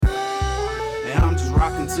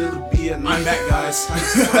rockin' till the be at night. I'm back, guys. How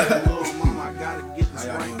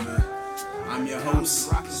y'all doing, man? I'm your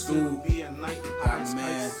host, Stu. Got my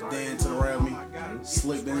man Dan to the right of me.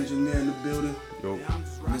 Slick, the engineer in the building. Yo.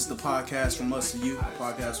 This the podcast from us to you. A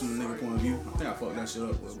podcast from the nigga point of view. I think I fucked that shit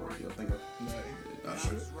up. I think I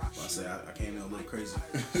should. I say I came in a little crazy.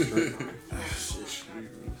 Shit.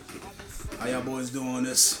 How y'all boys doing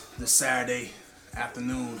this Saturday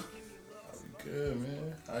afternoon? Good,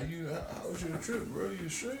 man. How was your trip, bro? You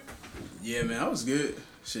straight? Yeah, man, I was good.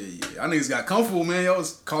 Shit, y'all niggas got comfortable, man. Y'all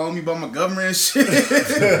was calling me by my government and shit.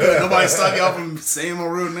 Nobody stopped y'all from saying my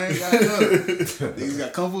real name. Niggas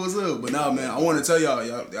got comfortable as hell. But nah, man, I want to tell y'all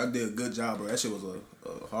did a good job, bro. That shit was a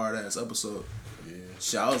hard ass episode. Yeah.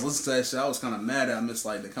 Shit, I was listening to that shit. I was kind of mad that I missed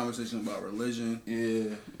like the conversation about religion.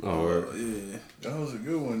 Yeah. Yeah. That was a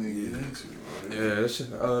good one to get into. Yeah, that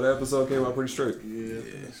shit. That episode came out pretty straight. Yeah.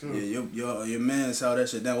 Your man's how that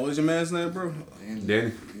shit down. What was your man's name, bro?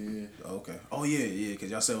 Danny. Yeah. Okay. Oh yeah, because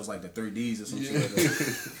y'all said it was like the 3Ds or some shit like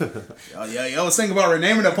that. Y'all was thinking about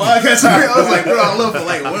renaming the podcast. I was like, bro, I love for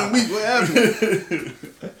like 1 week. What happened?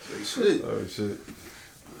 Shit. Oh shit.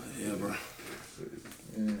 Yeah, bro.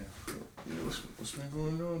 Yeah. What's been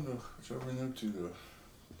going on though? What y'all been up to though?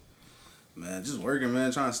 Man, just working,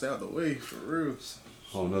 man, trying to stay out the way for real.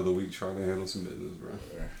 Whole another week trying to handle some business, bro.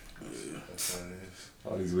 Yeah. That's how it is.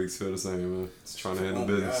 All these weeks feel the same, man. Just trying to handle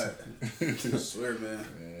business. I swear, man.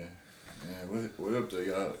 Yeah, what up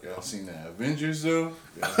though? Y'all seen the Avengers though?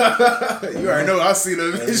 You already know I see the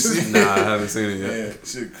Avengers. Nah, I haven't seen it yet. Yeah,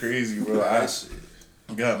 shit crazy, bro. I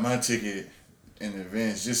got my ticket in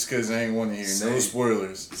advance just because I ain't want to hear no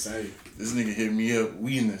spoilers. Same. This nigga hit me up.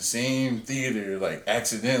 We in the same theater, like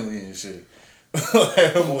accidentally and shit.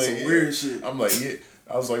 I'm like, some weird shit. I'm like, yeah.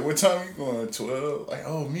 I was like, what time you going? 12? Like,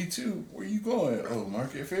 oh, me too. Where you going? Oh,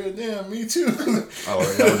 Market Fair. Damn, me too. Oh,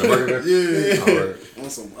 y'all went to Burger Yeah. Right. On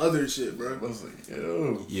some other shit, bro. I was like,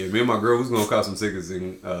 yo. Yeah, me and my girl was gonna cop some tickets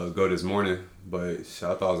and go this morning, but shit,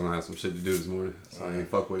 I thought I was gonna have some shit to do this morning, so I ain't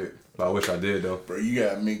fuck with it. But I wish I did though. Bro, you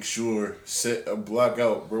gotta make sure, set a block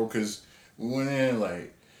out, bro, because we went in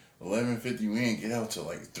like 11:50, we ain't get out till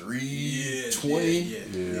like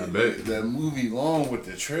 3:20. Yeah, I bet. That movie long with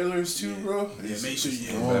the trailers too, bro. Yeah, make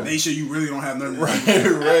sure you really don't have nothing.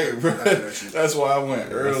 Right, bro. That's why I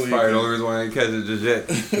went early. That's probably the only reason why I ain't catch it just yet.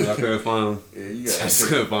 'Cause I couldn't find them. Yeah, you got. I just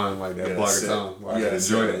couldn't find like that block of time. Where I could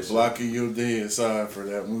enjoy that shit. Blocking your day aside for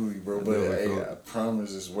that movie, bro. But know, hey, I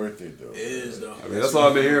promise it's worth it though. It is though. I mean, that's all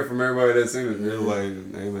I've been hearing from everybody that's seen it. They're like,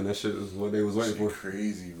 hey man, that shit is what they was waiting for.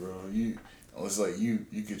 Crazy, bro. It's like you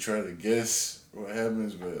could try to guess what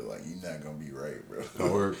happens, but like you're not gonna be right, bro.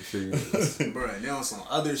 Don't work, shit. Bro, and then on some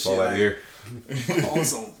other shit, All that here. on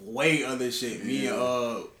some way other shit. Me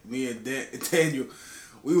and Daniel,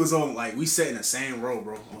 we was on like we sat in the same row,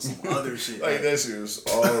 bro, on some other shit. Like that shit was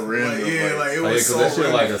all random. Like it was Cause so that shit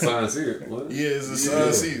random. like a sign seat. What? Yeah, it's a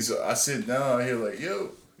sign seat. So I sit down here like,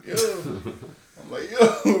 yo. I'm like, yo,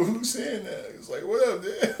 who's saying that? It's like, what up,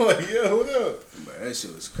 dude? I'm like, yo, what up? But that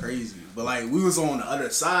shit was crazy. But like we was on the other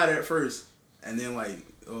side at first, and then like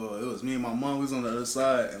it was me and my mom. We was on the other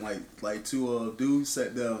side, and like two dudes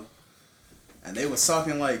sat down, and they was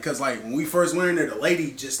talking like, cause like when we first went in there, the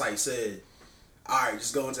lady just like said, "All right,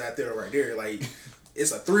 just go into that theater right there." Like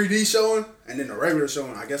it's a 3D showing, and then the regular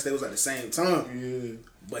showing. I guess they was at the same time. Yeah.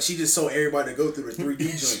 But she just told everybody to go through the 3D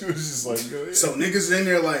joint. She was just like, go ahead. So niggas in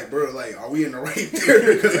there like, bro, like, are we in the right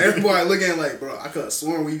theater? Because everybody looking like, bro, I could have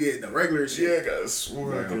sworn we did the regular shit. Yeah, I could have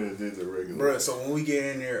sworn I could have did the regular. Bro, so when we get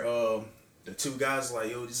in there, the two guys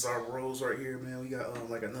like, yo, this is our rows right here, man. We got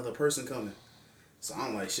like another person coming. So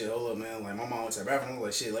I'm like, shit, hold up, man. Like my mom went to the bathroom. I was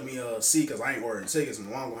like, shit, let me see, because I ain't ordering tickets.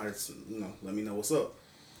 My mom gonna have to, let me know what's up.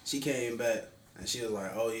 She came back and she was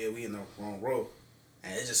like, oh yeah, we in the wrong row.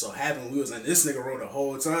 And it just so happened we was in this nigga row the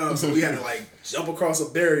whole time, so we had to like jump across a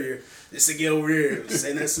barrier just to get over here,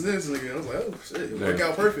 say next to this nigga. I was like, oh shit, it worked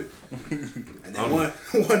out perfect. And then one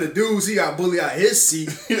of the dudes, he got bullied out his seat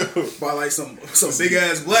by like some big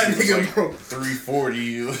ass black nigga, like bro.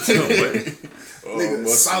 340. Nigga,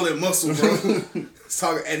 solid muscle, bro.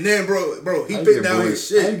 Talking, and then bro, he picked down his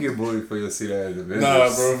shit. I didn't get bullied for your seat at the Avengers. Nah,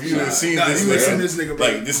 bro, if you done seen this nigga, bro.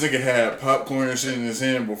 Like, this nigga had popcorn and shit in his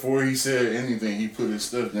hand. Before he said anything, he put his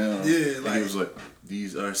stuff down. Yeah, and like, he was like,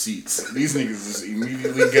 these are seats. These niggas just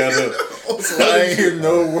immediately got up. I ain't hear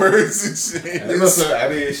no words and shit. They must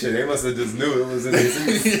have just knew it was in their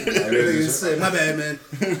seats. They said, my bad, man.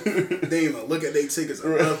 They didn't even look at their tickets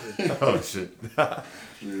or nothing. Oh, shit.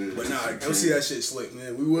 But nah, go see that shit slick,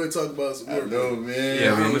 man. We would talk about some more. I know, man.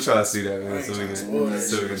 Yeah, man, I'm gonna try to see that, man, so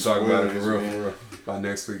we can talk about it for man. real by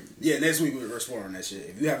next week. Yeah, next week we're exploring that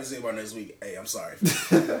shit. If you haven't seen it by next week, hey, I'm sorry.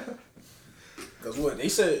 Cause what they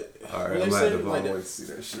said. All right, What I'm they gonna have said, to like, wait to see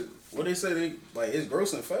that shit. what they say they like it's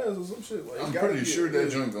grossing fast or some shit. Like, I'm pretty sure that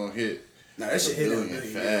joint gonna hit. Nah, that shit hit $1 a billion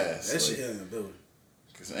billion fast. That shit like, hit a billion.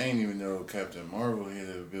 Cause I ain't even know Captain Marvel hit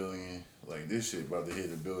 $1 billion. Like this shit about to hit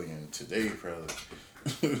 $1 billion today, probably.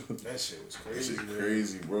 That shit was That crazy. shit man.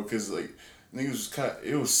 crazy, bro. Cause like niggas was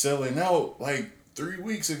it was selling out like 3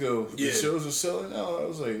 weeks ago. Yeah. The shows were selling out. I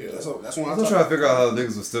was like, yeah. That's when I'm I still thought. trying to figure out how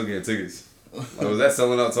niggas was still getting tickets. Like, was that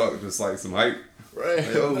selling out talk just like some hype? Right.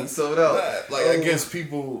 Like, yo, it's sold out. Like I guess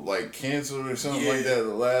people like canceled or something like that at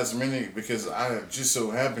the last minute because I just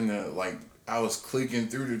so happened to like I was clicking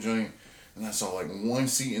through the joint and I saw like one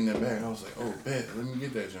seat in the back. I was like, oh bet, let me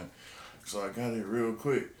get that joint. So I got it real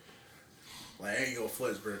quick. Like, I ain't gonna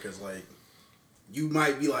flex, bro, cause like, you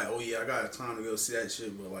might be like, oh yeah, I got time to go see that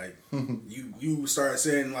shit, but like, you start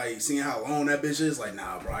saying like, seeing how long that bitch is, like,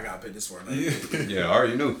 nah, bro, I gotta pay this for it. Yeah, I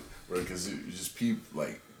already knew. Bro, because it just people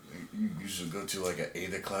like you should go to like an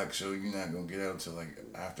 8 o'clock show. You're not gonna get out till like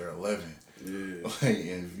after 11. Yeah. Like,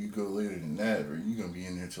 and if you go later than that, bro, you gonna be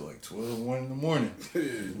in there till like 12, 1 in the morning.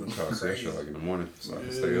 I'm trying to see that shit like in the morning, so I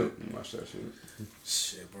can stay up and watch that shit.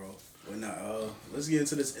 Shit, bro. But nah, let's get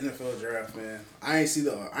into this NFL draft, man. I ain't see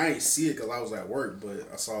it because I was at work, but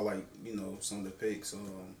I saw like some of the picks.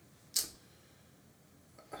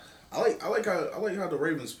 I like how the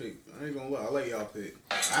Ravens pick. I ain't gonna lie, I like y'all pick.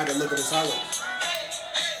 I had to look at his highlights.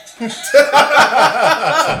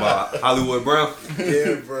 About Hollywood Brown.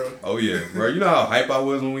 Yeah, bro. Oh yeah, bro. You know how hype I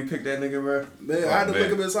was when we picked that nigga, bro. Man, I had to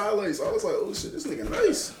look at his highlights. I was like, oh shit, this nigga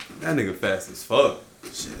nice. That nigga fast as fuck.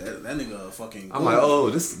 Shit, that nigga fucking. I'm like, oh,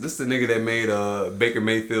 this the nigga that made Baker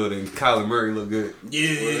Mayfield and Kyler Murray look good.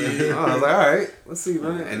 Yeah. I was like, all right, let's see,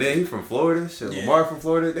 man. And then he from Florida. Shit, Yeah. Lamar from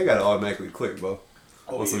Florida. They got to automatically click, bro.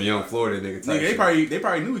 Oh, Or some yeah. young Florida nigga type. Nigga, shit. they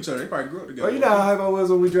probably knew each other. They probably grew up together. Bro, you know how hype I was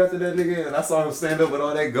when we drafted that nigga and I saw him stand up with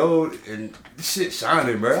all that gold and shit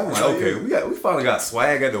shining, bro. I'm like, okay, we finally got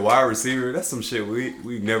swag at the wide receiver. That's some shit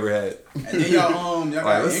we never had. And then y'all Like,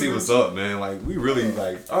 got let's see Ingram. what's up, man. Like, we really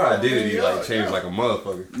like our identity like changed like a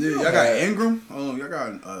motherfucker. Yeah, y'all got Ingram. Y'all got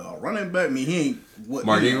a running back. I mean, he ain't what.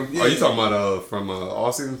 Mark Ingram? Yeah. Oh, you talking about from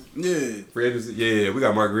all season? Yeah, Free agency? Yeah, we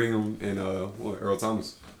got Mark Ingram and Earl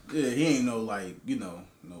Thomas. yeah. He ain't no like no.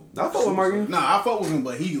 I fuck with Mark Ingram. Nah, I fuck with him,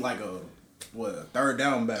 but he like a third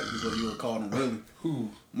down back is what you would call him, really. Who?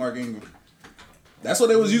 Mark Ingram. That's what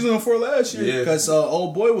they was using him for last year. Yeah. Because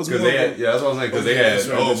old boy was more. Because they had, yeah, that's what I'm saying. Because they had, That's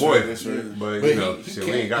right, oh that's boy. right, that's right. But, But you know, shit,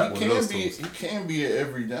 we ain't got one of those be, tools. he can be an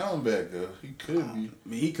every down back though. He could be. I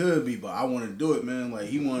mean, he could be, but I want to do it, man. Like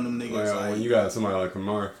he one of them niggas. Well, like, when you got somebody like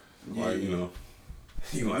Kamar, Yeah. like, you know.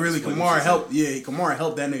 you gonna have really, to split Kamar them shits helped. up. Yeah, Kamar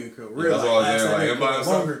helped that nigga career. Yeah, that's what I was last saying. that Like, nigga him by career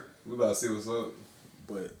himself, longer. we about to see what's up.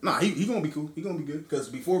 But nah, he gonna be cool. He gonna be good. Cause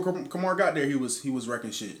before Kamar got there, he was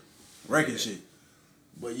wrecking shit, shit.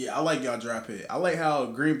 But yeah, I like y'all draft pick. I like how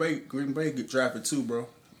Green Bay get drafted too, bro.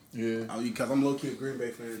 Yeah. Because I'm low key a Green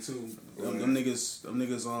Bay fan too. Them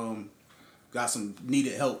niggas got some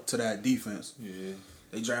needed help to that defense. Yeah.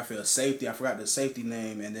 They drafted a safety. I forgot the safety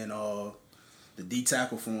name, and then the D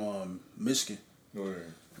tackle from Michigan.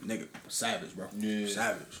 Word. Nigga, savage, bro. Yeah.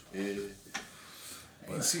 Savage. Yeah.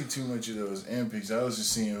 I didn't see too much of those end picks. I was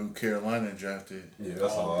just seeing who Carolina drafted. Yeah,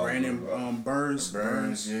 that's all. Brandon Burns.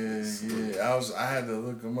 Burns, yeah. I had to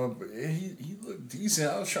look him up, but he looked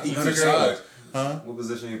decent. I was trying He to figure out, undersized. huh? What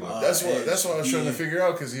position he playing? That's what I was trying to yeah. figure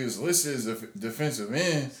out because he was listed as a defensive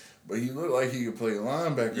end, but he looked like he could play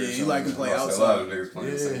linebacker. Yeah, or he something. like to play A lot outside. of niggas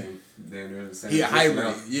playing the Yeah. same. Damn near the same. He a position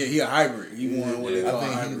hybrid. now. Yeah, he a hybrid. He won what they Yeah, call I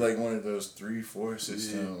think hybrid. he like one of those 3-4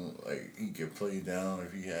 system. Like he could play down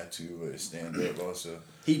if he had to, but stand up also.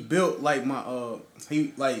 He built like my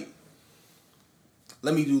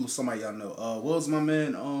let me do somebody y'all know. What was my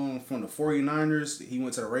man from the 49ers? He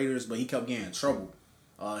went to the Raiders, but he kept getting in trouble.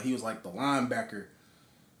 He was like the linebacker.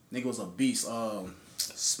 Nigga was a beast. Allen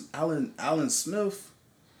Smith.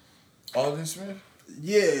 Alden Smith.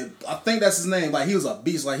 Yeah, I think that's his name. Like he was a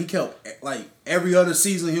beast. Like he kept like every other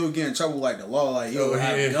season he would get in trouble with, like the law. Like he would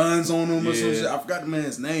have guns on him or some shit. I forgot the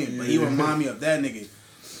man's name, but he remind me of that nigga.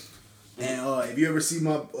 And if you ever see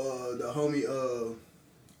my the homie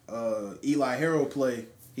Eli Harrell play,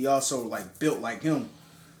 he also like built like him.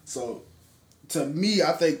 So to me,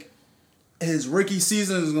 I think his rookie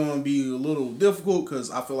season is gonna be a little difficult because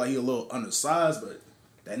I feel like he a little undersized, but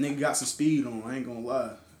that nigga got some speed on him. I ain't gonna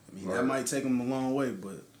lie. I mean, that might take him a long way,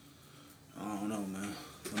 but I don't know, man.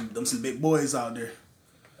 Them some big boys out there.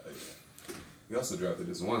 We also drafted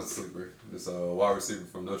this one sleeper, this wide receiver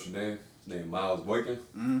from Notre Dame named Miles Boykin.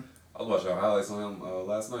 Mm-hmm. I was watching highlights on him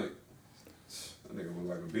last night. That nigga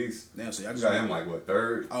look like a beast. Damn, so y'all You just got him like what,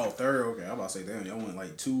 third? Oh, third. Okay, I'm about to say damn. Y'all went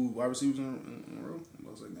like 2 wide receivers in a row.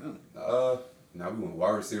 I was like damn. Now we went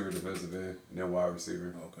wide receiver, defensive end, and then wide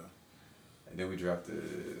receiver. Okay. And then we drafted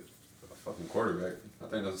a fucking quarterback. I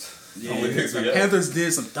think that's the Yeah, only picks we got. Panthers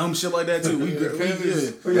did some dumb shit like that too.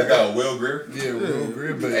 Panthers- We got Will Greer. Yeah, real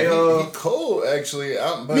great, but Hey, he cold actually.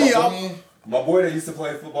 My boy that used to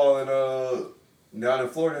play football down in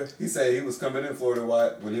Florida, he said he was coming in Florida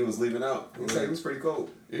when he was leaving out. He said he was pretty cold.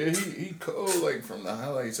 yeah, he cold like from the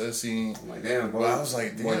highlights I seen. I'm like, damn, boy. But I was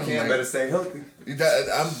like, boy, damn, Cam like- better stay healthy.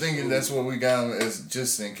 I'm thinking that's what we got him as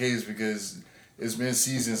just in case because it's been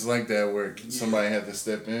seasons like that where somebody had to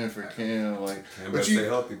step in for Cam. Like, Cam better stay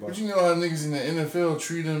healthy, bro. but you know how niggas in the NFL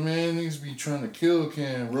treat him, man. Niggas be trying to kill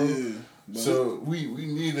Cam, bro. Yeah. So we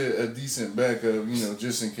need a decent backup, you know,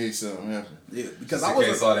 just in case something happens. Yeah, because Just I in case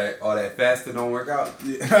was all that fasting don't work out.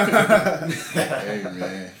 Hey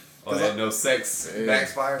man, All that no sex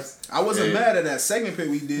backfires. I wasn't Yeah. mad at that second pick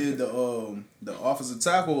we did the offensive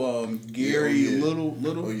tackle Gary Yeah. Little.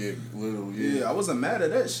 oh yeah, little Yeah, I wasn't mad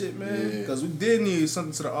at that shit, man. Yeah. Because we did need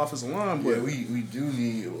something to the offensive line, but Yeah, we do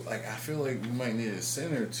need, like, I feel like we might need a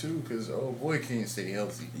center too, because oh boy can't stay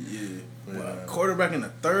healthy. yeah. But, Quarterback in the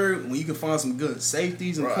third, when you can find some good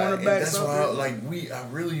safeties and Right, cornerbacks that's out why, there. I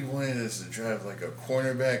really wanted us to draft like a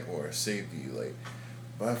cornerback or a safety, like.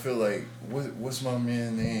 But I feel like what's my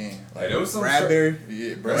man name? Like, there was some Bradbury.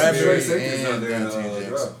 Yeah, Bradbury safeties out and there in Dante the Jackson.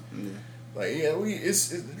 draft. Yeah. Like it's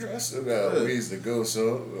the draft still got ways to go.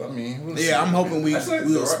 So I mean, we'll see. Yeah, I'm hoping we'll Actually,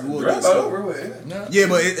 do draft some. over with. No. Yeah,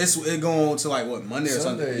 but it going on to like what, Monday or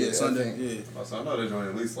Sunday, Sunday? Yeah, I Sunday. think. Yeah. So I know they're doing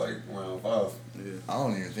at least like round 5. Yeah. I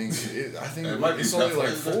don't even think I think It might be it's only tough like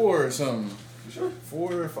like 4 or something. You sure?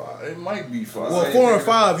 4 or 5. It might be 5. Well, say 4 you and think-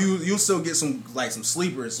 5, you'll still get some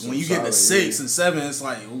sleepers. When you get to solid, 6 and 7, it's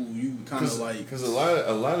like, ooh, you kind of like. Because a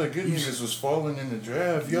lot of good niggas was falling in the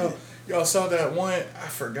draft. Y'all saw that one? I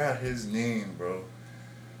forgot his name, bro.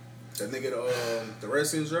 That nigga, the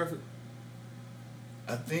Redskins drafted.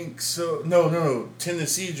 I think so. No.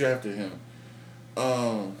 Tennessee drafted him.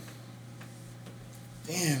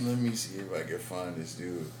 Damn, let me see if I can find this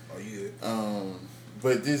dude. Oh yeah.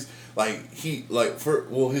 But this,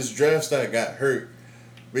 his draft stock got hurt.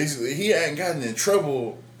 Basically, he hadn't gotten in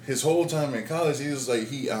trouble his whole time in college. He was like,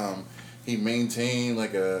 he maintained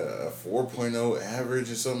like a 4.0 average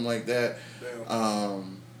or something like that.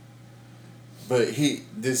 But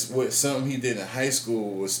something he did in high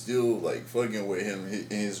school was still like fucking with him in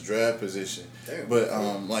his draft position. Damn. But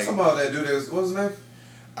like, Somehow that dude is, what's his name?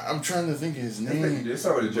 I'm trying to think of his I think name. they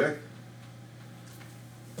started with a Jack.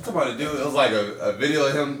 I'm talking about a dude. It was like a video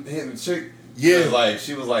of him hitting the chick. Yeah. And, like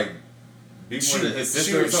she was like beating his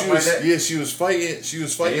sister or something like that. Yeah, she was fighting. She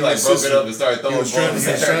was And fighting. he like his broke sister. it up and started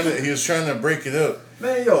throwing He was trying to break it up.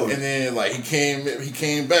 Man, yo, And then like he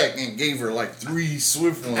came back and gave her like 3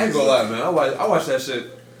 swift ones. I ain't gonna lie, man. I watched that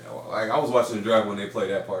shit. Like I was watching the draft when they played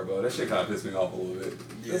that part, bro. That shit kind of pissed me off a little bit.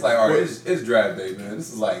 It's like, all right, it's draft day, man.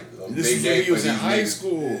 This is like a This big is game when he for was in these high niggas.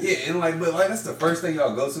 school. Yeah, and like, but like that's the first thing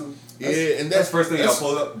y'all go to. That's, Yeah, and that's the first thing y'all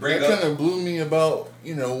pull up, bring that up. kind of blew me about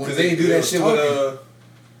when Because they didn't do that was shit talking. with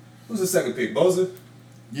who's the second pick, Boza?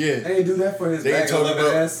 Yeah. They didn't do that for his They bag talking of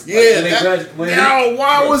about ass.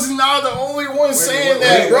 why wasn't I the only one saying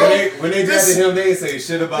that, bro? When they drafted him, they didn't say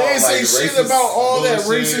shit about. They didn't like, say shit racist about all that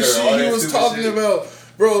bullshit racist or all shit he that was stupid talking shit. about.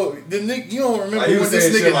 Bro, you don't remember Like, he when was this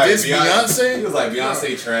saying nigga shit like dissed Beyonce? He was like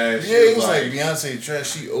Beyonce trash. Yeah, he was like Beyonce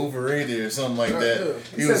trash. She overrated or something like that.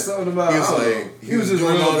 He said something about. He was I don't like, know. he was just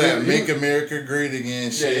real doing all that he- "Make America Great Again" Yeah,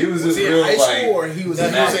 shit. he was Was just he in real high like. school or he was He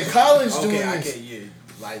in was in college Okay, doing I this. can't. Yeah,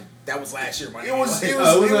 like that was last year. It was it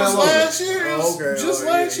was last year. It was Okay, just oh,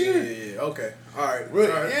 last yeah, year. Yeah. Okay. All right. But,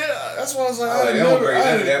 all right. yeah, that's why I was like, They don't break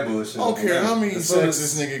none of that bullshit. I don't care how many As soon sacks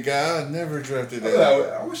as- this nigga got. I never drafted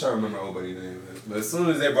that. I wish I remember old buddy's name. But as soon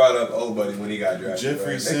as they brought up old buddy when he got drafted,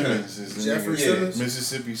 Jeffrey right, Simmons is the Jeffrey nigga. Simmons?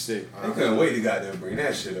 Mississippi State. They couldn't wait to goddamn bring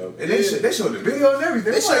that shit up. And Yeah. they showed the video and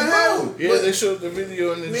everything. They I'm like, should have. bro. Yeah, they showed the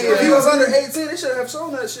video in the Nigga, draft. if he was under 18, they should have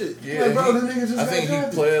shown that shit. Yeah, Like, bro, he- the nigga just I got think he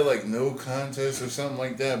drafted. played like no contest or something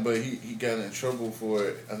like that, but he got in trouble for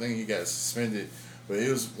it. I think he got suspended, but it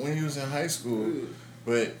was when he was in high school.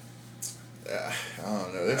 But I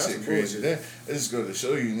don't know, that That's shit some crazy. bullshit. That just go to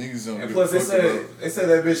show you niggas don't. And give plus, a they fuck about- said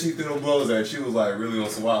that bitch she threw them blows at. She was like really on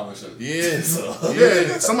some wild and shit. Yeah,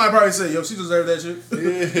 Yeah, somebody probably said, "Yo, she deserved that shit."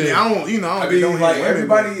 yeah. I don't, I I don't. mean, don't like hate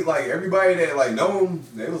women, everybody that like know him,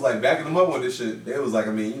 they was like backing him up on this shit. They was like,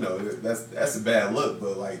 I mean, that's a bad look,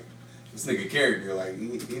 but like this nigga character, like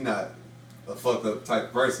he not a fucked up type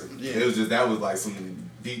of person. Yeah. It was just that was like some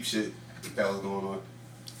deep shit that was going on.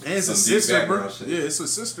 and it's a some deep sister, bro. background shit. Yeah, it's a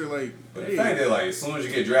sister. Like, But the yeah. fact that like as soon as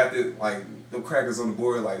you get drafted, like them crackers on the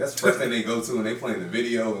board, like that's the first thing they go to and they playing the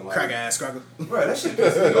video and like crack ass cracker. bro, that shit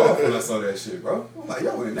pissed me off when I saw that shit, bro. I'm like,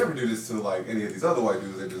 yo, would never do do this to like any of these other white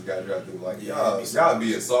dudes that just got drafted. Like Yeah, y'all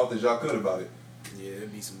be as soft as y'all could about it. Yeah,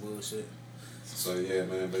 it'd be some bullshit. So yeah,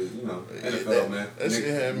 man, but you know, NFL, that, man. That shit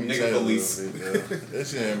had me nigga tight police. a little bit, bro. That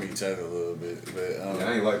shit had me tight a little bit. But Yeah,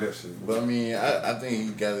 I ain't like that shit. But I mean, I think he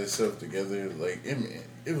got himself together. Like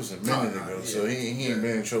it was a minute ago, yeah. so he ain't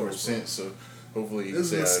been in trouble since. So hopefully he It can was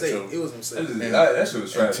stay a out of mistake. trouble. It was a mistake. That shit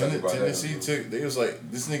was trash. Tennessee took. They was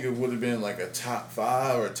like, this nigga would have been like a top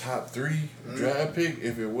 5 or top 3 draft pick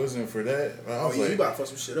if it wasn't for that. I was you like, about to fuck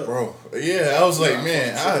some shit up, bro. Yeah, I was like, Yeah,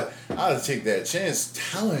 man, I'd take that chance.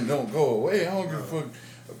 Talent don't go away. I don't give a fuck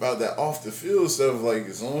about that off the field stuff. Like,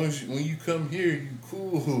 as long as when you come here, you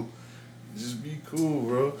cool. Just be cool,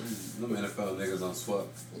 bro. Them NFL niggas don't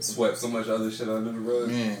swept so much other shit under the rug.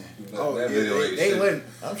 Man. That video ain't they shit. letting.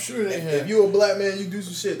 I'm sure they If have. you a black man, you do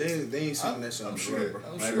some shit. They ain't seen that shit. I'm on the sure. road, bro.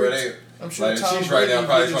 I'm Like, sure. bro, I'm sure like the Tom Chiefs right now Brady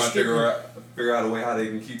probably hit a trying to stripper. figure out a way how they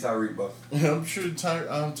can keep Tyreek, bro. I'm sure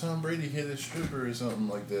Tom Brady hit a stripper or something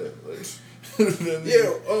like that. Like, Yeah,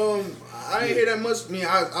 I ain't hear that much. I mean,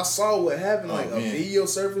 I saw what happened, like a man. video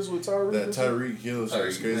surface with Tyreek. that Tyreek Hill shit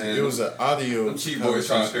was Tyreek, crazy. man. It was an audio. Them Chief boys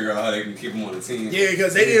trying to figure out how they can keep him on the team. Yeah,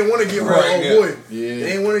 because they didn't want to get rid Right, of yeah. old boy. Yeah. They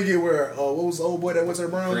didn't want to get rid of, what was the old boy that went to the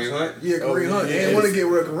Browns? Kareem Hunt? Yeah, Kareem Oh, Hunt. They yeah. didn't want to get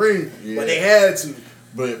rid of Kareem, Yeah. but they had to.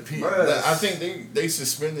 But Bruh. I think they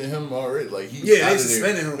suspended him already. Like he's Yeah, they out of there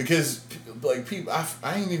suspended him. because like people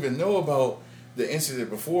I didn't even know about the incident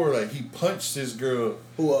before. Like he punched his girl,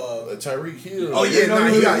 Who, Tyreek Hill. oh, yeah, no,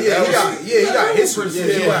 he got history. Yeah, he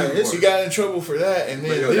got He history. got in trouble for that, and But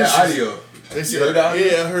then yo, this that is- audio. They You said, heard the audio?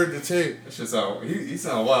 yeah, I heard the tape. That shit sound, he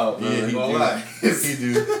sound wild, man. Yeah, I ain't he gonna do. lie. He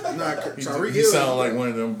do. Nah, Tyreek He Hill. sound like one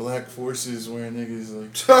of them black forces wearing niggas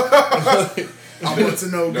like. I want to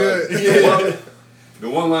know No, good. The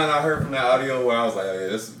one line I heard from that audio where I was like, oh, yeah,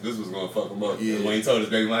 this was gonna fuck him up. Yeah. And when he told his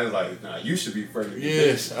baby mom, he was like, nah, you should be afraid of me.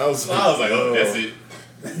 Yes, I was like, oh, that's it.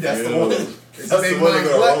 That's the Yeah. one. Is That's his the baby one they mom's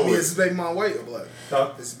gonna black? roll Is with. his baby mom white or black?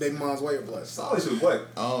 Huh? Is his baby mom's white or black? Solid, she was black.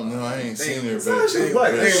 I don't know. I ain't seen her, Solid, but she was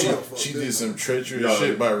black. Damn, Damn, damn. look. she did some treacherous Yo.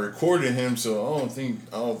 shit by recording him. So I don't think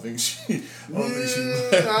she. I don't think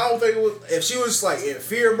she. I don't think it was. If she was like in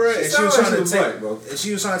fear, bro, and she sound was like trying she to was take, black, bro. if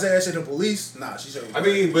she was trying to take that shit to police, nah, she should. I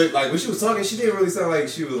mean, but like when she was talking, she didn't really sound like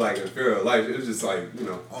she was like in fear of life. It was just like, you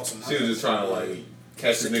know, Awesome. she was just trying to like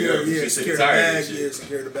catch the secure, nigga up. yeah, She's secure sick the and tired bag, of yeah, shit.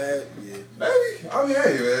 secure the bag, yeah. Maybe. I mean,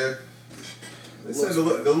 hey, man. They said the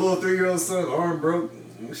little 3-year-old son arm broke,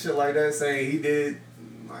 and shit like that, saying he did.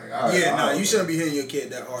 Like, Yeah, you shouldn't be hitting your kid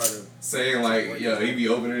that hard. Saying like, yo, he be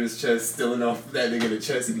opening his chest, stealing off that nigga the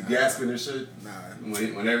chest, he be gasping and shit. Nah,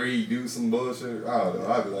 Whenever he do some bullshit, I don't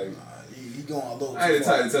know. I be like, he going a little. I ain't the too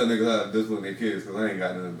far. type to tell niggas how to discipline their kids because I ain't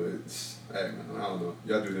got nothing. But hey, man, I don't know.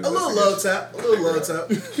 Y'all do this. A little love tap, a little love tap.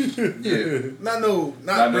 Yeah.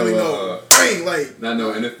 Not really no. Bang, like. Not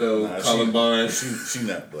no NFL Nah, Columbine. She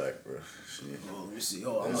not black, bro. Oh, let me see.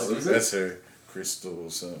 Oh, I'm What like, is it? That's her. Crystal or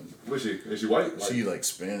something. What's she? Is she white? She like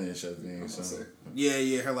Spanish, I think. Something.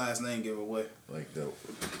 yeah, her last name give away. Like the.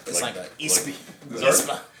 It's like a Ispi.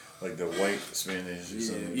 Like the white Spanish or Yeah,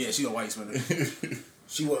 something. yeah, she a white spinner.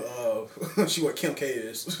 She what Kim K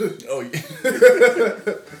is. Oh yeah.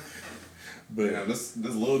 But Damn, this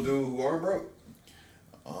little dude who arm broke.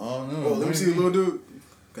 I don't know. Oh, let me see the little dude.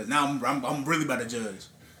 Cause now I'm really about to judge.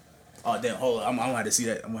 Oh damn, hold on, I'm gonna have to see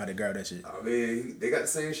that. I'm gonna have to grab that shit. I mean, they got the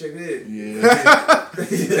same shaped head. Yeah.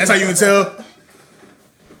 That's how you can tell.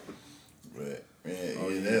 But man, Oh,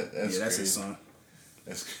 that's that's crazy. his son.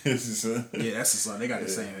 That's his son. Yeah, that's his son. They got the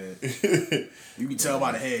same head. You can tell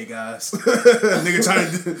by the head, guys. Nigga trying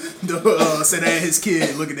to say that his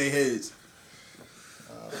kid. Look at their heads.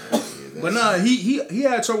 But nah, he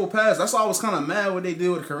had trouble pass. That's why I was kind of mad what they did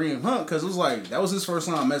with Kareem Hunt, because it was like that was his first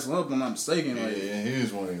time messing up. If I'm not mistaken. Like, Yeah,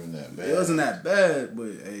 his wasn't even that bad. it wasn't that bad,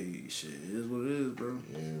 but hey, shit, it is what it is, bro.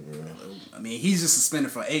 Yeah, bro. I mean, he's just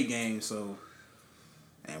suspended for 8 games, so.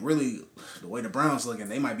 And really, the way the Browns looking,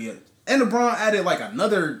 they might be and the Browns added like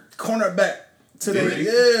another cornerback to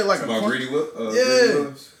their like a About corner. Greedy Williams. Yeah.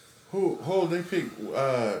 Williams. Who they picked?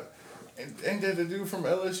 Ain't that the dude from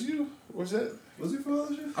LSU? Was that? Was he from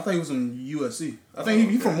LSU? I think he was in USC. I think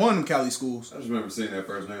he from one of them Cali schools. I just remember seeing that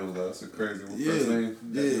first name. I was like, that's a crazy one. Yeah. First name.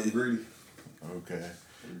 Yeah. Greedy. Okay.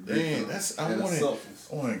 Dang, I And wanted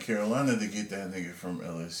selfish. Carolina to get that nigga from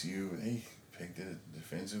LSU. They picked a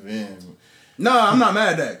defensive end. No, I'm not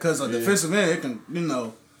mad at that because a Yeah. defensive end, it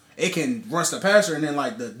can it can rush the passer, and then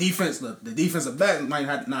like the defensive back might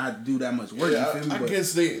not have to do that much work. Yeah, you feel me? I But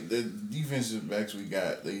guess the defensive backs we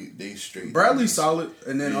got, they straight. Bradley's solid,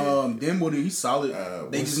 and then Dinwiddie, he's solid.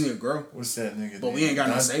 They what's- just need to grow. What's that nigga? But we name? ain't got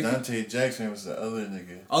no safety. Dante Jackson was the other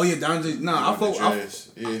nigga. Oh yeah, Dante. Nah, With the dress.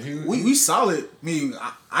 Yeah, we solid. I mean,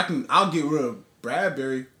 I'll get rid of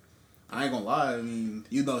Bradbury. I ain't gonna lie. I mean,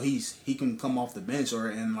 he can come off the bench or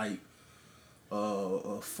in like a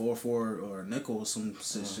 4-4 or a nickel or some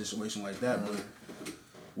situation like that. But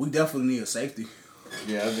we definitely need a safety.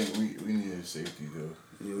 Yeah, I think we need a safety though.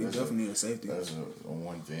 Yeah, we definitely need a safety. That's a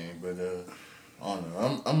one thing, but I don't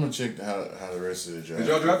know. I'm gonna check how the rest of the draft. Did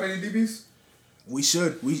y'all draft any DBs? We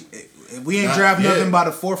should. If we ain't Not draft yet. nothing by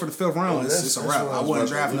the 4th or the 5th round, it's a that's wrap. what I I was wouldn't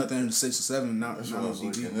about draft to look. nothing in the 6 or 7. That's what I was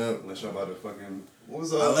looking up. Unless y'all about to fucking. What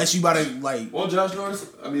was Unless you about to like. Well, Josh Norman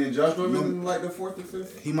in like the 4th or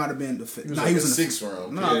 5th. He might have been the 5th. He was in the 6th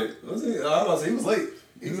round. Nah. Yeah, was he? I was about to say he was late.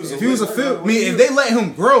 If he was a 5th, I mean, if they let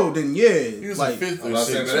him grow, then yeah. He was like, a 5th I'm or not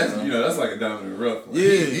saying, 6th but that's, round. that's like a diamond in the rough. Like,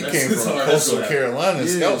 Yeah. He came from Coastal Carolina. Yeah.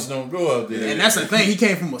 Scouts don't go out there. And that's the thing. He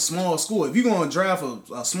came from a small school. If you're going to draft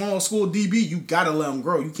a small school DB, you got to let him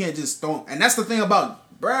grow. You can't just throw him. And that's the thing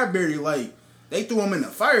about Bradbury. Like, they threw him in the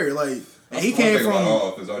fire. Like, and he came from.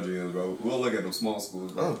 All because our GMs, bro. We'll look at them small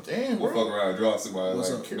schools, bro. Oh damn, We'll bro! fuck around and draw somebody What's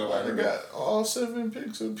like up? nobody I got all 7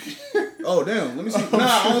 picks up here. Oh, damn. Let me see. Nah,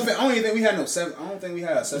 I don't even think we had no 7. I don't think we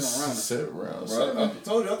had a 7 round. 7 rounds. Bro, I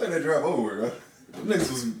told you, I think that draft over, bro. Them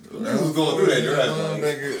niggas was going through that draft.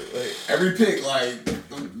 Like, every pick, like,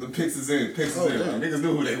 the picks is in. Picks is in. Like, niggas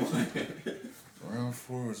knew who they wanted. Round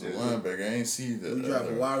 4 was a linebacker. I ain't see the. We dropped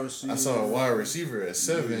a wide receiver. I saw a wide receiver at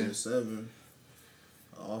 7. Yeah, 7.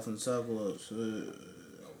 Offensive tackle up.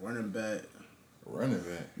 Running back. Running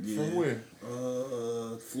back. Yeah. From where?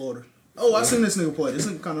 Florida. Oh, I seen this nigga play. This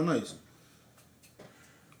nigga kind of nice.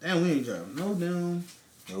 Damn, we ain't driving no damn.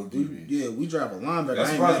 No DB. Yeah, we drive a linebacker. That's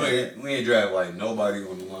I ain't mad surprising at that. we ain't draft, like, nobody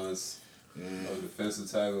on the lines. Yeah. No defensive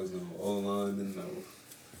tackles, no O-line, no.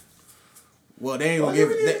 Well, they ain't gonna Oh,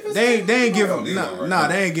 give. yeah, They ain't don't giving. need one right Nah, now.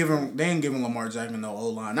 they ain't giving Lamar Jackson no O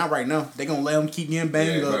line. Not right now. They gonna let him keep getting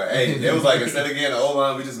banged Yeah, up. bro. Hey, it was like, instead of getting the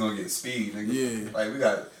O-line, we just gonna get speed, nigga. Yeah.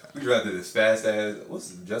 Like, we drafted this fast ass,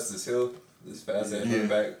 what's it, Justice Hill? This fast ass running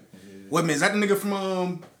back. Wait a minute, is that the nigga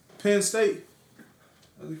from Penn State?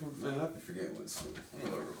 Man, I forget what school. Let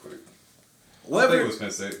me look real quick. I think it Whatever, was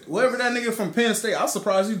Penn State. whatever that nigga from Penn State. I was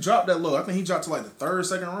surprised he dropped that low. I think he dropped to like the 3rd,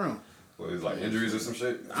 2nd round. What, it was like injuries or some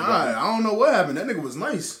shit? I don't know what happened. That nigga was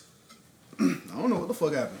nice. I don't know what the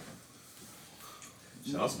fuck happened.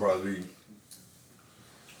 Shit, I'm surprised we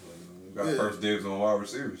got first dibs on wide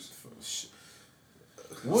receivers.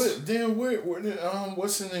 What? Damn. Where did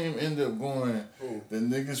what's the name end up going? Who? The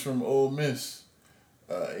niggas from Ole Miss.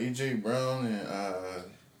 AJ Brown and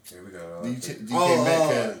Yeah, we got DK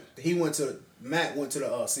Metcalf. Matt went to the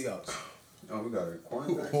Seahawks. oh, we got a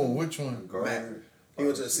cornerback. Who? Which one? Guard. Matt. He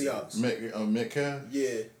went to the Seahawks. Metcalf.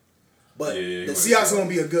 Yeah. But Yeah, the he went to Seahawks Seahawks. gonna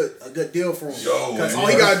be a good deal for him. Yo, Because man.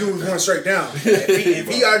 all he gotta do is run straight down. If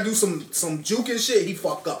he gotta do some juke and shit, he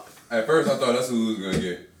fuck up. At first, I thought that's who we was gonna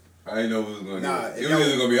get. I didn't know who was gonna Nah, get. It that was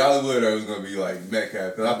either was- gonna be Hollywood or it was gonna be like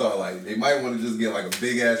Metcalf. Cause I thought like they might want to just get like a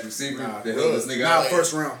big ass receiver Nah, to help this nigga Not out.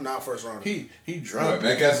 first round. Not first round. He dropped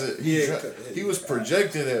What, because Metcalf? Yeah, he was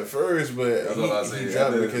projected at first, but That's what I was he saying.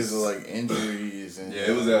 dropped That because is- of like injuries and Yeah,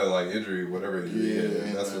 it was that like injury, whatever. Yeah,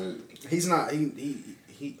 Yeah, that's and, what. He's not. He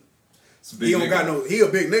It's a big he don't nigga. got no. He a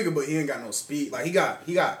big nigga, but he ain't got no speed. Like he got.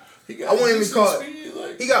 I wouldn't even decent call it. speed,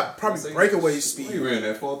 like- He got probably breakaway He speed. ran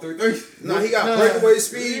that 4.33. No, he got breakaway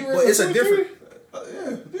speed, he but ran it's a 4.3? different. Yeah,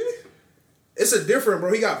 did he? It's a different,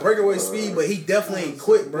 bro. He got breakaway speed, but he definitely ain't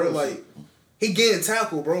quick, bro. Like he getting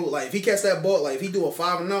tackled, bro. Like if he catch that ball, like if he do a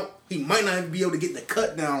 5 and out, he might not even be able to get the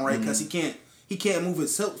cut down right because he can't move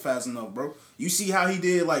his hip fast enough, bro. You see how he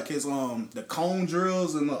did like his the cone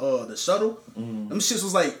drills and the shuttle? Them shits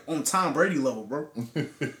was like on Tom Brady level, bro.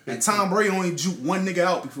 And Tom Brady only juked one nigga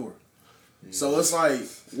out before. So it's like,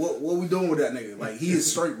 what we doing with that nigga? Like he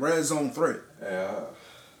is straight red zone threat. Yeah,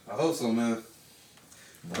 I hope so, man.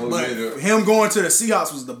 I hope But he made it. him going to the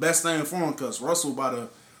Seahawks was the best thing for him because Russell about to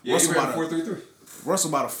Yeah, he ran 4.33. Russell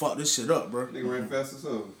about to fuck this shit up, bro. Nigga ran fast as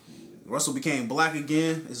hell. Russell became black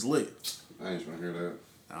again. It's lit. I ain't trying to hear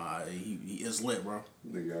that. He is lit, bro.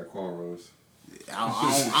 Nigga got cornrows.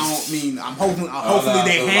 I don't mean. I'm hoping. nah, Hopefully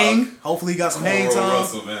they so hang. Hopefully he got some hang time.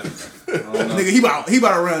 Russell, man. I don't know. Nigga, he about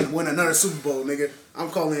to win another Super Bowl, nigga. I'm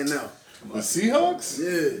calling in now. The Seahawks?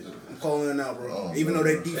 Yeah, I'm calling in now, bro. Oh, Even though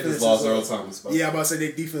bro. their They defense just lost is, Earl Thomas. yeah, I'm about to say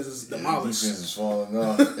their defense is Yeah, demolished. defense is falling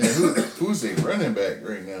off. And who's their running back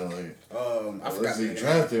right now? Like, I forgot. unless they the name.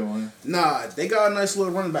 drafted one. Nah, they got a nice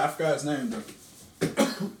little running back. I forgot his name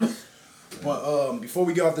though. But before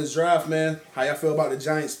we get off this draft, man, how y'all feel about the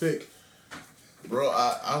Giants pick? Bro,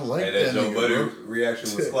 I like Hey, that that Joe nigga, Budden bro.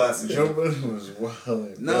 reaction was classic. Joe Budden was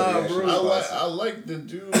wild. Nah, bro. I like the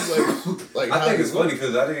dude. Like I how think he it's funny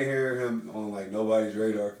because I didn't hear him on like nobody's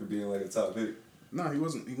radar for being like a top pick. Nah, he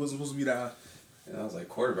wasn't supposed to be that high. And I was like,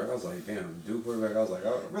 quarterback. I was like, damn, Duke quarterback. I was like, I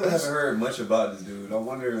really haven't heard much about this dude. I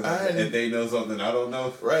wonder if they know something I don't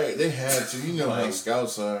know. Right, they had to. You know how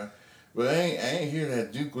scouts are. But I ain't hear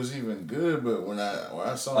that Duke was even good. But when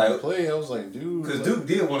I saw him play, I was like, dude. Because Duke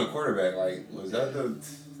did want a quarterback. Like, was that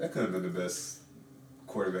that could have been the best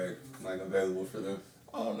quarterback available for them.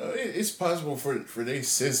 I don't know. It's possible for their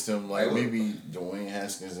system. Like maybe Dwayne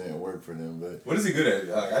Haskins didn't work for them, but what is he good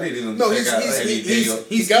at? I didn't even. No, he's Eli.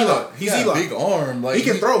 He's got Eli. a big arm. Like he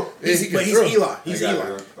can throw. He's Eli. He's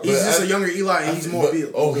Eli. He's just a younger Eli, and he's more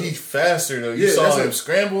built. Oh, he's faster though. You saw him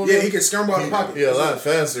scramble. Yeah, he can scramble out of the pocket. Yeah, a lot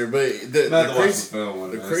faster. But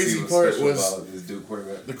the crazy part was this Duke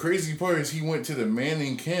quarterback. The crazy part is he went to the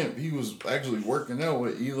Manning camp. He was actually working out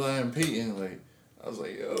with Eli and Peyton. Like. I was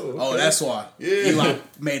like, yo. Okay. Oh, that's why. Yeah. Eli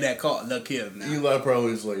made that call. Look here now. Eli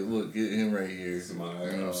probably was like, look, get him right here. You know what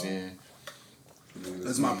I'm saying?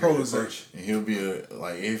 That's my protege. And he'll be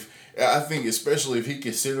I think especially if he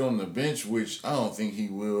can sit on the bench, which I don't think he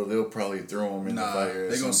will, they'll probably throw him in the fire.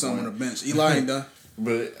 They're going to send him on the bench. Eli ain't done.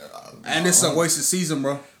 But and it's a wasted season,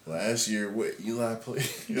 bro. Last year, what Eli played?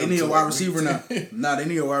 They need a wide receiver now. They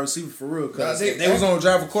need a wide receiver for real. Cause they was on a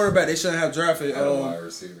draft for quarterback. They shouldn't have drafted. Wide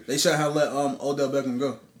receiver. They shouldn't have let Odell Beckham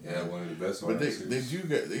go. Yeah, one of the best. But they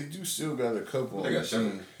do still got a couple. They got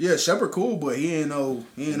Shepard. Yeah, Shepard cool, but he ain't no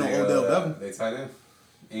Odell Beckham. They tight end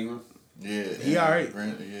Ingram. Yeah, he alright.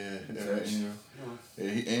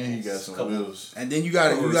 He got some wheels. And then you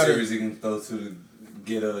got receivers he can throw to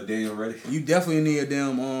get Daniel ready. You definitely need a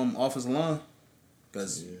damn offensive line.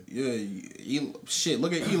 Cause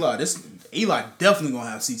look at Eli. Eli definitely gonna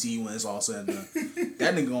have CTE when it's all said and done.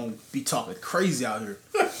 That nigga gonna be talking crazy out here.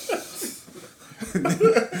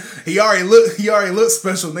 he already look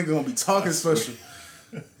special. Nigga gonna be talking special.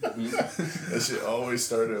 That shit always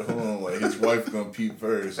start at home. Like his wife gonna peep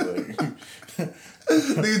first. Like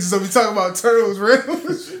nigga just gonna be talking about turtles, random.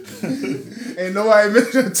 Ain't nobody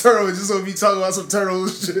mentioned turtles. Just gonna be talking about some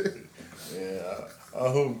turtles shit. I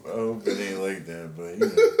hope it ain't like that, but you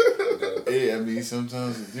know, yeah, I mean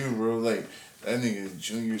sometimes it do, bro. Like that nigga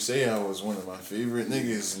Junior Seau was one of my favorite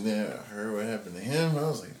niggas, and then I heard what happened to him. I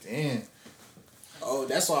was like, damn. Oh,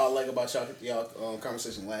 that's what I like about y'all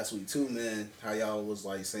conversation last week too, man. How y'all was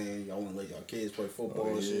like saying y'all want to let y'all kids play football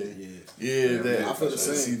and shit. Yeah, that I feel the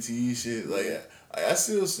same. CTE shit. Like I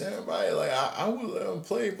still stand by it. Like I would let them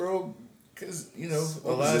play, bro, because you know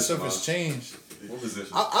a lot of stuff has changed. What position?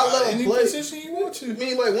 I let him play. Position you want to. I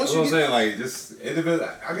mean, like once you get... I'm saying, like, just it depends.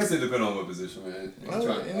 I guess it depends on what position, man.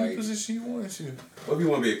 Any position you want to. What if you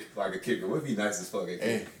want to be a kicker? What if you nice as fuck at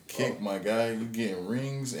kick? Kick, my guy. You getting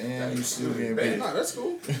rings and you still getting paid. Nah, that's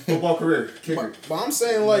cool. Football career, kicker. But I'm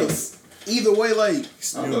saying like either way, like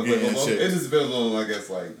still getting it just depends on I guess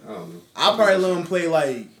like I don't know. I'll probably let him play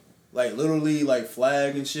like Little League, like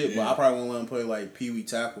flag and shit. But I probably won't let him play like Pee Wee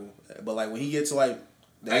tackle. But like when he gets to like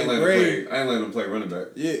I ain't letting him play running back.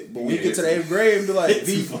 Yeah, but when you get to the 8th grade and be like, if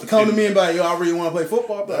he come to me and be like, yo, I really want to play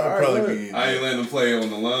football, but I ain't letting him play on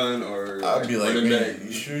the line or I'd be like, running man, back.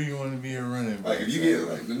 You sure you want to be a running back? Like if you get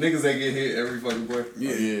like the niggas that get hit every fucking play.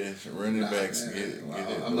 Yeah, running backs get it.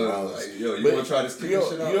 I'm like, yo, you want to try this kicking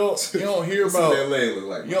shit out? You don't hear about that leg look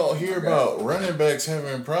like. You don't hear about running backs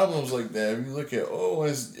having problems like that. If you look at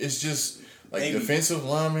it's just. Like defensive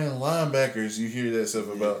linemen and linebackers, you hear that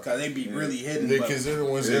stuff about. Because they be really hitting. Because they're the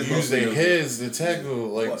ones that use their heads to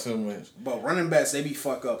tackle so much. But running backs, they be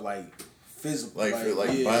fuck up like physical. Legs something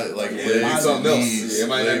and else. knees. Yeah, it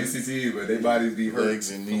might not be CTE, but their bodies be hurt.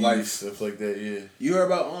 Legs and knees, stuff like that, yeah. You heard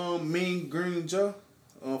about Mean Green Joe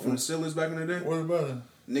from the Steelers back in the day? What about him?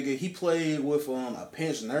 Nigga, he played with a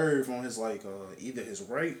pinched nerve on his either his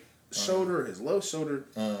right shoulder or his left shoulder.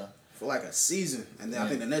 For like a season, and then I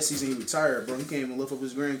think the next season he retired, bro. He can't even lift up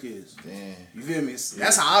his grandkids. Damn, you feel me?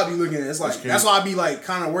 That's how I be looking at it. It's like that's why I be like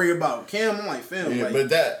kind of worried about Cam. I'm like, fam. Yeah, like, but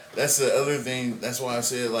that's the other thing. That's why I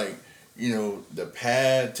said like. You know, the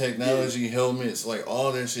pad technology, helmets, like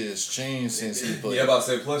all that shit has changed since he played. Yeah, about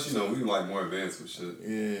to say, plus, you know, we like more advanced with shit.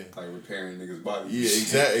 Yeah. Like repairing niggas'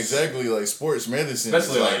 bodies. Yeah, exactly. Like sports medicine.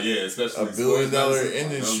 Especially especially $1 billion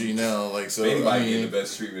industry now. Like, so. Anybody getting the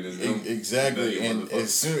best treatment is them. Exactly. And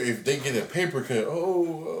as soon if they get a paper cut,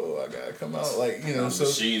 I gotta come out. Like, you know, so.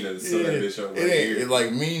 Machine that bitch over it ain't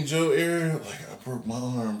like me and Joe era, like, I broke my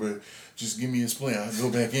arm, but. Just give me a splint. I'll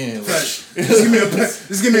go back in. Like,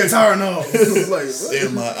 just give me a tire now. Like,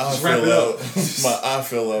 my eye fell out. My eye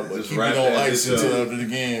fell out. But keep it on ice until after the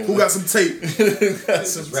game. Who got some tape?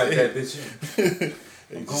 Just wrap that bitch in.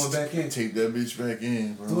 I'm going back in. Tape that bitch back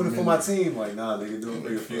in, bro. Doing it for my team. Like, nah, nigga, do it for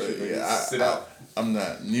your future. Sit out. I'm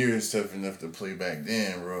not near as tough enough to play back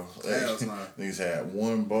then, bro. Hell not. Niggas had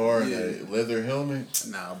one bar and a leather helmet.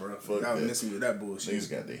 Nah, bro. Fuck I was that. missing with that bullshit.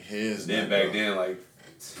 Niggas got their heads. Then knocked back off. then, like,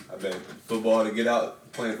 I bet football to get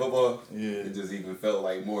out, playing football, Yeah. it just even felt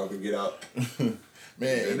like more of a get out.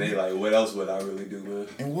 Man, And they like, what else would I really do, man?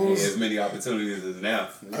 And what was- as many opportunities as now.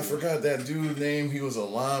 I forgot that dude's name. He was a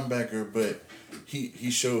linebacker, but he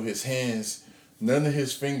showed his hands. None of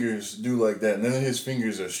his fingers do like that. None of his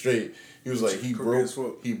fingers are straight. He was like he Crooked as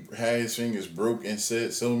broke. fuck. He had his fingers broke and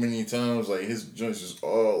set so many times. Like his joints was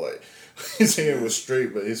all like his hand was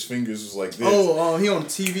straight, but his fingers was like this. He on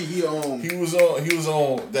TV. He He was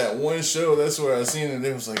on that one show. That's where I seen it.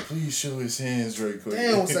 They was like, please show his hands right quick.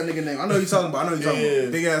 Damn, what's that nigga name? I know you talking about. Yeah.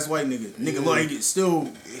 Big ass white nigga. Nigga, like, he still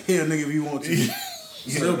hit a nigga if he want to.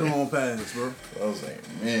 Still come on pass, bro. I was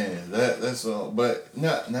like, man, that's all. But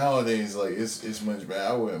not nowadays. Like it's much better.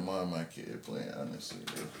 I wouldn't mind my kid playing, honestly,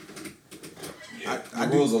 bro. The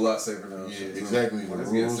rules are a lot safer now. Yeah, so exactly. The when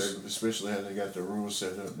it's getting rules, safer. especially how they got the rules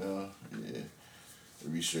set up now. Yeah,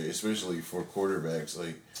 it'd be straight, especially for quarterbacks.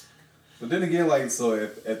 Like, But then again, like, so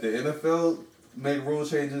if the NFL make rule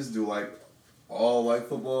changes, do like all like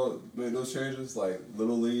football make those changes, like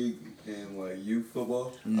little league and like youth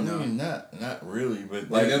football? I mean, not really, but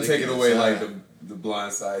Like them they taking can away like decide. the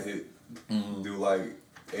blind side hit. Mhm. Do like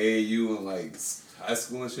AAU and like high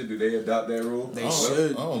school and shit? Do they adopt that rule? They I don't-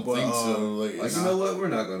 should, I don't but, think so. Like, Like, you know what? We're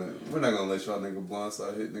not gonna let y'all nigga blind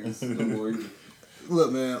side hit niggas no more either.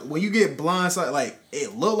 Look, man, when you get blindsided, like,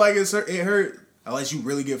 it look like it hurt, unless you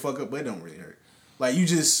really get fucked up, but it don't really hurt. Like, you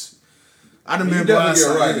just, I done You been definitely get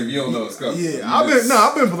blindsided. right if you don't know it's coming. Yeah, You I've just-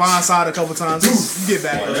 been blindsided a couple times. You get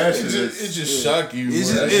back Like up. that it shit just shock you.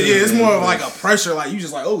 It's more. just, it's more of like a pressure. Like, you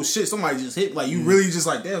just like, oh shit, somebody just hit. Like, you really just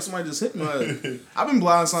like, damn, somebody just hit me. I've been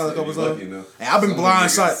blindsided a couple You lucky, times. you know. And I've been Some of them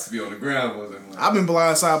blindsided. niggas Be on the ground with them. I've been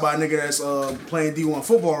blindsided by a nigga that's playing D1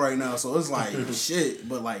 football right now. So it's like shit.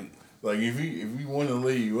 But like, Like if he want to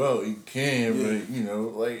lay you out, he can. Yeah. But you know,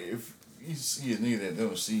 like if you see a nigga that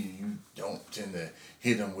don't see you, you don't tend to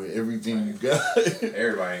hit him with everything you got.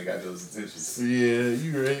 Everybody ain't got those intentions. Yeah,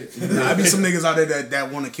 you right. I be some niggas out there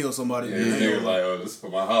that want to kill somebody. Yeah, man. this nigga like, oh, this is for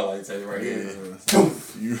my highlight tape right here.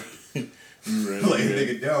 You right. Lay you the right.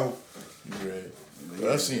 nigga down. You right. But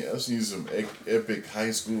I've seen some epic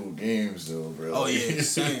high school games though, bro. Oh Like, yeah,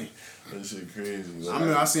 insane. that shit crazy. I Like,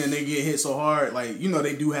 remember I seen a nigga get hit so hard, like, you know,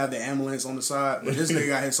 they do have the ambulance on the side, but this nigga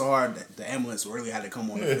got hit so hard that the ambulance really had to come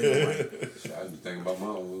on the field. Like, Shit, I just think about my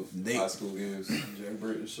old They- high school games, Jack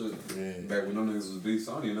Britt and shit. Yeah. Back when them niggas was beasts,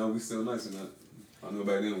 I don't even know we still nice in that. I know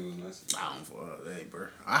back then we was nice. I don't fuck, hey, bro.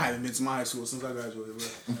 I haven't been to my high school since I graduated, bro.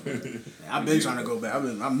 I've been trying to go back.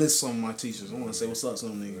 I missed some of my teachers. I want to say what's up to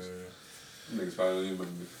some niggas. Them niggas probably don't even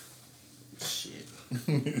remember me. Shit.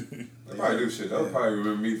 They probably do shit. They'll probably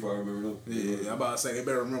remember me before I remember them. Yeah, I'm about to say they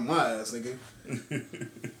better remember my ass, nigga.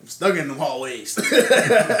 I'm stuck in them hallways.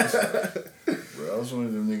 bro, I was one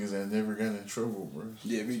of them niggas that never got in trouble, bro.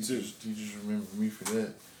 Yeah, me too. Teachers remember me for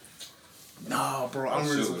that. Nah, bro. I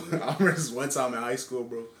remember this one time in high school,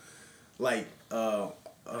 bro. Like,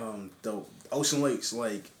 the Ocean Lakes,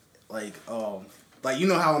 like you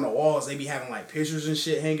know how on the walls they be having like pictures and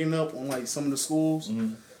shit hanging up on like some of the schools.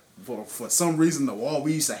 Mm-hmm. For some reason, the wall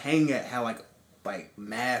we used to hang at had like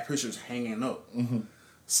mad pictures hanging up. Mm-hmm.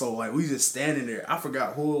 So like we just standing there. I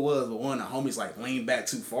forgot who it was, but one of the homies like leaned back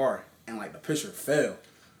too far and like the picture fell.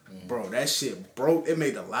 Bro, that shit broke. It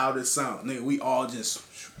made the loudest sound. Nigga, we all just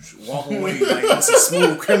walk away like on some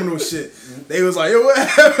smooth criminal shit. They was like, yo, what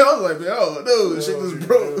happened? I was like, man, oh no, shit just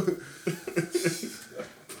broke.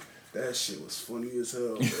 That shit was funny as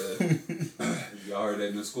hell, bro. Y'all heard that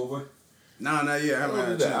in the schoolboy? Nah, yeah, I haven't had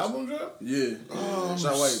a the chance. album drop? Yeah. Oh,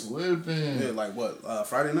 Shot White. slipping. Yeah, like what?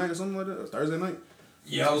 Friday night or something like that? Or Thursday night?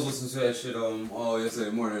 Yeah, I was listening to that shit yesterday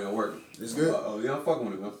morning at work. It's good? Yeah, I'm fucking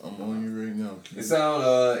with it, man. I'm on you right now. It sound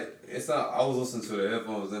I was listening to the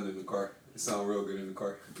headphones and in the car. It sound real good in the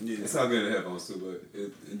car. Yeah. It sound good in the headphones too, but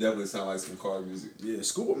it definitely sound like some car music. Yeah,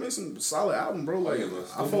 Schoolboy made some solid album, bro. Like, yeah, man. I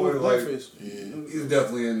fuck Schoolboy, with like- Blackfish. Yeah. He's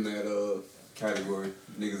definitely in that category.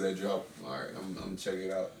 Niggas that drop. Alright, I'm checking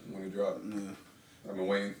it out when it drop. Yeah. I've been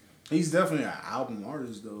waiting. He's definitely an album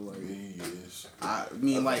artist, though. Like, He is. I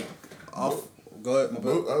mean, like, off. Go ahead, my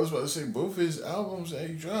bad. I was about to say both his albums that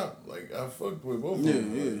he dropped. Like I fucked with both Yeah, of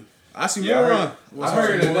them. yeah. I see Yeah, more I on. heard, I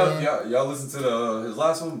heard it enough. Y'all listen to his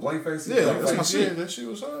last one, Blank Face? Yeah, Blank that's Face? my shit. Yeah, that shit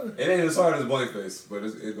was hard. It ain't as hard as Blank Face, but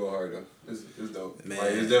it go hard though. It's dope. Man. Like,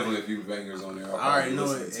 there's definitely a few bangers on there. I'll I already probably know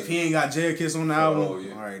listen it. to. If he ain't got Jadakiss on the album, Oh,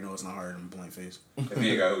 yeah. I already know it's not harder than Blank Face. If he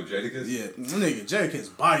ain't got who, Jadakiss? Yeah, nigga,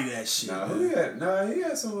 Jadakiss body that shit. Nah, man. he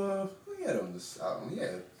had some, who he had on this album?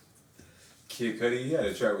 Kid Cudi, he had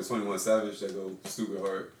a track with 21 Savage that go stupid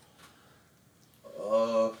hard.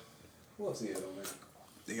 Who else he had on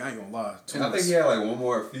there? I ain't gonna lie. And I think he had like one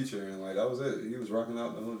more feature, and like that was it. He was rocking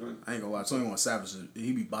out the whole joint. I ain't gonna lie. 21 Savage,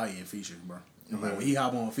 he be buying features, bro. Like when he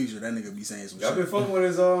hop on a feature, that nigga be saying some Y'all shit. been fucking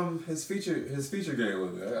with his feature game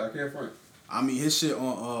with it. I can't front. I mean, his shit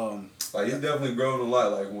on Like he's definitely grown a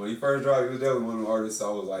lot. Like when he first dropped, he was definitely one of the artists. I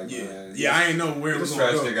was like, yeah, man, yeah. I ain't know where it was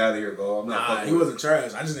trash gonna go. nigga out of here, bro. I'm not. Nah, fucking he with wasn't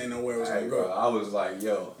trash. I just didn't know where it was Hey, gonna bro, go. I was like,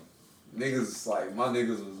 yo, niggas, like, my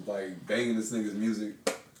niggas was, like, banging this nigga's music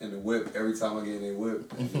in the whip every time I get in their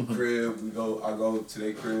whip. In the crib, I go to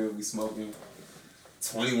their crib, we smoking.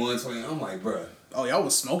 21, 20, I'm like, bruh. Oh, y'all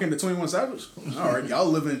was smoking the 21 Savage? All right, y'all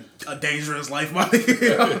living a dangerous life, my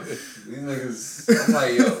nigga. These niggas, I'm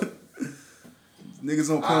like, yo. Niggas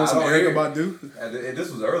don't play with some Erykah Badu. And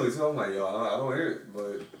this was early, so I'm like, yo, I don't hear it,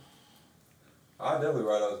 but I definitely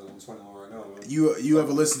ride out to 21 right now, man. You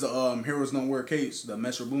ever listen to Heroes Don't Wear Capes, the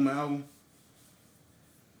Metro Boomin album?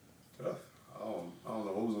 I don't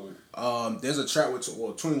know what was on it. There's a track with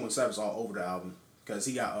 21 Savage all over the album because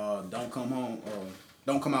he got Don't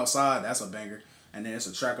Come Outside. That's a banger, and then it's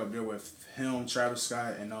a track up there with him, Travis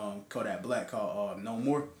Scott, and Kodak Black called No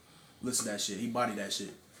More. Listen to that shit. He bodied that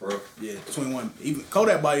shit. For real? Yeah, 21. Even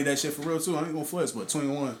Kodak bodied that shit for real too. I ain't gonna flex, but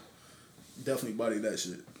 21 definitely bodied that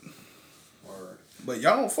shit. Alright. But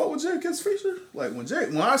y'all don't fuck with Jadakiss feature? Like when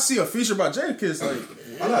I see a feature about Jadakiss,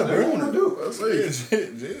 like I'm not they're doing gonna it. do. I was like,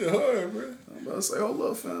 Jada hard, bro. I'm about to say, hold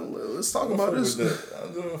up, fam. Let's talk about this.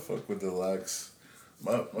 I don't fuck with the Locks.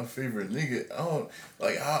 My favorite nigga.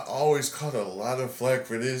 I always caught a lot of flack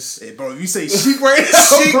for this. Hey, bro, you say Sheik right now,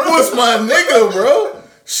 Sheik bro? was my nigga, bro.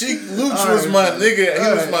 Sheik Luch was my man. nigga.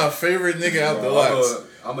 He was my favorite nigga out the Locks.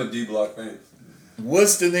 I'm a D-Block fan.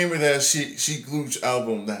 What's the name of that Sheik Luch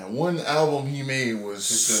album? That one album he made was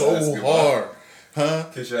so Ask Goodbye. hard. Huh?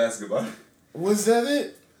 Kiss Your Ass Goodbye. Was that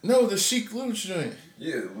it? No, the Sheik Luch joint.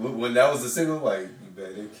 Yeah, when that was the single, like, you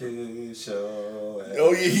better kiss your ass.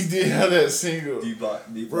 Oh yeah, he did have that single. D-Block,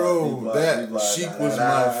 Bro, that Sheik was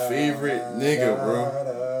my favorite nigga,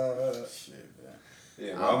 bro. Shit, man.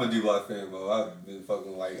 Yeah, bro, I'm a D-Block fan, bro. I've been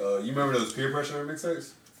fucking like, you remember those Peer Pressure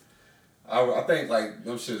mixtapes? I think like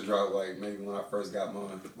them shits dropped like maybe when I first got my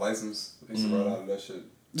license. I used to run out of that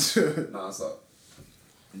shit non-stop.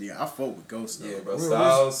 Yeah, I fuck with Ghost though. Yeah, bro. Where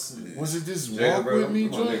Styles. Was it this Jada, Walk bro, With Me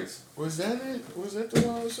come on, joint? niggas. Was that it? Was that the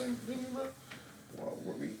one I was thinking about? Walk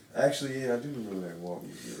with me. Actually, yeah, I do remember that Walk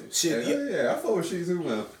with Me. Shit, Yeah, I fuck with she too,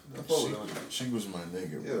 man. I fuck with her. She was my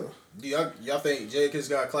nigga, Yeah. bro. Do y'all think Jadakiss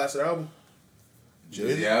got a classic album?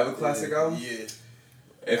 Does he have a classic album? Yeah.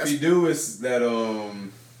 If he do, it's that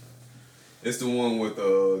it's the one with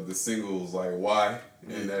the singles like Why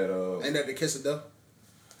and that Ain't that the Kiss of Death?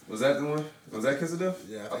 was that the one? Was that Kiss of Death?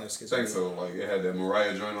 Yeah, I think it's Kiss I of think so. Like it had that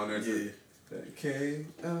Mariah joint on there too. Yeah. That K.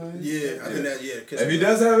 Yeah, I think that Kiss If of he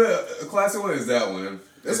Death. does have a classic one, it's that one.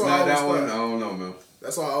 That's If what I not that always one, thought. I don't know, man.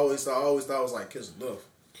 That's why I always thought it was like Kiss of Death.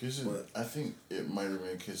 I think it might have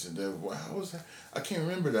been Kiss of Death. How was that? I can't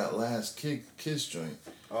remember that last Kiss joint.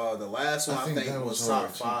 The last one I think that was was top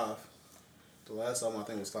hard, too. 5. The last album I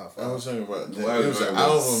think was top 5. I was talking about that. Well, It was it an was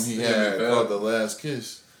album he him had and called Fab. The Last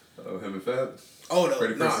Kiss. Him and Fab. Freddie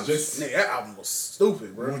Freddie versus Jason. nigga, that album was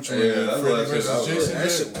stupid, bro. Which Yeah, one? that's Freddie what that shit- versus Jason?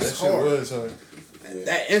 that shit was That hard. shit was hard. And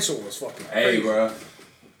that intro was fucking Hey, crazy. bro.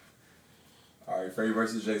 All right, Freddie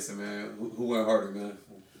versus Jason, man. Who went harder, man?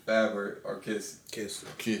 Fab or Kiss? Kiss.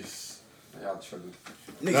 Y'all tripping.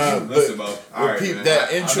 Nigga, Nah, you- Listen, bro. All right, repeat man. that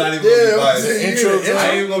I'm intro. not even gonna Yeah, be biased. the intro. I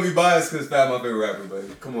ain't even gonna be biased because Fab my favorite rapper,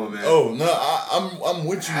 but come on, man. Oh no, I'm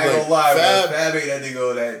with you. I ain't Like, gonna lie, Fab, bro. Fab ain't that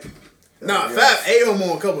nigga that. Nah, Yeah. Fab ate him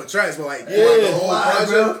on a couple of tracks, but like, Yeah, the whole lie, project.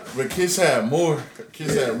 bro. but Kiss had more.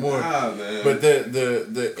 Kiss had more. Nah, man. But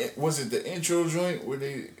the was it the intro joint where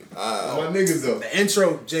they my niggas though. The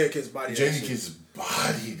intro, Jadakiss body. that shit. Jadakiss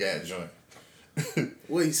bodied that joint.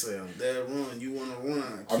 What he say? I'm dead run. You wanna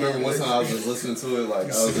run? I remember one time I was just listening to it, like I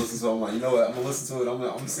was listening to it, I'm like, you know what, I'm gonna listen to it, I'm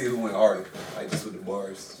gonna see who went harder. Like just with the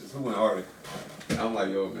bars. Just who went harder. And I'm like,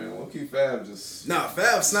 yo man, we'll keep Fab just Nah,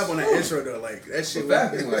 Fab snap on that intro though. Like that shit. But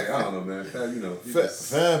Fab being like, I don't know man, Fab, you know. he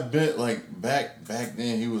just- Fab bit like back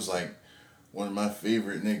then he was like one of my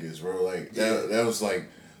favorite niggas, bro. Like that was like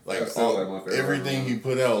That's still, like, my favorite everything rapper, he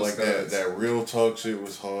put out, Just like cause. that real talk shit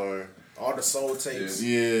was hard. All the soul tapes.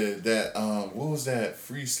 Yeah, that what was that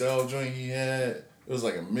freestyle joint he had? It was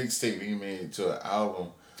like a mixtape he made to an album.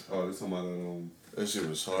 Oh, this talking That shit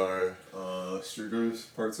was hard. about Street Dreams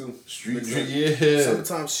Part 2. Street Dreams. yeah.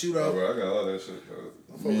 Sometimes Oh, shootout. bro, I got all that shit,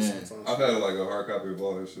 bro. Man. Sometimes. I've had like a hard copy of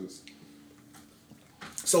all that shit.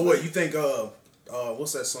 So what you think?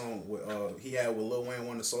 What's that song with he had with Lil Wayne?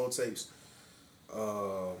 One of the soul tapes.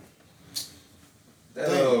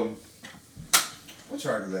 That what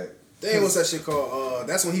track is that? Dang, what's that shit called?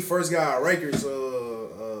 That's when he first got Rikers.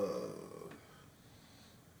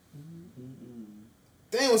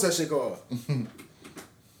 Dang, what's that shit called?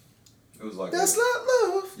 It was like That's not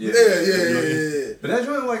love. Yeah. Yeah. But that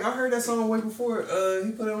joint, like I heard that song way before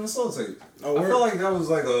he put it on the soul tape. Oh, I feel like that was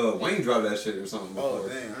like Wayne dropped that shit or something before. Oh,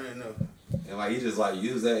 dang, I didn't know. And like he just like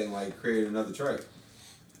used that and like created another track.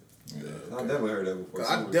 Yeah, I definitely heard that before.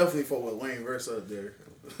 I definitely fought with Wayne verse up there.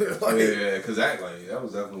 Yeah, because that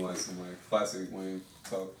was definitely like some like classic Wayne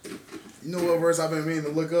talk. You know what verse I've been meaning to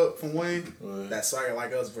look up from Wayne? What? That Swagger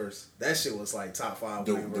Like Us verse. That shit was like top 5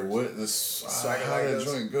 The Wayne verse. what? Swagger How Like that Us.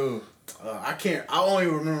 joint go? I can't. I only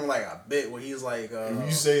remember like a bit where he's like. If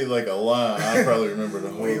you say like a line, I probably remember the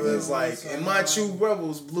whole When he thing. was like, "In my true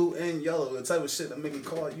rebels, blue and yellow," the type of shit that make me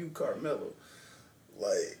call you Carmelo.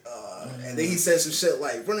 Like, and then he said some shit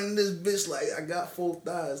like, "Running this bitch like I got 4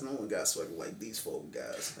 thighs. No one got swagger like these 4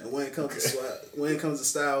 guys." And when it comes to when it comes to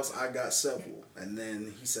styles, I got several. And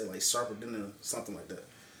then he said like sharper than something like that.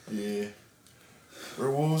 Yeah.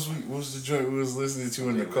 Bro, what was the joint we was listening to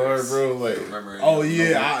in the car, bro? Like, Remember? Oh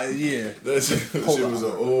yeah, yeah. that shit was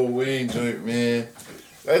an old Wayne joint, man.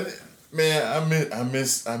 I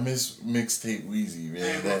miss mixtape Wheezy,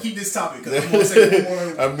 man. Man, keep this topic because I'm gonna say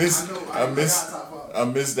one more. I miss got I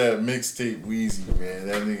miss that mixtape Wheezy, man.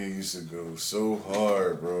 That nigga used to go so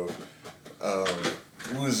hard, bro.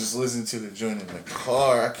 We was just listening to the joint in the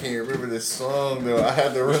car. I can't remember this song though. I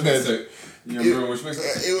had to run that. You remember which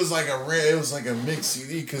mixtape? It was like a mix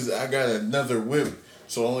CD because I got another whip,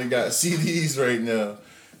 so I only got CDs right now,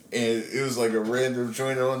 and it was like a random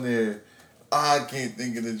joint on there. I can't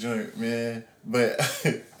think of the joint, man, but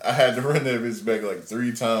I had to run that bitch back like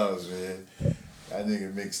 3 times, man. That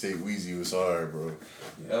nigga mixtape Wheezy was hard, bro. Yeah,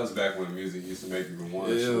 that was back when music used to make you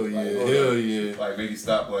rewind. Hell shit. yeah, Like, hold hell up. yeah. Like make you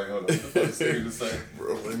stop. Like hold on, what the fuck is this nigga just say?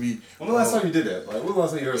 Bro, let me. When the last time you did that? Like when the last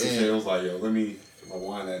time you heard some Man. shit? It was like, yo, let me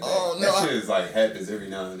rewind that. Oh, That no, shit is like happens every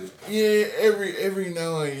now and then. Yeah, every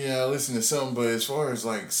now and then I listen to something, but as far as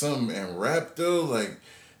like something in rap though, like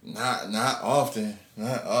not often.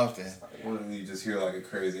 When you just hear like a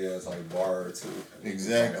crazy ass like bar or two.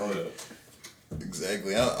 Exactly. Like, hold up.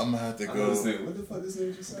 Exactly. I'm gonna have to I know go. this nigga. What the fuck this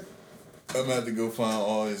nigga just said? I'm gonna have to go find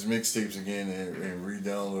all his mixtapes again and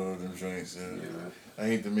re-download them joints. Yeah, man. I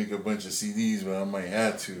hate to make a bunch of CDs, but I might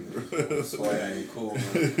have to. Swag ain't cool,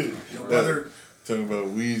 man. Your brother. Talking about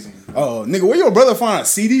Wheezy. Oh, nigga, where your brother find a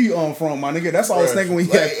CD from, my nigga? That's all I was thinking when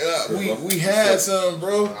he had. We had some,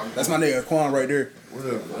 bro. That's my nigga Quan right there. What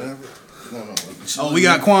up, man? No. Oh, we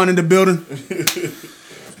got Quan in the building.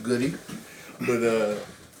 Goody. But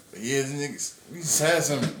yeah, the niggas, we just had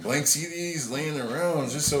some blank CDs laying around.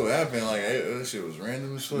 Just so happened, like that shit was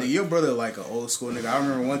random as fuck. Nigga, your brother like an old school nigga. I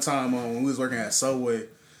remember one time when we was working at Subway,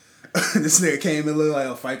 this nigga came in looking like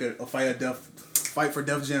a fight for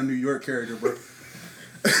Def Jam New York character, bro.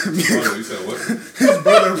 You said what? His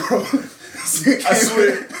brother, bro. I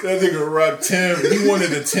swear, that nigga rocked Tim. He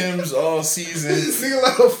wanted the Tims all season. Nigga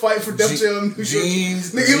like a fight for Def Jam New York.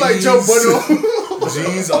 Jeans. Nigga like Joe Budden.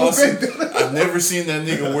 Jeans awesome. I've never seen that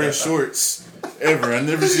nigga wear shorts. Ever. I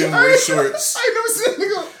never seen him wear shorts. I ain't never seen a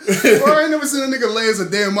nigga. Bro, I ain't never seen a nigga legs a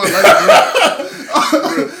day in my life,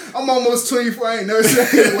 bro. I'm almost 24. I ain't never seen a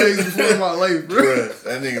nigga legs before in my life, bro. Bruh,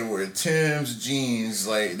 that nigga wear Tims, jeans.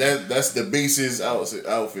 Like, that's the basis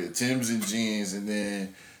outfit. Tims and jeans, and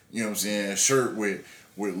then, you know what I'm saying, a shirt with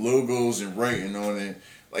logos and writing on it.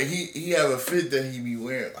 Like, he have a fit that he be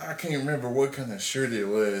wearing. I can't remember what kind of shirt it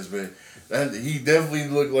was, but he definitely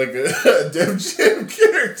looked like a Def Jam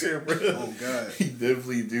character, bro. Oh, God. He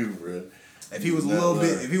definitely do, bro. If he was a little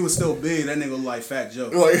bit, if he was still big, that nigga look like Fat Joe.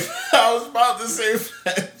 Like, I was about to say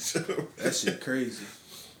Fat Joe. That shit crazy.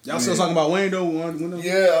 Y'all still talking about Wayne though?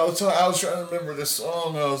 Yeah, I was trying to remember the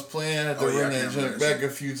song I was playing. I had to run that junk back a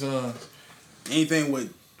few times. Anything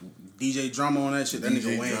with DJ Drama on that shit, that DJ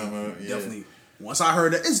nigga Wayne Drama, yeah. definitely. Once I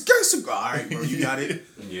heard that, it's gangsta. All right, bro, you got it.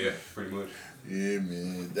 Yeah, pretty much. Yeah,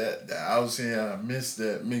 man. That I was saying I missed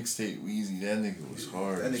that mixtape Wheezy. That nigga was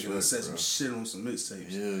hard. That nigga shit, said bro. some shit on some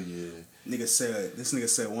mixtapes. Hell yeah. This nigga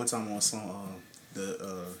said one time on a song,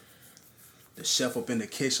 the chef up in the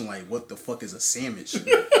kitchen like, what the fuck is a sandwich? He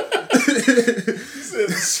said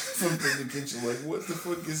something in the kitchen like, what the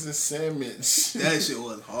fuck is a sandwich? That shit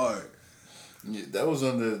was hard. Yeah, that was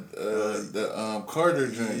on the Carter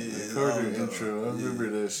joint, the Carter intro. I remember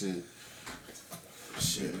that shit.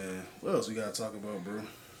 Shit, man. What else we gotta talk about, bro?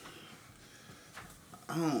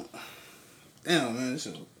 Damn, man. This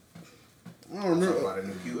shit. I don't remember. About a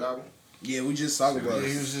new Q album. Yeah, we just talked about Yeah,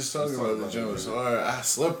 it. he was just talking about the joint. So I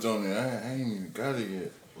slept on it. I ain't even got it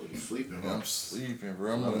yet. What You sleeping, I'm sleeping,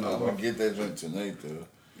 bro. I'm gonna get that joint tonight, though.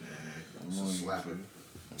 I'm on slapping.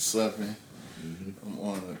 Slapping. I'm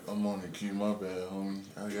on the queue. My bad, homie.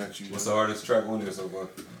 I got you. What's the hardest track on there so far?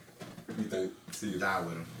 You think? See, Die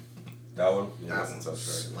with him. that one? Yeah, That that's a one's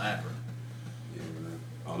tough track. slapper. Yeah, man.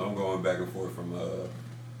 I don't know, I'm going back and forth from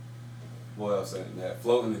what else in that?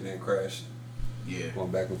 Floating and then Crash. Yeah.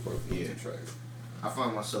 Going back and forth from Yeah. two tracks. I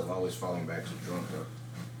find myself always falling back to drunk though.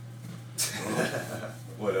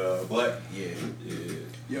 What Black? Yeah. Yeah.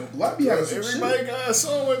 Yo, Black be having some Everybody shit. got a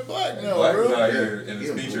song with Black now, Black bro. is out here in his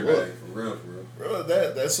Yeah, feature bro. bag. For real, for real. Bro,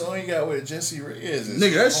 that song you got with Jesse Reyes is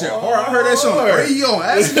Nigga, that shit hard. I heard that shit on the radio.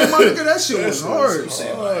 Accident, my nigga, that shit was hard. You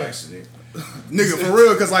said by accident. Nigga, for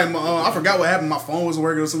real, cause like I forgot what happened. My phone was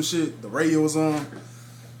working or some shit. The radio was on.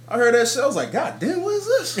 I heard that shit. I was like, God damn, what is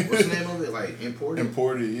this? What's the name of it? Like imported?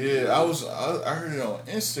 Imported, yeah. I heard it on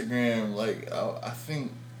Instagram. Like I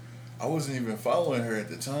think I wasn't even following her at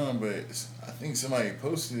the time, but I think somebody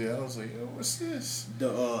posted it. I was like, yo, what's this?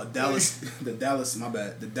 The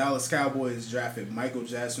Dallas Cowboys drafted Michael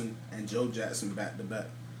Jackson and Joe Jackson back to back.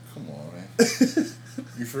 Come on, man.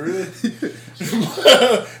 You for real?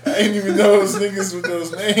 I didn't even know those niggas with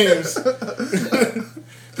those names.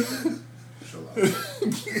 Let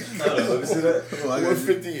me see that. Oh, I got you.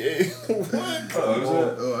 158. What?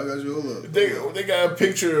 Oh, I got you. Hold up. They got a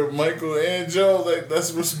picture of Michael and Joe. Like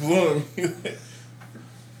that's what's blowing me.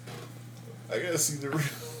 I gotta see the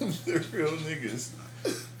real niggas.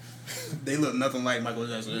 They look nothing like Michael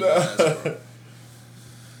Jackson. Nah.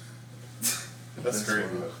 That's crazy.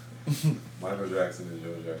 Michael Jackson and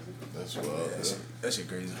Joe Jackson. That's wild. That shit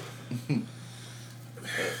crazy.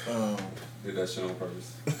 Did that shit on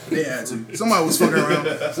purpose. They had to. Somebody was fucking around.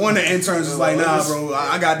 One of the interns was like, nah, bro,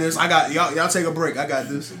 I got this. I got y'all take a break. I got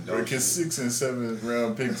this. Because 6th and 7th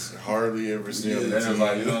round picks hardly ever see on And the it was team.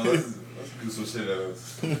 like, you know, let's do some shit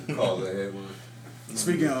else. Call the headline.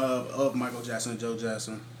 Speaking of Michael Jackson and Joe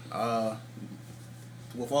Jackson,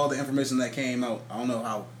 with all the information that came out, I don't know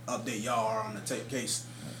how update y'all are on the case.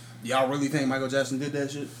 Y'all really think Michael Jackson did that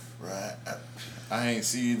shit? Right. I ain't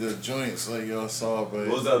see the joints like y'all saw, but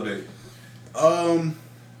What was the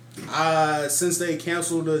update? Since they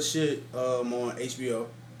canceled the shit on HBO,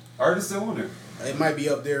 Art is still on there. it might be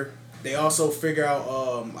up there. They also figure out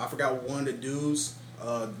I forgot one of the dudes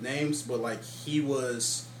names, but like he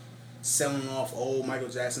was selling off old Michael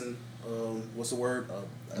Jackson. What's the word?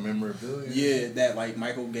 memorabilia. Yeah, that like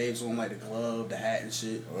Michael gave to him, like the glove, the hat, and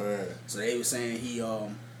shit. Right. So they were saying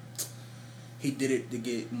he did it to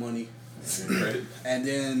get money, Right? and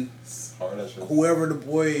then It's hard as shit. whoever the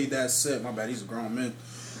boy that said, my bad, he's a grown man.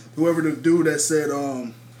 Whoever the dude that said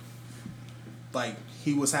like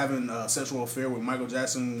he was having a sexual affair with Michael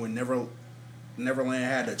Jackson when Neverland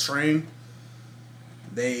had a train.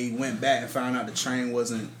 They went back and found out the train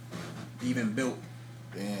wasn't even built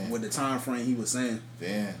Damn. with the time frame he was saying.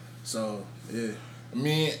 Damn. So yeah, I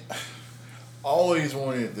mean, I always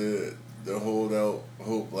wanted to hold out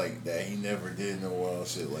hope like that he never did no wild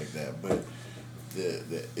shit like that, but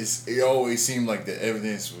it always seemed like the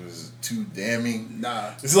evidence was too damning.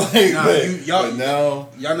 nah. It's like Nah, but now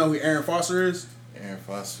Y'all know who Aaron Foster is? Aaron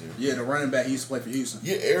Foster. Yeah, the running back. He used to play for Houston.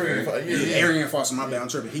 Yeah, Aaron. Yeah, Aaron Foster, my bad, I'm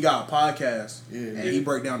tripping. He got a podcast, Yeah. and he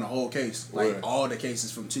break down the whole case, like Right. all the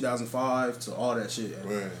cases from 2005 to all that shit. And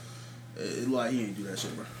Right. it like he ain't do that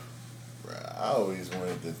shit, bro. Right. I always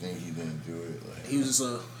wanted to think he didn't do it. Like He was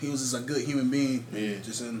just a good human being. Yeah.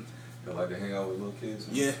 Just in They like to hang out with little kids.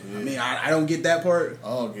 yeah. Yeah. I mean, I don't get that part. I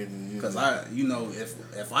don't get it Cause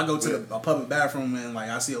if I go to a public bathroom and like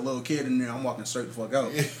I see a little kid in there, I'm walking straight the fuck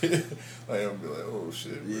out. like I'll be like, oh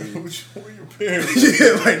shit, bro. Yeah. Where your parents?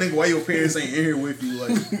 Yeah, like nigga, why your parents ain't in here with you?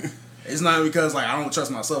 Like, it's not because like I don't trust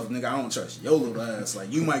myself, nigga. I don't trust your little ass.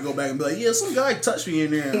 Like you might go back and be like, yeah, some guy touched me in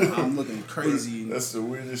there, and I'm looking crazy. That's the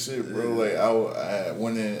weirdest shit, bro. Like I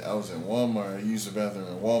was in Walmart. I used the bathroom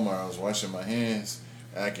in Walmart. I was washing my hands.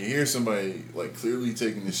 And I could hear somebody like clearly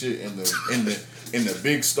taking the shit in the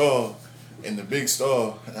big stall, and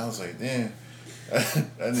I was like, damn, that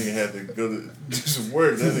nigga had to go to do some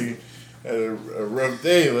work. That nigga had a rough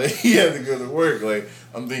day. Like he had to go to work. Like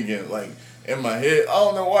I'm thinking like in my head, I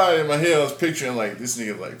don't know why in my head I was picturing like this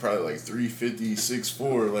nigga like probably like 350,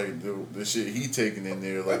 6'4", like the shit he taking in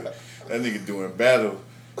there. Like that nigga doing battle.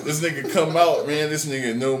 This nigga come out, man. This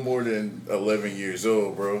nigga no more than 11 years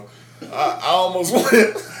old, bro. I almost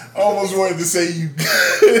wanted to say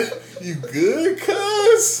you good,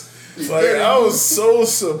 cuz. Like I was so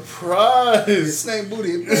surprised. Snake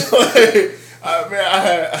booty. Like,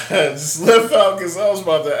 I had just left out because I was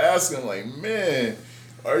about to ask him, like, man,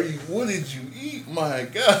 what did you eat? My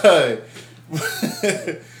God.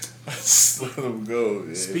 Just let them go.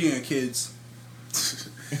 Yeah. Speaking of kids,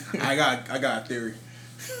 I got a theory.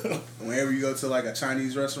 Whenever you go to like a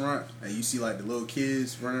Chinese restaurant and you see like the little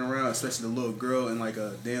kids running around, especially the little girl in like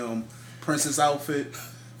a damn princess outfit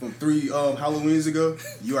from 3 Halloweens ago,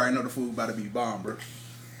 you already know the food about to be bomb, bro.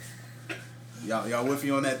 Y'all with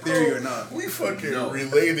me on that theory or not? We fucking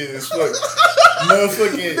related as fuck.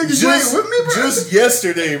 Motherfucking Niggas, you ain't with me, bro? just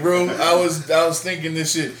yesterday, bro. I was thinking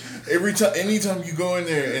this shit. Anytime you go in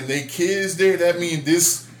there and they kids there, that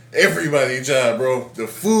means everybody's job, bro. The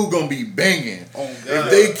food gonna be banging. Oh, if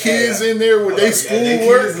they kids in there with they school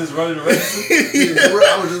work, kids is running the register.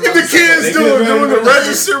 the kids doing the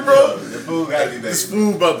register, bro. The food gotta be This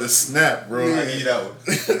banging. food about to snap, bro. I need that one.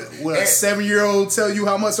 When a 7-year-old tell you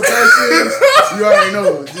how much the price is, you already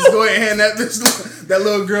know. Just go ahead and hand that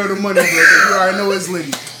little girl the money, bro. You already know it's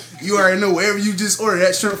litty. You already know wherever you just order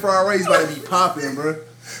that shrimp fried rice about to be popping, bro.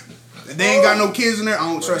 If they ain't got no kids in there, I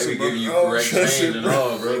don't trust They it, bro. giving you Oh, correct trust change it, and bro.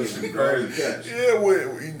 all, bro. This is crazy.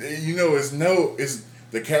 Yeah, you know, it's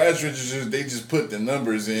the cash registers. They just put the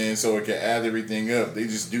numbers in so it can add everything up. They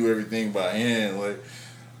just do everything by hand. Like,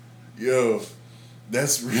 yo,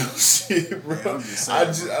 that's real shit, bro. Yeah, I'm just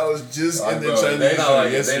saying, I was just Like, in the bro, Chinese they not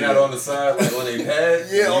like yesterday. they not on the side like on their pad.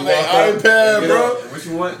 Yeah, When on you their walk up, iPad, you bro. know, what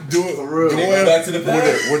you want? Doing They go back to the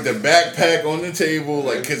pad. with the backpack on the table,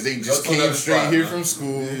 like, cause they just Go to came another straight spot, here man. from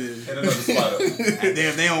school. Hit another spot up. And then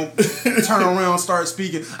if they don't turn around and start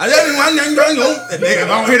speaking, if I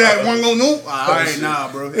don't hear that one go no, alright,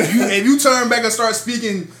 nah, bro. If you turn back and start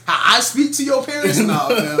speaking how I speak to your parents, nah,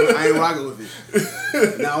 fam, I ain't rocking with it.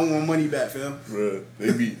 Now I want money back, fam. Bro,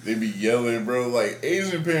 they be yelling, bro. Like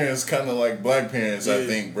Asian parents, kind of like black parents, I Yeah.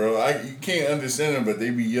 think, bro. You can't understand them, but they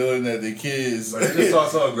be yelling at their kids. Like, they just talk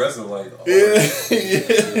so aggressive, like. Oh, yeah.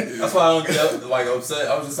 That's why I don't get like upset.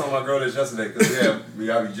 I was just telling my girl this yesterday because we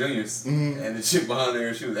gotta be juniors, and the chick behind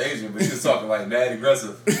there, she was Asian, but she was talking like mad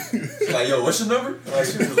aggressive. She's like, "Yo, what's your number?" Like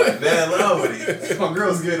she was like mad loud with it. My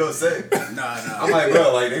girls getting upset. Nah. I'm like,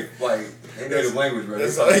 bro, like they native language, bro.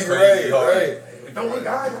 That's They talk like crazy hard. right. Don't look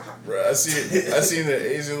guys. Bro, I seen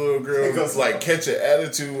the Asian little girl like catch an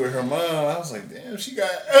attitude with her mom. I was like, damn, she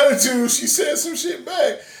got attitude. She said some shit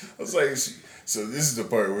back. I was like, so this is the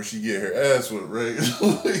part where she get her ass whipped, right?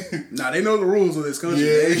 Nah, they know the rules of this country.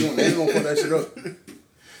 Yeah. They ain't gonna put that shit up.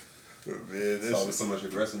 But man, It's always so much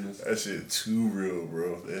aggressiveness. that shit too real,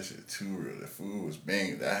 bro. That shit too real. The food was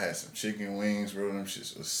banging. I had some chicken wings, bro. Them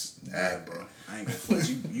shits was snap, bro. I ain't gonna flex.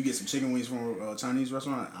 You get some chicken wings from a Chinese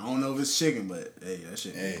restaurant. I don't know if it's chicken, but hey, that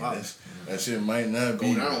shit. Hey, pop. that shit might not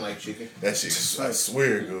be. I don't like chicken. That shit, I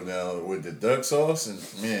swear, go down with the duck sauce and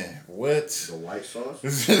man, what? The white sauce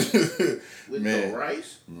man, with the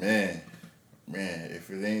rice. man, if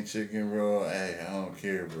it ain't chicken, bro, hey, I don't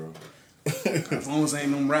care, bro. As long as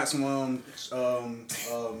ain't them rats from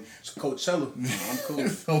Coachella, I'm cool.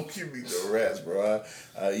 Don't give me the rats, bro.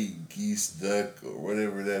 I eat geese, duck, or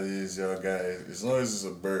whatever that is, y'all guys. As long as it's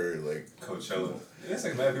a bird, like Coachella. It's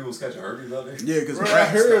like mad people was catching herpes out there. Yeah, because Bro, the I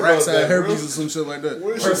heard rats about had that, herpes bro. or some shit like that.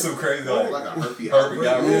 Or some crazy Like a herpes herpes outbreak.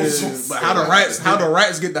 got Yeah, rules. but how the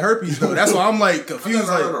rats get the herpes though? That's why I'm like I confused.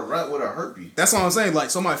 never heard Like a rat with a herpes. that's what I'm saying.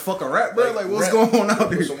 Like somebody fuck a rat, bro. Like what's rat- going on out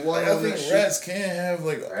there? Put some water I on that think shit. rats can have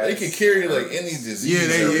like they Rats, can carry like herpes. any disease. Yeah,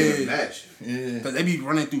 they- out yeah. there. They match. Yeah. Cause they be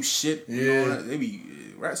running through shit. You Yeah. know, they be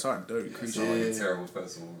rats are dirty It's creatures. like a Yeah. terrible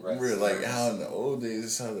festival. Rats. Remember, like how in the old days,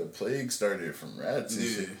 this is how the plague started from rats and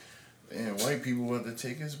Yeah. shit. And white people want to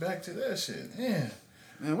take us back to that shit. Yeah,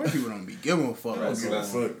 Man, white people don't be giving a fuck. I don't give a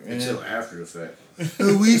fuck. Until Man. after the fact.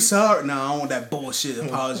 We sorry. Nah, I don't want that bullshit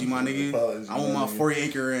apology, my nigga. Apology, I want my my nigga. 40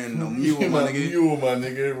 acre and a You mule, my nigga. mule, my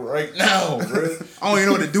nigga, right now, bro. I don't even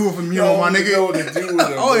know what to do with a mule, I my don't even nigga. know what to do with them. I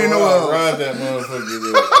don't even know I'll what- ride that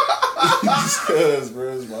motherfucker, bro. Just cause, bro,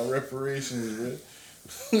 it's my reparations, bro.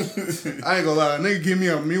 I ain't gonna lie, nigga, give me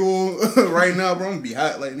a mule right now, bro. I'm gonna be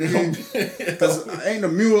hot, like nigga. Cause ain't the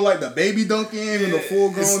mule like the baby donkey and the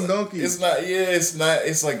full grown donkey. It's not. Yeah, it's not.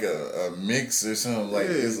 It's like a mix or something. Like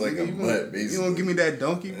Yeah, it's like a nigga, butt, basically. You don't give me that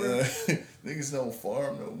donkey, bro. Niggas don't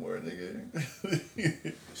farm no more,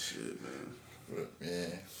 nigga. Shit, man. But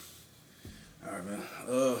man, All right,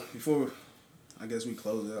 man. Before I guess we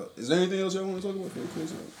close out. Is there anything else y'all want to talk about before we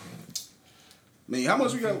close out? Man, how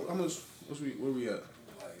much we got? Where we at?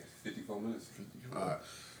 Like 54 minutes. Alright.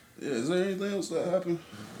 Yeah, is there anything else that happened?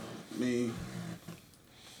 I mean,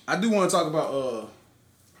 I do want to talk about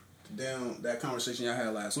that conversation y'all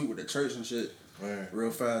had last week with the church and shit man.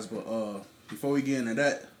 real fast. But before we get into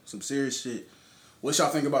that, some serious shit. What y'all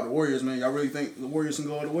think about the Warriors, man? Y'all really think the Warriors can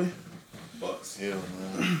go all the way? Bucks. Hell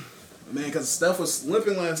no. Man, because Steph was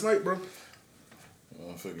limping last night, bro.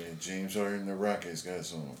 Fucking James Harden, the Rockets got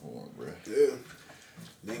something for him, bro. Yeah.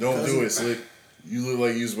 Don't do it, Slick. You look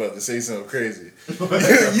like you was about to say something crazy.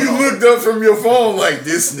 You looked up from your phone like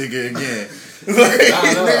this nigga again.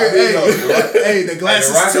 Hey, the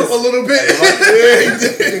glasses tilt a little bit.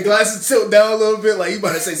 The glasses tilt down a little bit, like you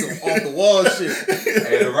about to say some off the wall shit.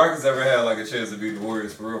 Hey, the Rockets ever had like a chance to beat the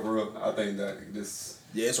Warriors for real. I think that this.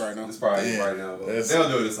 Yeah, it's right now. It's probably right now. But they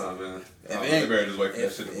don't do it this time, man. They better just wait for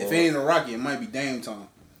that shit to blow If it ain't a Rocky, it might be Dame time.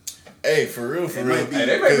 Hey, for real. Hey,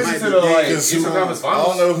 they might be to the like Eastern Conference Finals. I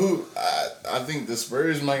don't know who. I think the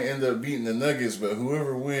Spurs might end up beating the Nuggets, but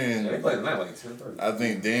whoever wins, they play tonight like 10:30. I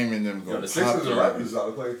think Dame and them go. The Sixers and Raptors about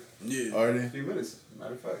to play. Yeah, In are a they? few minutes.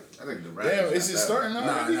 Matter of fact, I think the Raptors. Damn, is it starting now?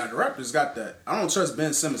 Nah, the Raptors got that. I don't trust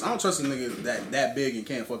Ben Simmons. I don't trust a nigga that big and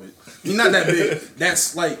can't fuck it. He's not that big.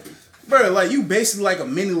 That's like, bro, like you basically like a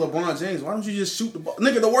mini LeBron James. Why don't you just shoot the ball,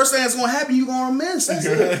 nigga? The worst thing that's gonna happen, you gonna miss. That's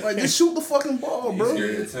it. Like just shoot the fucking ball, bro. he's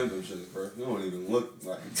scared to attempt them shit, bro. You don't even look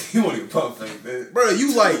like you won't even pump fake that. Bro,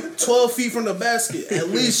 you like 12 feet from the basket. At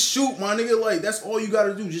least shoot, my nigga. Like that's all you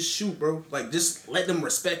gotta do. Just shoot, bro. Like just let them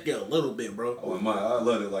respect you a little bit, bro. I wouldn't mind. I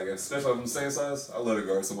love it. Like especially if I'm the same size. I love to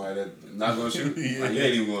guard somebody that not gonna shoot. Like, you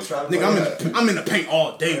ain't even gonna try to. Nigga, I'm in the paint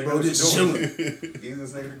all day, bro. Just chilling.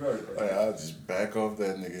 Easiest nigga to guard, bro. Like, I'll just back off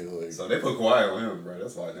that nigga. Like, So they put Kawhi on him, bro.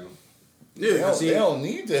 That's why them. Yeah, they don't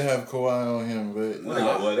need to have Kawhi on him, but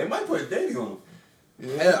Well, they might put Danny on him.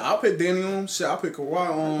 Yeah, I'll put Danny on. Shit, I'll put Kawhi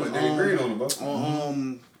on. Put Danny Green on him,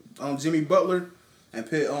 bro. On Jimmy Butler and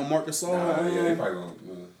put Marcus Gasol Yeah, they on. probably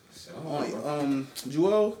gonna. Shit, I don't know, bro.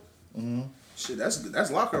 Joel. Mhm. Shit,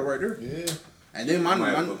 that's lockout right there. yeah. And then I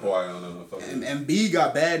might put Kawhi on him. and B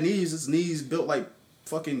got bad knees. His knees built like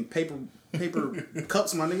fucking paper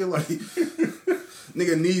cups, my nigga. Like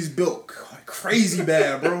nigga knees built crazy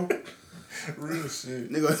bad, bro. Real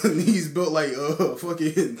shit. Nigga knees built like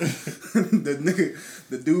fucking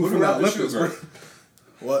the dude from got the Olympus, shoe bro. guard?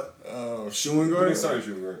 What? Oh, Shooting Who guard? they started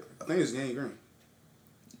shooting guard? I think it's Danny Green.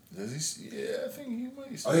 does he? Yeah, I think he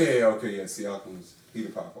might. Oh yeah, okay, yeah. Siakam's he the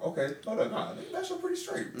powerful. Okay, hold on, nah, that shit pretty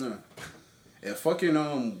straight. Yeah. If fucking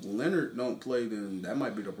Leonard don't play, then that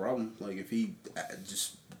might be the problem. Like if he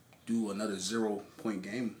just do another 0-point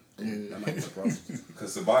game, then that might be the problem.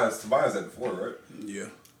 Cause Tobias at the 4, right? Yeah.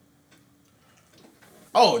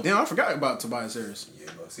 Oh damn! I forgot about Tobias Harris.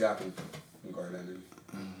 Yeah, but Siakam can guard that nigga.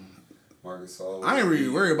 Marcus Gasol. I ain't really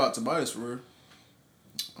worried about Tobias for real.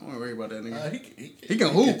 I don't worry about that nigga. He can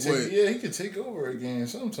hoop, take, but yeah, he can take over a game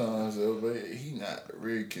sometimes though, but he not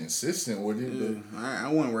really consistent with it. yeah,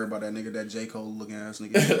 I wouldn't worry about that nigga. That J Cole looking ass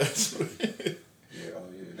nigga. But Yeah, oh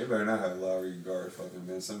yeah. They better not have Lowry guard fucking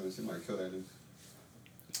Ben Simmons. He might kill that nigga.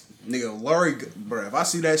 Nigga, Laurie, bro. If I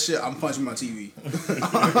see that shit, I'm punching my TV.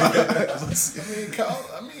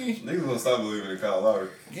 Niggas gonna stop believing in Kyle Lowry.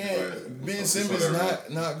 yeah, But Ben it's Simmons whatever.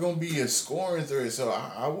 not gonna be a scoring threat, so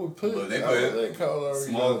I would put. But they I would put let Kyle Lowry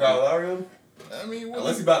small go. Kyle Lowry on him? I mean, what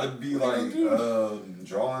Unless he about to be what like he gonna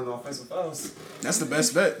drawing offensive fouls. That's the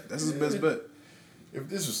best bet. That's his best bet. If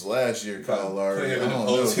this was last year, Kyle Put Lowry, I him in the don't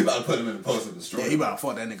post. He know. about to put him in the post and destroy Yeah, he him. about to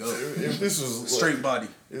fuck that nigga up. If this was Straight body.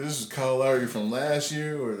 if this was Kyle Lowry from last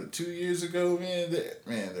year or 2 years ago, the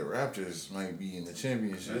Raptors might be in the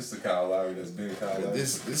championship. This is the Kyle Lowry that's been Kyle But Lowry.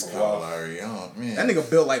 this for a Kyle while. Lowry, oh man, That nigga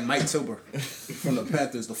built like Mike Tilber from the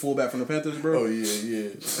Panthers, the fullback from the Panthers, bro. Oh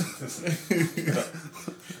yeah.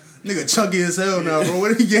 Nigga chunky as hell now, bro.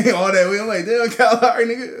 Where did he gain all that weight? I'm like, damn, Kyle Lowry,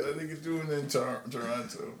 nigga. That nigga doing it in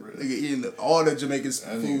Toronto, bro. Nigga eating all the Jamaican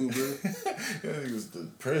food, bro. That nigga was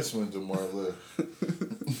depressed when DeMar left.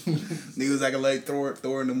 Nigga was acting like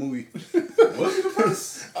Thor in the movie. Was he the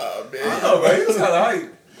first? Oh man, I don't know, bro. He was kind of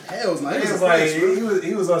hype. Hell's not. He was like,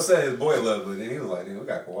 he was upset his boy left, but then he was like, "Damn, we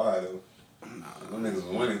got Kawhi though. Them niggas was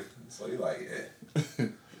winning." So he like, yeah.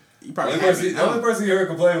 He The probably the only person he heard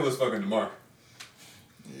complaining was fucking DeMar.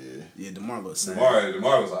 Yeah, DeMar looks sad.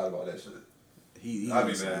 DeMar was hot about that shit. He I'd be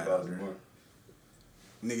looks mad sad, about bro. DeMar.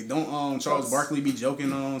 Nigga, don't Charles Barkley be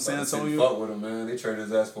joking on San Antonio? Fuck with him, man. They traded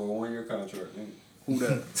his ass for a 1-year contract. Nigga. Who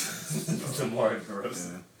that? DeMar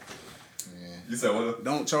DeRozan. yeah. You said what?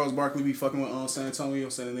 Don't Charles Barkley be fucking with San Antonio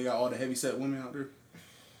saying they got all the heavy set women out there?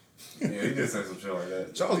 Yeah, he did say some shit like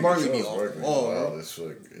that. Charles Barkley be Charles Barkley all, wild bro. as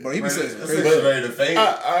fuck. Bro, he be Man, saying that's crazy. like ready to fade.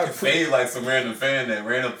 I Fade like some random fan that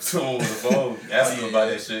ran up to him with the phone, asking him about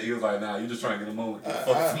that shit. He was like, "Nah, you just trying to get a moment. Get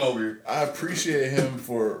the fuck from over here." I appreciate him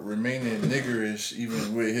for remaining niggerish,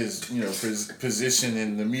 even with his position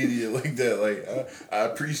in the media like that. Like I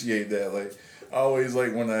appreciate that. Like I always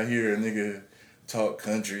like when I hear a nigga talk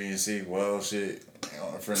country and say wild shit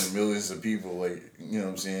in front of millions of people. Like you know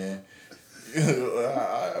what I'm saying.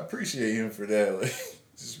 I appreciate him for that. Like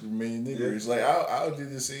just remain niggers. Like I'll do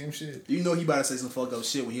the same shit. You know he about to say some fucked up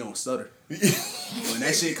shit when he don't stutter. When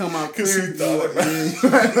that shit come out 'Cause clear, he thought about it.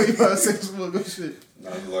 yeah, he about to say some fucked up shit. Nah,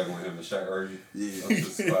 I like when him and Shaq argue. Yeah.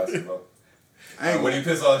 That's just classic, bro. I ain't When he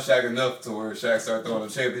pissed off Shaq enough to where Shaq started throwing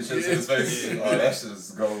the championships in his face. Oh, that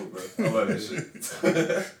shit's gold, bro. I love that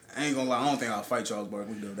shit. I ain't gonna lie, I don't think I'll fight Charles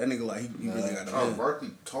Barkley though. That nigga like he really got Charles no. Barkley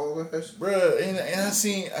tall ass. Bruh, and I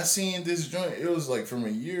seen this joint. It was like from a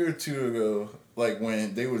year or two ago, like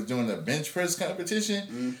when they was doing the bench press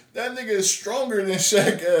competition. That nigga is stronger than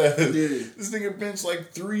Shaq. This nigga bench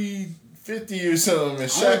like 350 or something,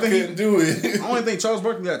 and Shaq couldn't do it. I only think Charles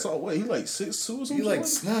Barkley got tall. What, he like 6'2" or something? He like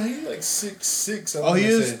 6'6". Oh, he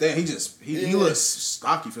is. Damn, he looks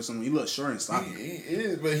stocky for something. He looks short and stocky. He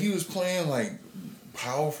is, but he was playing like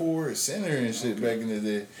power forward, center and shit back in the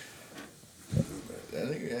day. That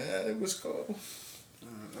nigga was cool.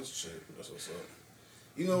 That's shit. That's what's up.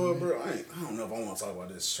 You know what, bro? I don't know if I want to talk about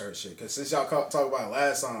this church shit. Because since y'all talked about it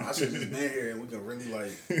last time, I should have just been here and we can really,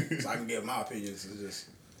 like, so I can give my opinions. It's just...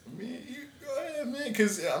 I mean, you go ahead, man.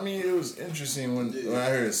 Because, I mean, it was interesting when I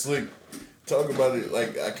heard Slick talk about it.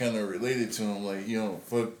 Like, I kind of related to him. Like, you don't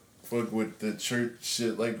fuck with the church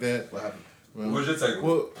shit like that. What happened? What's your take?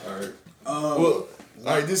 Well, Alright.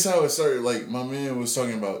 All right, this is how it started. Like, my man was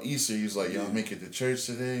talking about Easter. He was like, y'all make it to church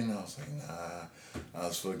today? And I was like, nah, I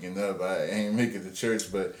was fucking up. I ain't make it to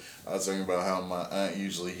church. But I was talking about how my aunt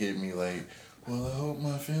usually hit me like, well, I hope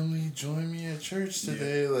my family join me at church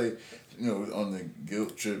today. Like, you know, on the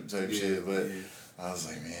guilt trip type shit. But I was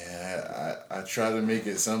like, man, I try to make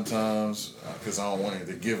it sometimes because I don't want it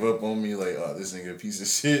to give up on me. Like, oh, this nigga a piece of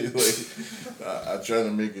shit. Like, I try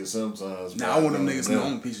to make it sometimes. Nah, I want them niggas to know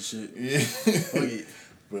I'm a piece of shit. Yeah. Fuck it.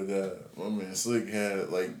 But my man Slick had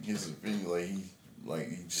like his opinion, like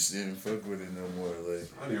he just didn't fuck with it no more. Like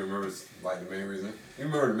I don't even remember like the main reason. You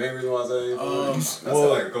remember the main reason why I said?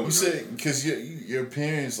 you Couple said because your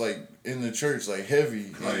parents like in the church like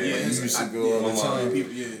heavy. Oh, and yeah. you used to go all the time.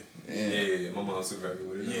 People, yeah. Yeah, my mom's super happy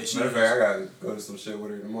with it. Yeah, Matter of fact, I gotta go to some shit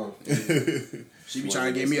with her tomorrow. She be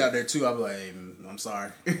trying to get me out there too. I be like, hey, I'm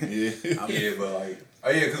sorry. Yeah. Yeah, but like,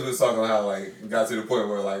 oh yeah, because we was talking how like it got to the point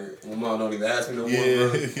where like my mom don't even ask me no more,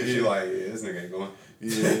 bro. She like, yeah, this nigga ain't going.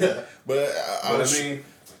 Yeah, but I mean,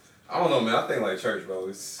 I don't know, man. I think like church, bro.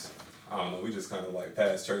 I don't know. We just kind of like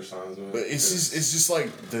past church times, man. But it's just like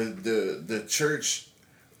the church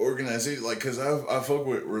organization, like, cause I fuck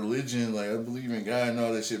with religion, like I believe in God and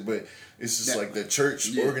all that shit, but it's just like the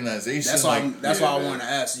church organization. That's why I wanted to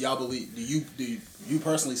ask. Y'all believe? Do you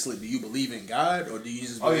personally, Slick? Do you believe in God, or do you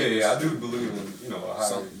just? Oh yeah, I do believe in a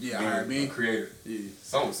higher being, a creator. Yeah.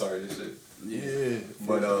 Something started this shit. Yeah,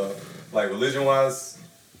 But like religion wise,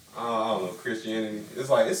 I don't know, Christianity. It's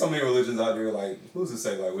like it's so many religions out there. Like who's to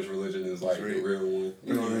say like which religion is like the real one?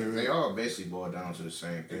 You know what I mean? They all basically boil down to the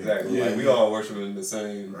same thing. Exactly. Yeah. Like we all worshiping the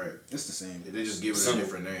same. Right. It's the same. They just give it a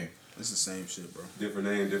different name. It's the same shit, bro. Different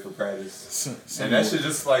name, different practice. and that shit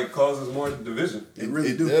just like causes more division.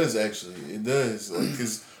 It does actually. It does, like,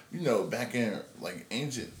 cause you know back in like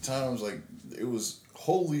ancient times, like it was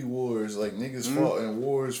holy wars. Like niggas fought in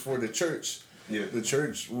wars for the church. Yeah. The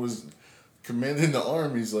church was commanding the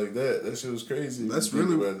armies like that. That shit was crazy. That's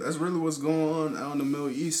really what's going on out in the Middle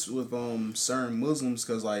East with certain Muslims,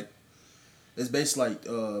 cause like it's basically like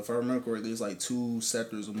if I remember correctly, there's like two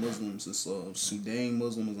sectors of Muslims. It's Sudan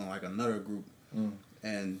Muslims and like another group,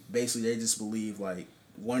 and basically they just believe like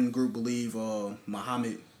one group believe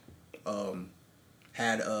Muhammad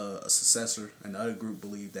had a successor, and the other group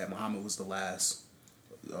believed that Muhammad was the last,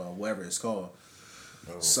 whatever it's called.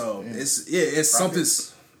 Oh, So yeah. it's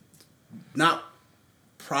something's not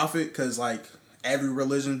prophet, because like every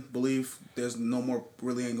religion believe there's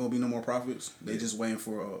really ain't gonna be no more prophets. They just waiting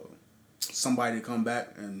for somebody to come back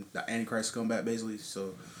and the Antichrist to come back, basically.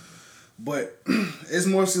 So, but it's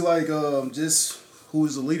mostly like just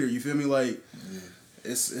who's the leader. You feel me? Like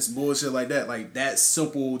it's bullshit like that. Like that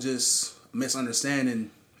simple just misunderstanding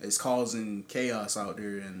is causing chaos out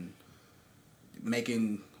there and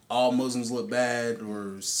making all Muslims look bad,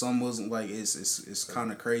 or some Muslims, like it's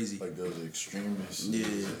kind of crazy. Like those extremists.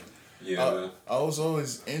 Yeah. I was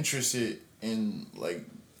always interested in like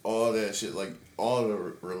all that shit, like all the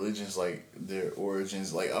religions, like their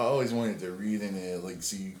origins. Like I always wanted to read in there, like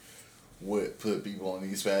see what put people on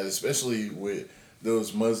these paths, especially with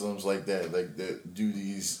those Muslims like that do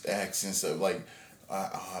these acts and stuff. Like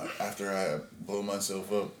after I blow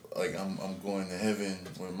myself up, like I'm going to heaven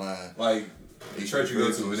with my Like the church you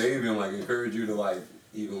go to, they even like encourage you to like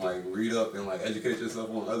even like read up and like educate yourself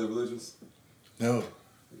on other religions. No.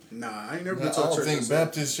 Nah, I ain't never I been to a don't church. think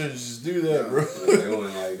Baptist churches do that, bro. They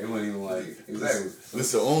wouldn't even like exactly.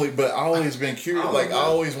 That's the only. But I always been curious. I Like I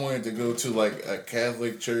always wanted to go to like a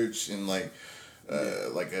Catholic church and like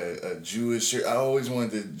a Jewish church. I always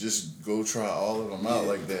wanted to just go try all of them out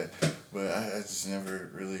like that. But I just never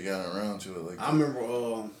really got around to it. Like I remember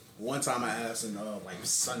one time I asked in like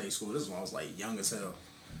Sunday school. This is when I was like young as hell.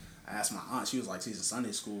 I asked my aunt. She was like teaching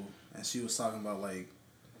Sunday school, and she was talking about like,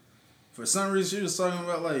 for some reason she was talking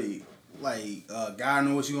about God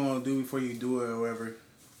know what you gonna do before you do it or whatever.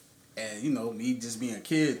 And you know, me just being a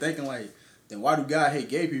kid thinking like, then why do God hate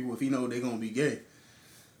gay people if he know they're gonna be gay?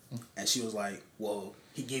 And she was like, well,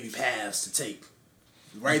 he gave you paths to take.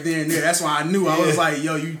 Right there and there, that's why I knew. I was like,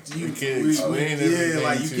 yo, you can't explain everything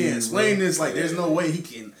like you to can't you, explain bro. this. Like, there's no way he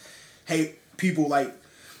can hate people. Like,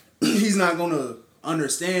 he's not gonna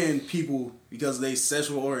understand people because they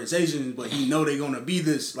sexual orientation, but he know they gonna be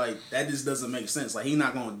this. Like, that just doesn't make sense. Like, he's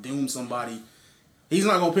not gonna doom somebody. He's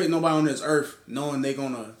not gonna put nobody on this earth knowing they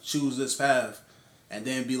gonna choose this path, and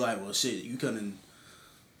then be like, well, shit, you couldn't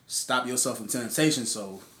stop yourself from temptation,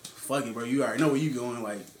 so fuck it, bro. You already know where you going.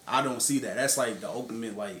 Like, I don't see that. That's like the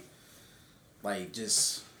ultimate, like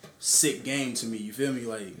just sick game to me. You feel me?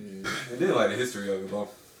 Like, And then like the history of it, bro.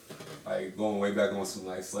 Like going way back on some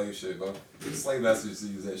like slave shit, bro. Slave masters used to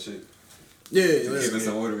use that shit yeah, to keep us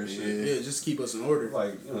in order and shit. yeah, just keep us in order.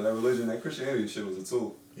 Like, you know, that religion, that Christianity shit was a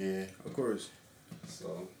tool. Yeah. Of course.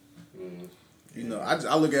 So, You know,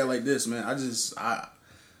 I look at it like this, man.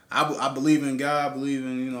 I believe in God, I believe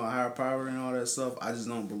in, you know, a higher power and all that stuff. I just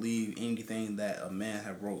don't believe anything that a man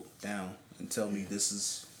have wrote down and tell me this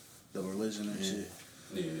is the religion and shit.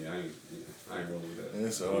 yeah, I ain't rolling with that.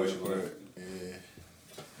 That's the hard part. Yeah.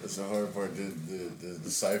 That's the hard part to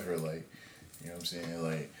decipher, like, you know what I'm saying?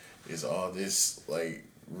 Like, is all this, like,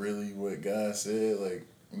 really what God said? Like,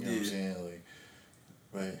 you know what I'm saying? Like,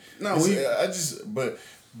 but, No, but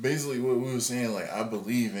basically what we were saying, like, I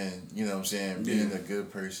believe in, you know what I'm saying, being a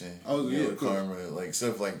good person. Oh, you know, yeah, cool. karma, like,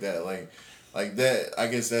 stuff like that. Like that, I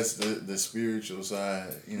guess that's the spiritual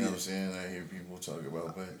side, you know what I'm saying, I hear people talk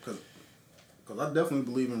about, but. Cause I definitely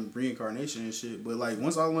believe in reincarnation and shit. But like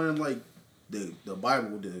once I learned like the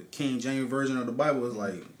Bible, the King James version of the Bible is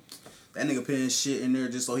like that nigga putting shit in there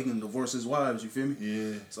just so he can divorce his wives. You feel me?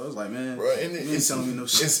 Yeah. So it's like, man, Bro, and you ain't telling me no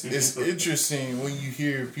shit. It's interesting when you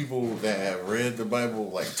hear people that have read the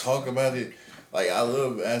Bible like talk about it. Like I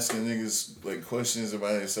love asking niggas like questions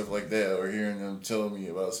about it and stuff like that, or hearing them telling me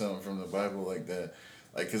about something from the Bible like that.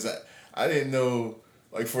 Like, cause I didn't know.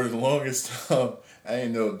 Like for the longest time, I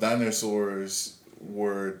didn't know dinosaurs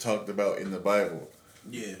were talked about in the Bible.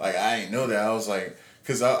 Yeah. Like I didn't know that. I was like,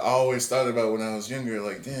 cause I always thought about when I was younger.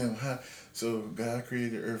 Like, damn, so God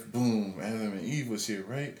created Earth. Boom, Adam and Eve was here,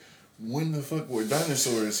 right? When the fuck were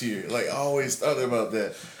dinosaurs here? Like I always thought about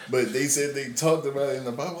that. But they said they talked about it in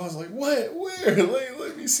the Bible. I was like, what? Where? Like,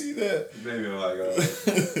 let me see that. Maybe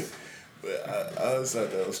like But I always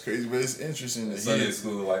thought that was crazy. But it's interesting to Sunday hear.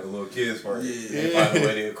 school, like a little kids part. Yeah. They find a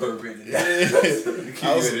way to incorporate it.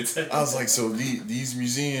 I was like, so these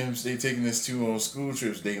museums they taking us to on school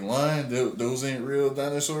trips, they lying? Those ain't real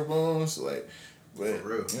dinosaur bones? Like, but For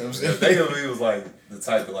real. you know what I'm saying? They know he was like the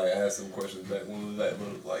type to like ask some questions back when we was that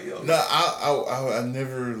little, like, yo. No, I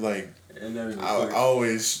never like. And never even I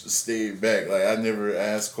always stayed back. Like I never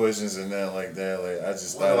asked questions and that like that. Like I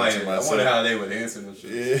just thought like, to I myself. wonder how they would answer them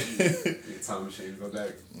shit. Yeah. Get time machine, go back.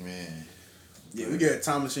 Man. Yeah, we get a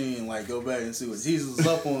time machine, like, go back and see what Jesus was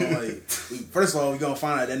up on. Like, first of all, we gonna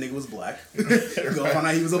find out that nigga was black. We gonna find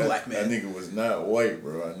out he was a black man. That nigga was not white,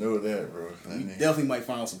 bro. I know that, bro. That We nigga. definitely might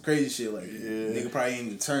find out some crazy shit. Like, Yeah. nigga probably ain't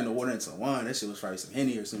even turned the water into wine. That shit was probably some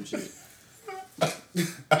Henny or some shit.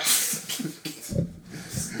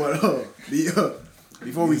 But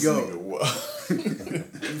before we This go, nigga, what?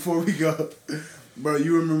 before we go, bro,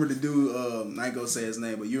 you remember the dude? I ain't gonna say his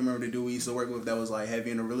name, but you remember the dude we used to work with that was like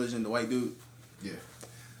heavy in the religion, the white dude. Yeah.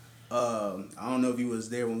 I don't know if he was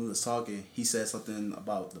there when we was talking. He said something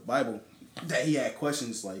about the Bible that he had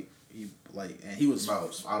questions and he was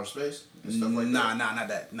About outer space and stuff like nah, that. not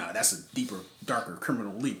that. Nah, that's a deeper, darker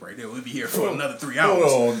criminal leap right there. We'll be here for another 3 hours.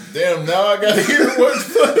 Hold on, damn! Now I gotta hear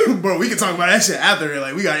what's Bro, we can talk about that shit after.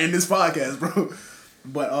 Like, we gotta end this podcast, bro.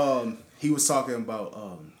 But he was talking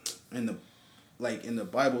about in the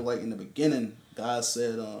Bible, like in the beginning, God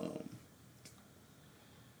said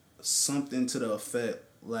something to the effect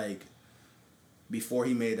like before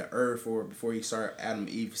he made the earth or before he started Adam and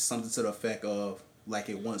Eve, something to the effect of like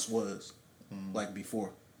it once was, like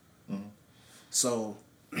before. So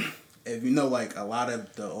if you know, like a lot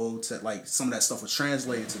of the like some of that stuff was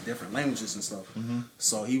translated to different languages and stuff.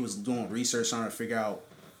 So he was doing research trying to figure out,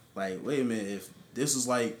 like, wait a minute, if this is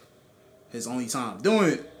like his only time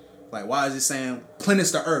doing it, like why is it saying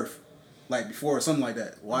replenish the earth? like before or something like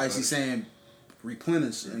that. Why is he saying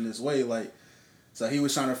replenish in this way? Like, so he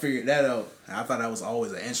was trying to figure that out. And I thought that was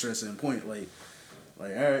always an interesting point. Like all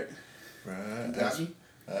right, Right. Got you?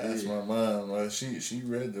 I asked my mom. She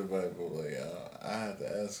read the Bible. Like I had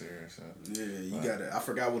to ask her. So yeah, you gotta. I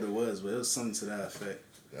forgot what it was, but it was something to that effect.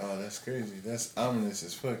 oh, that's crazy. That's ominous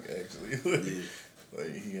as fuck. Actually, Yeah.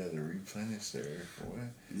 like he had to replenish the earth. What?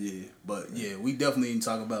 Yeah, but yeah, we definitely need to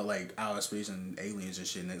talk about like outer space and aliens and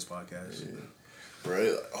shit next podcast. Yeah.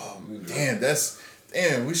 Right? Oh damn.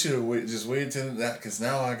 We should have just waited till that because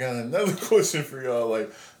now I got another question for y'all. Like,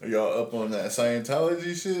 are y'all up on that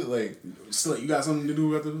Scientology shit? Like, Slick, you got something to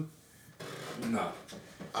do after? Nah.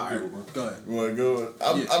 All right, go ahead. you want to go?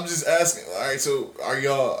 I'm just asking. All right, so are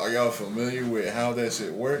y'all familiar with how that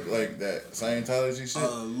shit work? Like that Scientology shit?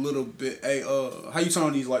 A little bit. Hey, how you turn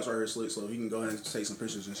on these lights right here, Slick? So you can go ahead and take some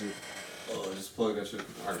pictures and shit. Just plug that shit.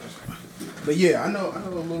 Alright. But yeah, I know a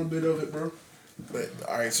little bit of it, bro. But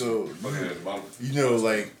all right, so Okay, at the bottom. you know,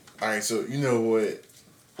 like, all right, so you know what,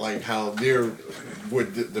 like how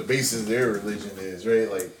what the basis of their religion is, right?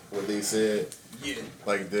 Like what they said, Yeah.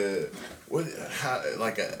 like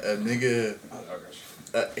like a nigga, I got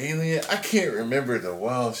you. an alien. I can't remember the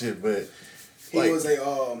wild shit, but He like, was the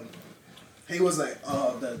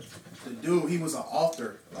dude. He was an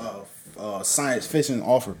author of science fiction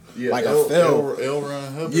author. yeah, like L. a failed.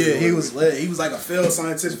 Ron Hubbard. Yeah, he was like a failed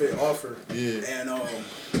scientific author. Yeah.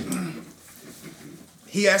 And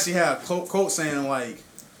he actually had a quote saying like,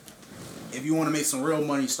 "If you want to make some real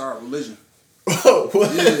money, start religion." Oh,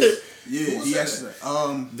 what? Yeah. He actually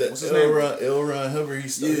That what's his name? L. Ron Hubbard. He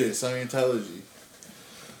started Yeah. Scientology.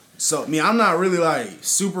 So, I mean, I'm not really, like,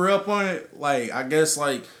 super up on it. Like, I guess,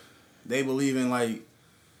 like, they believe in, like,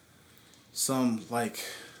 some,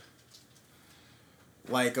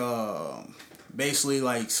 basically,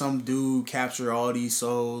 like, some dude captured all these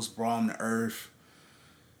souls, brought them to Earth.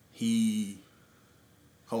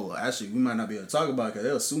 Hold on, actually, we might not be able to talk about it because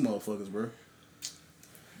they'll sue motherfuckers, bro.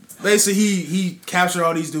 Basically, he captured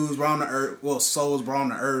all these dudes, brought them to Earth, souls brought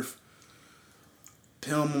them to Earth,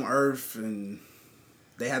 put them on Earth, and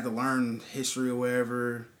they had to learn history or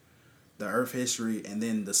whatever, the Earth history, and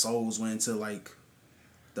then the souls went into like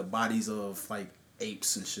the bodies of like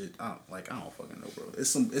apes and shit. I don't fucking know, bro.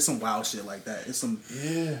 It's some wild shit like that. It's some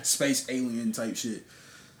space alien type shit.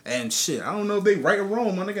 And shit, I don't know if they right or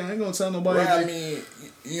wrong, my nigga. I ain't gonna tell nobody. Well, I mean,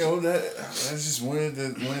 you know that's just one of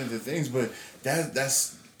the things, but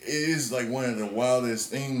it is like one of the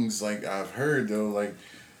wildest things like I've heard though, like.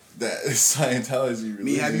 That Scientology religion.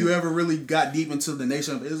 Me, have you ever really got deep into the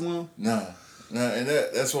Nation of Islam? Nah, and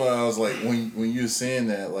that's why I was like, when you were saying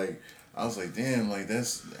that, like, I was like, damn, like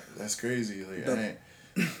that's crazy. Like,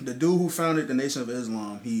 The dude who founded the Nation of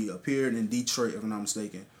Islam, he appeared in Detroit, if I'm not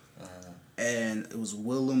mistaken, and it was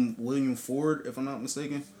William Ford, if I'm not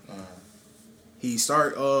mistaken. He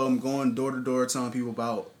started going door to door telling people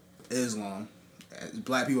about Islam,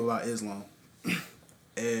 black people about Islam,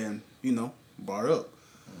 and brought up.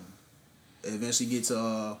 Eventually get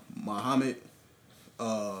to Muhammad,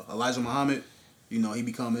 Elijah Muhammad. He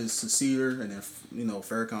become his successor, and then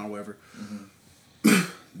Farrakhan or whatever.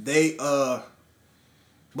 Mm-hmm.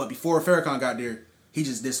 But before Farrakhan got there, he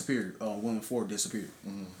just disappeared. William Ford disappeared.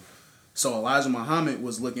 Mm-hmm. So Elijah Muhammad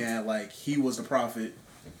was looking at like he was the prophet,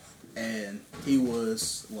 and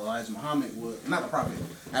Elijah Muhammad was not the prophet.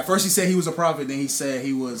 At first he said he was a prophet, then he said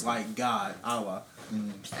he was like God, Allah,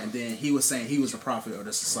 and then he was saying he was the prophet of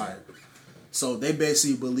the society. So they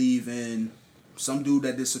basically believe in some dude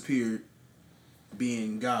that disappeared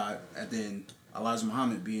being God, and then Elijah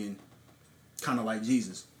Muhammad being kind of like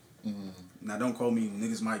Jesus. Mm-hmm. Now, don't quote me.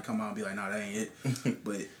 Niggas might come out and be like, nah, that ain't it.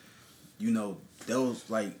 But, those,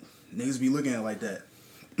 like, niggas be looking at it like that.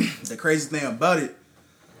 The crazy thing about it,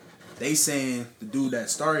 they saying the dude that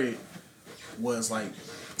started was, like,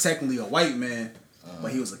 technically a white man,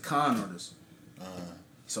 but he was a con artist.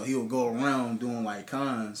 So he would go around doing like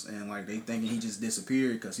cons, and like they thinking he just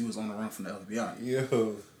disappeared because he was on the run from the FBI.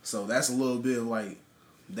 Yo. So that's a little bit of like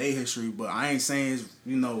their history, but I ain't saying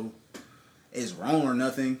it's wrong or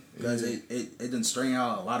nothing because it done strain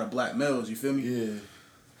out a lot of black males. You feel me? Yeah.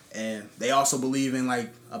 And they also believe in like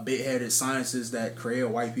a big-headed scientists that create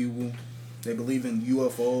white people. They believe in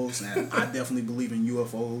UFOs, and I definitely believe in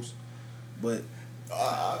UFOs, but.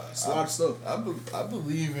 It's a lot of stuff. I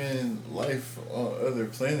believe in life on other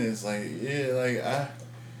planets. Like,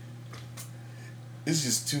 it's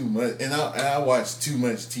just too much, and I watch too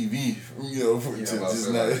much TV. To just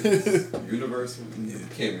not. Universe. You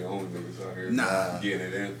can't be the only niggas out here. Nah, getting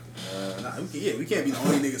it in. We can't be the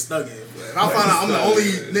only niggas thugging. If I find out I'm the only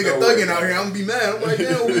nigga thugging out here, I'm gonna be mad. I'm like,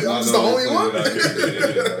 damn, I'm just the only one.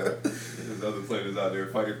 the players out there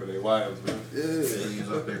fighting for their wives, man. Yeah,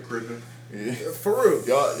 Aliens up there cripping. Yeah. for real.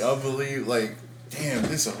 Y'all believe, like, damn,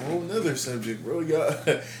 this a whole nother subject, bro.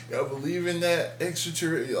 Y'all believe in that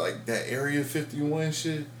extraterrestrial, like that Area 51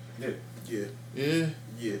 shit? Yeah. Yeah, Yeah?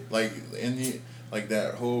 yeah, Like, like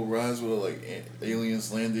that whole Roswell, like,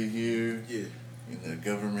 aliens landed here, yeah. and the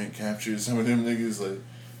government captured some of them niggas, like,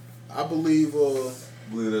 I believe. I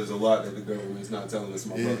believe there's a lot that the government's not telling us,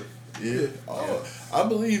 my yeah. brother. Yeah. Oh, I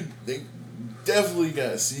believe they definitely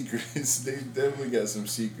got secrets. They definitely got some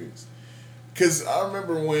secrets. Because I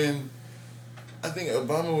remember when I think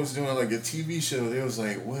Obama was doing like a TV show, they was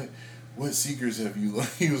like, what secrets have you learned?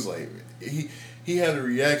 He was like, he had a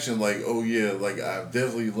reaction like, oh yeah, like I've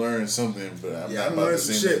definitely learned something, but I'm not about to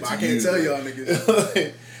some say shit, that but to I can't you. tell y'all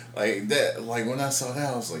niggas. like that, like when I saw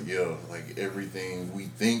that, I was like, yo, like everything we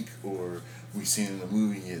think or we seen in the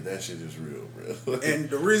movie, yeah, that shit is real, bro. And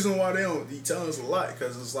the reason why they don't be telling us a lot,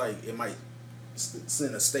 because it's like it might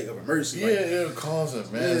send a state of emergency. Yeah, like, it'll cause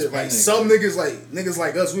a mass like panic. some niggas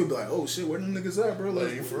like us, we'd be like, oh shit, where them niggas at, bro?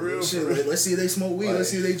 Like, for real, shit. for real. Like, let's see if they smoke weed. Like- Let's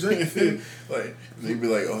see if they drink. Feel me? Like they'd be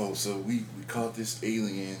like, oh, so we caught this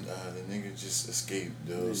alien. The nigga just escaped,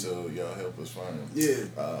 though. So y'all help us find him.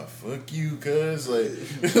 Yeah. Fuck you, cuz like.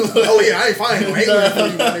 Oh yeah, I ain't finding no alien for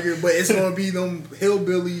you, my nigga. But it's gonna be them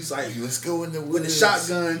hillbillies like Let's go in the with the woods.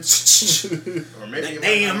 shotgun. Or maybe it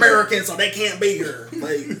They ain't might not American, so they can't be here.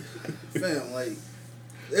 Like, fam, like,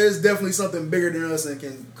 there's definitely something bigger than us and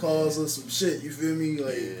can cause us some shit. You feel me?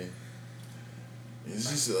 Like, Yeah. It's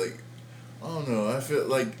just like, I don't know. I feel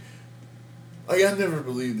like I never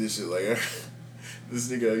believed this shit. Like, this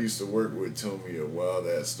nigga I used to work with told me a wild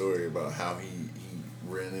ass story about how he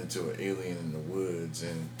ran into an alien in the woods,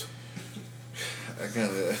 and I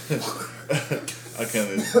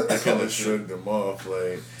kind of shrugged him off.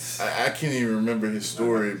 Like, I can't even remember his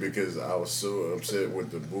story because I was so upset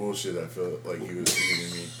with the bullshit I felt like he was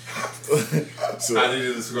feeding me. So How did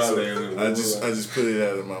you describe the alien? I just put it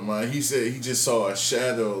out of my mind. He said he just saw a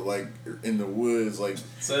shadow like in the woods, like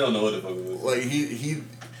So they don't know what the fuck it was. like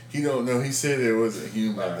he don't know. He said it wasn't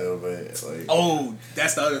human Right. though, but like oh,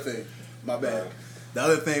 that's the other thing. My bad. The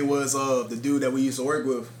other thing was the dude that we used to work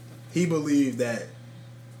with. He believed that,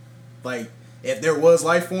 like, if there was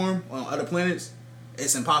life form on other planets,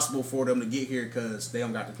 it's impossible for them to get here because they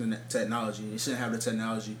don't got the technology. They shouldn't have the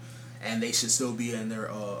technology, and they should still be in their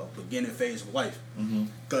beginning phase of life.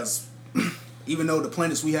 Because even though the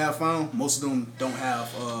planets we have found, most of them don't have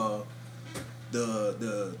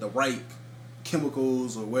the right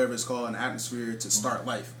chemicals or whatever it's called in the atmosphere to start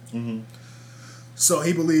life. So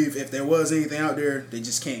he believed if there was anything out there, they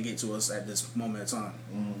just can't get to us at this moment in time.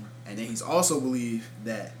 And then he's also believed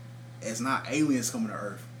that it's not aliens coming to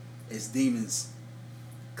Earth, it's demons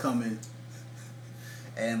coming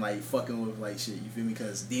and like fucking with like shit. You feel me?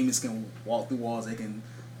 Because demons can walk through walls, they can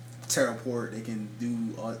teleport, they can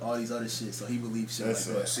do all these other shit. So he believes shit That's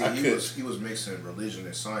like But that. see, he was mixing religion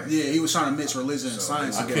and science. Yeah, he was trying to mix religion and So,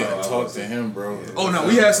 science I together. can't talk to him, bro. Yeah. Oh no,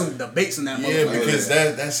 we had some debates in that. Yeah, motherfucker. because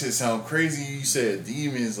that shit sound crazy. You said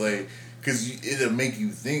demons, like, because it'll make you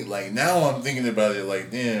think. Like, now I'm thinking about it, like,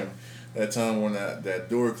 damn, that time when that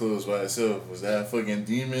door closed by itself, was that a fucking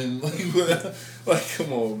demon? Like,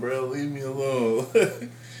 come on, bro, leave me alone.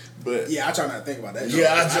 But yeah, I try not to think about that. Yeah,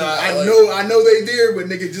 I know they did, but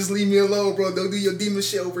nigga, just leave me alone, bro. Don't do your demon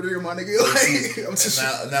shit over there, my nigga. Like, I'm just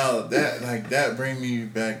now that bring me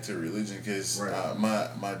back to religion because Right.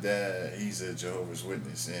 my dad, he's a Jehovah's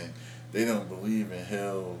Witness, and they don't believe in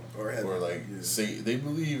hell Or heaven. like Yeah. Satan. They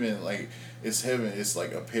believe in like it's heaven. It's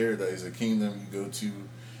like a paradise, a kingdom you go to.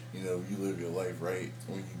 You know, you live your life right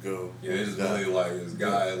when you go. Yeah, they just die. believe like this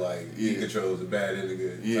guy, like he Yeah. controls the bad and the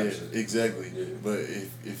good. Yeah, type shit. exactly. Yeah. But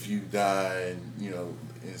if you die and you know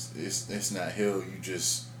it's not hell, you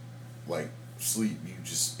just like sleep. You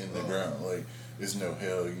just in the ground. Like there's no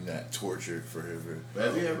hell. You're not tortured forever. But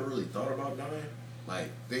have you ever really thought about dying? Like,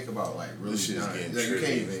 think about like really This shit's dying. getting Like, you trippy.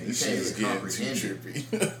 can't even This you shit can't is even getting too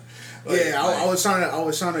comprehend it. trippy. yeah. I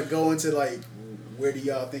was trying to go into like where do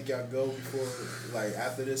y'all think y'all go before like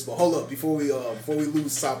after this? But hold up, before we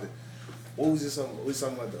lose topic, what was this? We was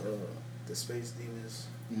talking about the space demons.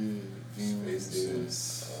 Space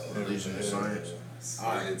demons. Religion and science.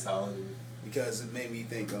 Scientology. Because it made me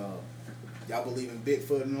think, y'all believe in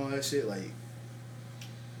Bigfoot and all that shit? Like,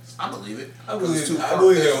 I believe it. I 'Cause it's believe too there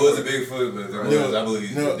far-fetched was a for- Bigfoot, but there No, was. I believe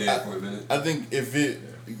he's no, been dead for a minute. I think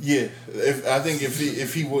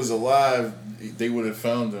if he was alive, they would have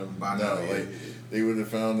found him. By No, now, yeah. like they would have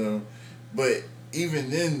found him. But even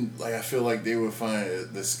then, like I feel like they would find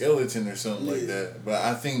the skeleton or something like Yeah. that. But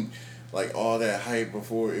I think like all that hype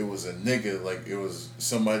before it was a nigga, like it was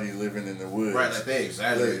somebody living in the woods. Right, like they Like,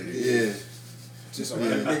 exaggerated it. yeah. Just a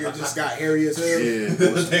nigga just got hairy as hell. Yeah.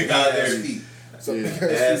 They got their feet. So Yeah.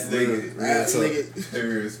 Ass nigga. ass talk. nigga.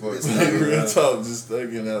 Serious fuck. It's like real talk, just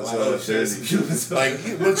thugging outside.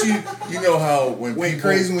 Like, but you know how when Went people,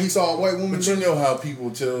 crazy when he saw a white woman. But you know how people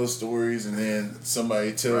tell stories and then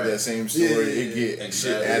somebody tell that same story, it get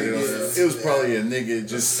shit added on. It was probably a nigga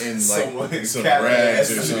just in like some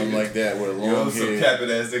rags or something like that with a long some hair. capping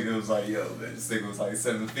ass nigga was like, yo, man, this nigga was like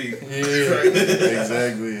 7 feet. Yeah,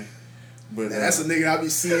 exactly. But that's a nigga I be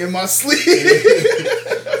seeing in my sleep.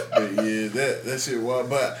 But yeah, that shit wild.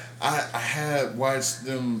 But I had watched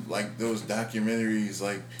them like those documentaries,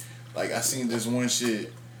 like I seen this one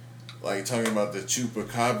shit like talking about the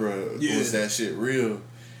chupacabra. Was that shit real?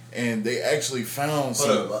 And they actually found some.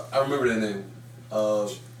 Hold up, I remember that name.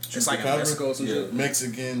 It's like in Mexico or something.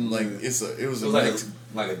 Mexican, like it was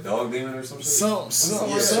like a dog demon or something.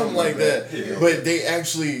 Something like that. Yeah. But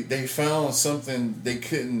they found something they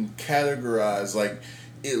couldn't categorize. Like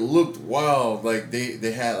it looked wild. Like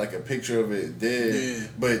they had like a picture of it dead.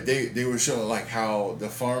 But they were showing like how the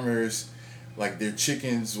farmers, like their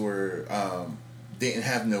chickens were didn't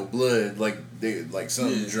have no blood. Like they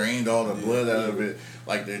something drained all the blood out of it.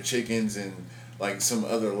 Like their chickens and like some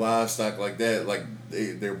other livestock like that. Like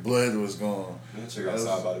their blood was gone. That chick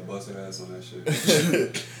outside about to bust her ass on that shit.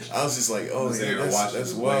 I was just like, oh yeah,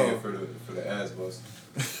 that's wild for the ass bust.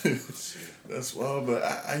 That's wild, but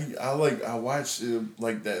I watch it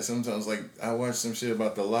like that sometimes. Like I watch some shit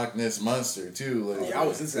about the Loch Ness monster too. Like I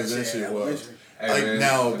was into that shit. Wild. Hey, like man,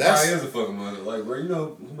 now that's is a fucking monster. Like, bro, you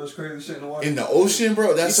know how much crazy shit in the water? In the ocean,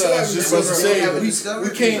 bro. That's what I was just about to say. We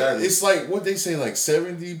can't. Exactly. It's like what they say, like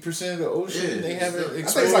 70% of the ocean they haven't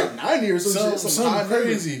explored. I think it's like 90 or something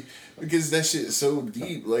crazy. Because that shit is so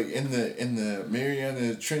deep, like in the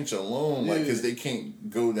Mariana Trench alone, like because they can't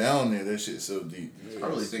go down there. That shit's so deep. I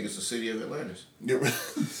really think it's the city of Atlantis.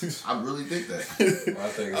 I really think that. Well, I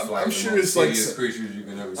think it's like I'm the sure most it's like hideous creatures you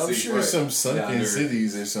can ever see. I'm sure it's some sunken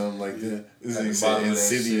cities or something like that. It's like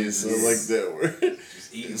insidious or like that word.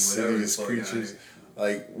 Just eating Insidious creatures.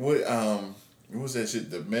 Like what was that shit?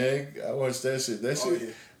 The Meg. I watched that shit. That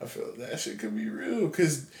shit. I felt that shit could be real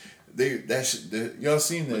because. Y'all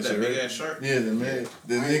seen that shit, big right? ass shark? Yeah,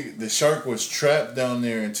 the shark was trapped down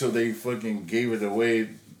there until they fucking gave it away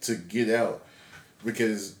to get out.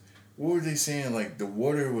 Because what were they saying? Like the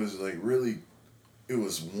water was like really, it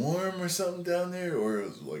was warm or something down there, or it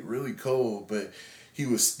was like really cold. But he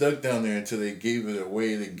was stuck down there until they gave it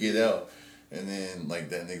away to get out. And then, like,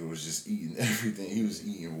 that nigga was just eating everything. He was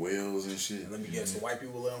eating whales and shit. Let me guess, the white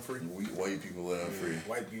people let him free? White people let him free.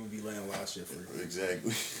 White people be letting a lot of shit free.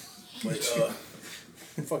 Exactly. But,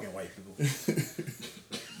 fucking white people.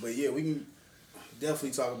 But, yeah, we can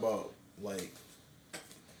definitely talk about, like,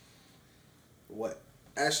 what?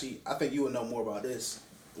 Actually, I think you would know more about this.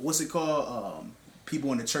 What's it called?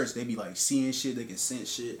 People in the church, they be, like, seeing shit. They can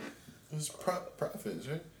sense shit. It's prophets,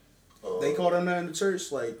 right? They call them that in the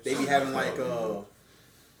church. Like they be having like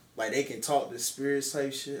they can talk to spirits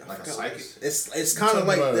type shit. Like a psychic. It's kind of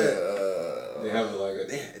like that. They have like a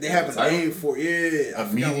they have a name for it. A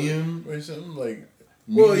medium or something like.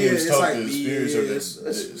 Well, yeah, mediums it's talk like to spirits or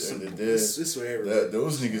the dead. It's whatever.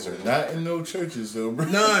 Those niggas are not in no churches though, bro.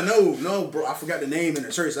 No, bro. I forgot the name in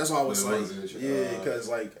the church. That's why I was like, because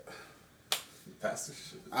like. Pastor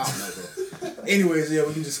shit. I don't know, bro. Anyways, yeah,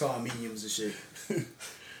 we can just call them mediums and shit.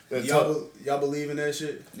 Y'all believe in that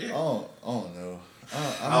shit? Yeah. I don't know.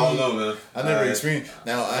 I don't know, man. I never experienced.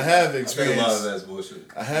 Now I have experienced. I think a lot of that's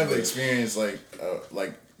bullshit. I have experienced like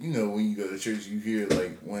you know when you go to church you hear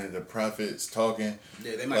like one of the prophets talking.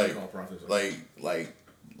 Yeah, they might be called prophets. Like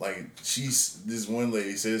this one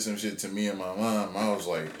lady said some shit to me and my mom. I was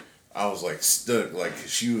like stuck. Like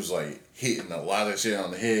she was like hitting a lot of shit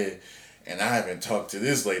on the head, and I haven't talked to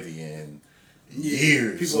this lady in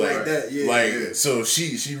years. People like that, yeah. So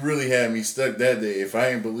she really had me stuck that day. If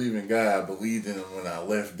I ain't believe in God, I believed in him when I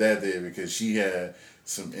left that day because she had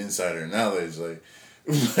some insider knowledge. But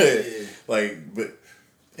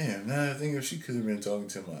damn, now I think if she could have been talking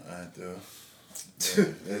to my aunt though.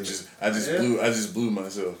 I just blew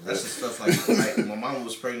myself. That's the stuff like when my mom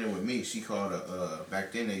was pregnant with me, she called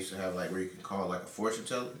back then they used to have like where you can call like a fortune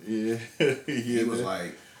teller. Yeah. It was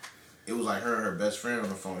like her and her best friend on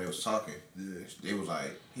the phone. They was talking. He was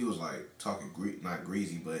like talking not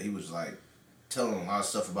greasy, but he was like telling them a lot of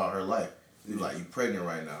stuff about her life. He was like, "You pregnant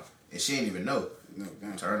right now," and she didn't even know. No,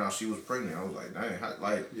 damn. Turned out she was pregnant. I was like, "Dang!"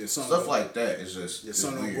 Stuff like that is just. Your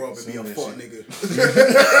son gonna grow up and be a fuck nigga.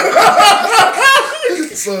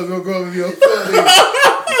 Son gonna grow up and be a fuck nigga.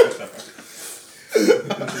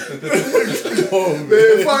 Oh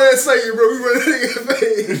man, find that second, bro. We running nigga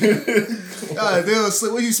fade. God damn,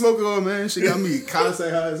 Slick, what you smoking on, man? She got me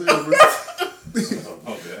contact high as hell, bro.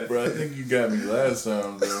 Bro, I think you got me last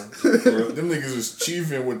time, bro. Them niggas was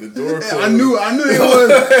chiefing with the door closed. I knew it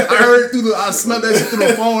was. I heard I smelled that shit through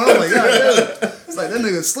the phone. I was like, God damn. It's like that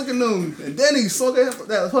nigga slicking them, and then he smoking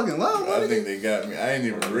that fucking loud. I think they got me. I ain't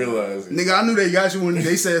even realize it. Nigga, I knew they got you when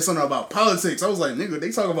they said something about politics. I was like, nigga,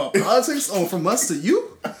 they talk about politics from us to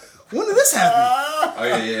you? When did this happen? Oh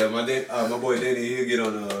yeah. My boy Danny, he'll get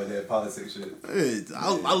on that politics shit.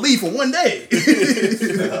 I'll leave for one day.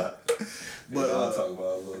 But I'll talk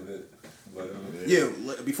about it a little bit. But yeah,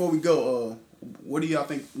 before we go, where do y'all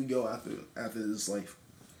think we go after this life?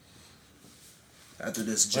 After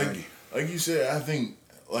this journey? Like you said, I think,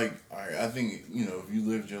 like, alright, I think, you know, if you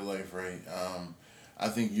lived your life right, I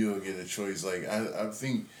think you'll get a choice. Like, I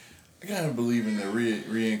think, I kind of believe in the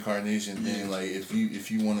reincarnation thing. Like, if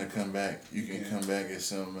you want to come back, you can come back as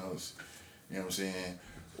something else. You know what I'm saying?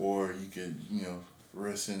 Or you could, you know,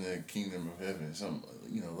 rest in the kingdom of heaven, something,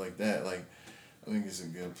 you know, like that. Like, I think it's a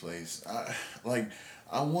good place.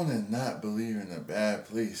 I want to not believe in a bad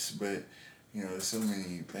place, but, you know, there's so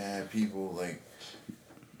many bad people, like,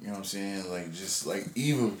 you know what I'm saying? Like, just, like,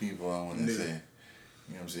 evil people, I want to say.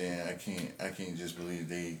 You know what I'm saying? I can't just believe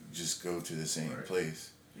they just go to the same place.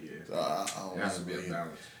 Yeah. So I don't There has want to to be a believe.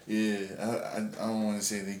 balance. Yeah, I don't want to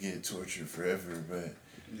say they get tortured forever, but,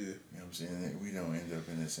 Yeah. you know what I'm saying? That we don't end up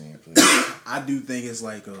in the same place. I do think it's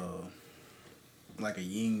like a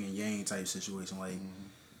yin and yang type situation. Like,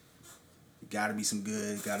 gotta be some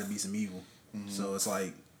good, gotta be some evil. So it's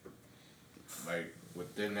like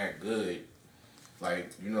within that good,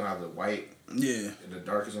 like, you know how the white yeah, and the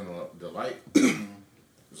dark is on the light?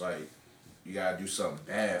 It's like, you gotta do something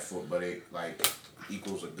bad but it, like,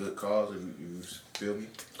 equals a good cause, if you feel me?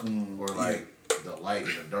 Or, like, the light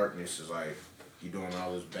and the darkness is like, you doing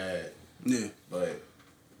all this bad, yeah, but,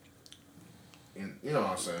 you know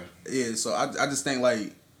what I'm saying? yeah. So I just think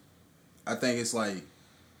like, I think it's like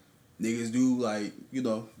niggas do like, you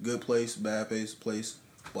know, good place, bad place,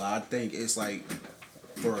 but I think it's like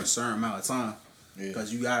for a certain amount of time.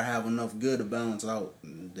 Because you gotta have enough good to balance out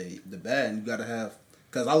the bad, and you gotta have.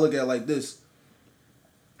 Because I look at it like this: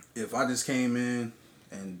 if I just came in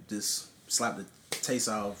and just slapped the taste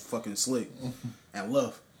out of fucking Slick and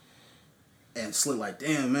left, and Slick like,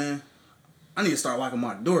 damn man, I need to start locking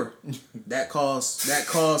my door. That cause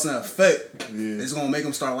and effect. Yeah. It's gonna make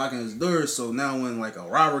him start locking his doors. So now when like a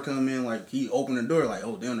robber come in, like he open the door, like,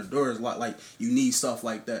 oh damn, the door is locked. Like, you need stuff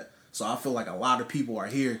like that. So I feel like a lot of people are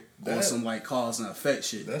here on some like cause and effect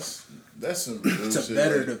shit. That's some real To shit,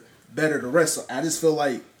 better the rest. So I just feel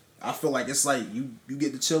like it's like you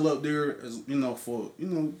get to chill up there, you know,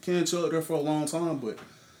 can't chill up there for a long time, but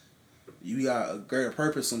you got a greater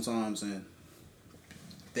purpose sometimes, and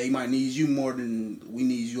they might need you more than we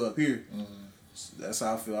need you up here. So that's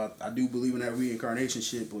how I feel. I do believe in that reincarnation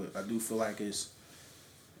shit, but I do feel like it's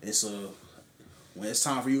when it's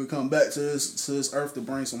time for you to come back to this earth to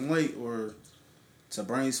bring some light or to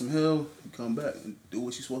bring some hell, you come back and do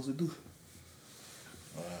what you're supposed to do.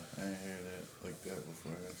 Wow, I ain't hear that like that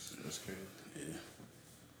before. That's crazy. Yeah.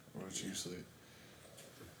 What you sleep?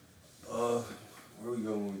 where we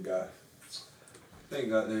going when we got? I think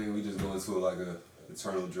goddamn we just go into like a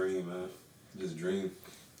eternal dream, man. Just dream.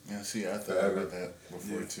 Yeah, see, I thought about that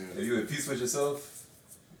before too. If you in peace with yourself,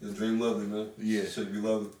 just dream lovely, man. Yeah. Should be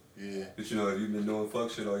lovely. Yeah. But you know, if you've been doing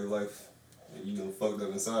fuck shit all your life, and you know fucked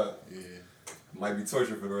up inside, Yeah. it might be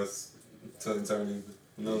torture for the rest till eternity.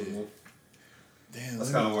 Who knows, man? Damn.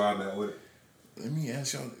 That's kind of where I'm at with it. Let me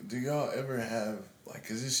ask y'all, do y'all ever have, like,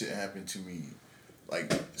 cause this shit happened to me,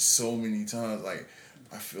 like, so many times, like,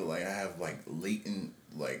 I feel like I have, like, latent,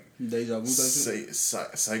 like, Deja vu type shit?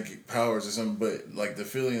 psychic powers or something, but, like, the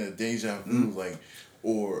feeling of deja vu, like,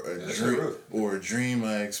 or a dream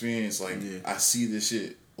I experienced, like, I see this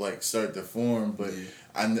shit, like, start to form, but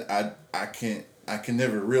I can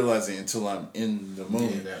never realize it until I'm in the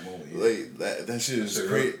moment. In that moment, Like, that shit is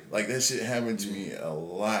great. Like, that shit happened to me a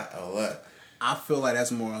lot. I feel like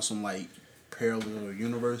that's more on some like parallel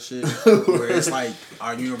universe shit, where it's like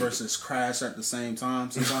our universes crash at the same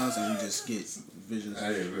time sometimes, and you just get visions.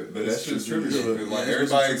 Hey, but that shit's trippy Yeah. though, 'cause, like Yeah,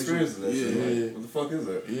 everybody it's experiences that shit. Yeah. Like, what the fuck is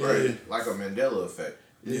that? Yeah. Right, like a Mandela effect.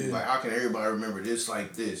 Yeah. Like, how can everybody remember this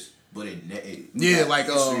like this, but it like,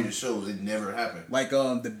 history just shows it never happened. Like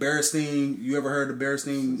the Berenstein. You ever heard the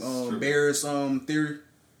Berenstein Bears theory?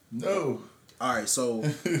 No. All right, so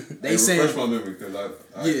they Hey, saying refresh my memory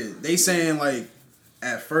because they saying like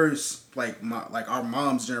at first like our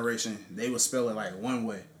mom's generation they would spell it like one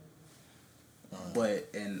way, but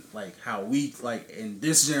in like how we like in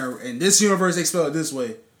this universe they spell it this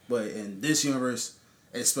way, but in this universe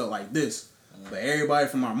it's spelled like this. But everybody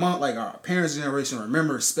from our mom, like our parents' generation,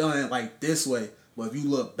 remember spelling it like this way. But if you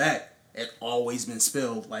look back, it always been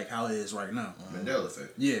spelled like how it is right now. Mandela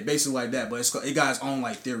effect. Yeah, basically like that. But it got its own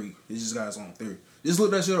like theory. It's just got its own theory. Just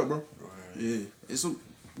look that shit up, bro. Right. Yeah,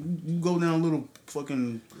 you go down a little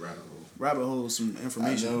fucking rabbit hole of some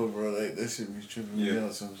information. I know, bro. Like that shit be tripping me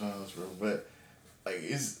out sometimes, bro. But like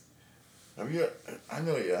I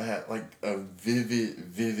know y'all had like a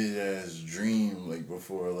vivid ass dream like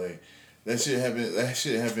before. Like that shit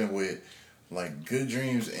happened with like good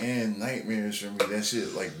dreams and nightmares for me. That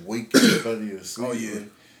shit like wake you up out of your sleep. Oh yeah.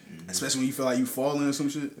 Like, especially when you feel like you falling or some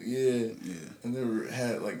shit. yeah. I never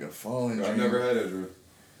had like a falling dream. I never had a dream.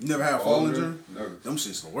 You never had a falling dream? Never. Them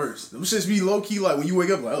shit's the worst. Them shits be low key like when you wake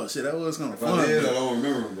up like, oh shit, that was kind of fun. I did, I don't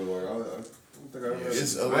remember, but like I don't think I ever had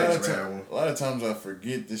It's it. a lot of times I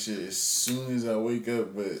forget this shit as soon as I wake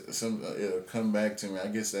up, but it'll come back to me. I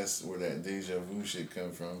guess that's where that deja vu shit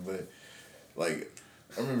come from. But like,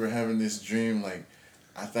 I remember having this dream. Like,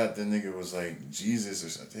 I thought the nigga was like Jesus or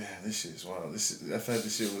something. Yeah, this shit is wild. I thought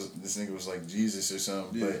this nigga was like Jesus or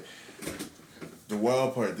something. Yeah. But the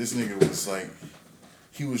wild part, this nigga was like,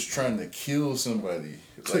 he was trying to kill somebody.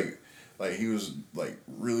 Like he was like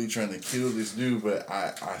really trying to kill this dude, but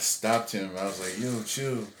I stopped him. I was like, yo,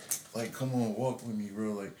 chill. Like, come on, walk with me,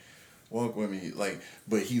 bro. Like, walk with me. Like,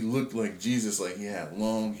 but he looked like Jesus. Like, he had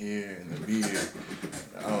long hair and a beard.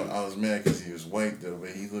 I was mad because he was white, though, but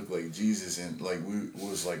he looked like Jesus. And, like, we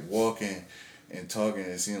was, like, walking and talking,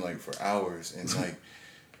 it seemed like for hours. And, like,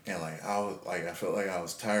 I felt like I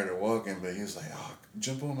was tired of walking, but he was like, oh,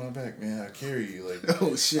 jump on my back, man. I'll carry you. Like,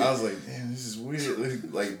 oh, shit. I was like, damn, this is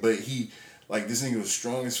weird. Like, but he, like, this nigga was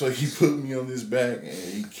strong as fuck. He put me on his back, and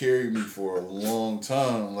he carried me for a long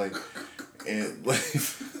time. Like, and, like,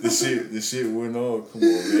 the shit went on. Come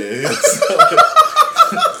on, man.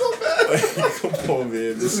 Like, come on,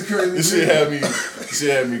 man. This is crazy. This shit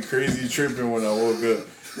had me crazy tripping when I woke up.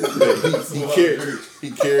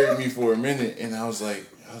 He carried me for a minute, and I was like,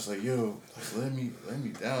 yo, like, let me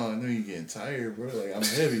down. I know you're getting tired, bro. Like, I'm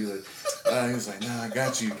heavy. Like, he was like, nah, I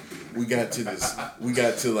got you. We got to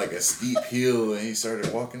like a steep hill, and he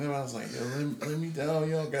started walking up. I was like, yo, let me down.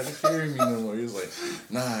 You don't got to carry me no more. He was like,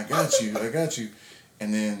 nah, I got you.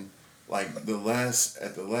 And then, like, at the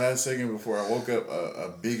last second before I woke up,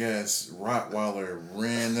 a big ass Rottweiler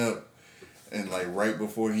ran up, and like right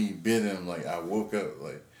before he bit him, like I woke up,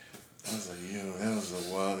 like I was like, yo, that was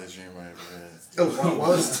the wildest dream I ever had.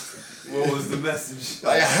 What was the message?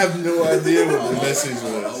 Like, I have no idea what the message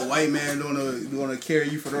was. A white man gonna carry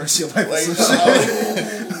you for the rest of your life.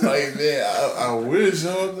 Like, like man, I wish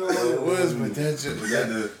I don't know what it was, but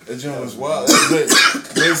that joint was wild.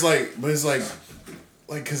 But it's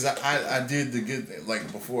like, cause I did the good thing.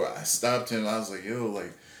 Like, before I stopped him, I was like, yo,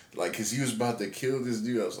 like, cause he was about to kill this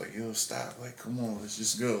dude. I was like, yo, stop. Like, come on, let's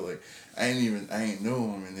just go. Like, I ain't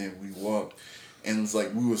know him. And then we walked, and it's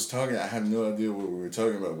like, we was talking. I have no idea what we were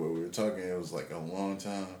talking about, but we were talking. It was like a long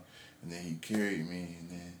time. And then he carried me, and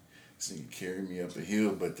then he carried me up a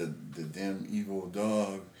hill, but the damn evil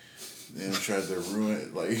dog then tried to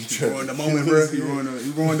ruin, like, he tried to ruin the moment, bro. You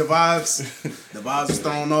ruined the vibes. The vibes was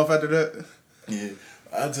thrown off after that. Yeah.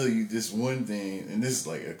 I'll tell you this one thing, and this is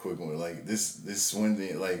like a quick one. Like, this one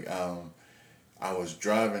thing, like, I was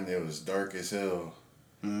driving, it was dark as hell,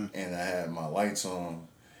 and I had my lights on,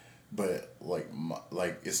 but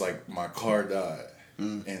it's like my car died,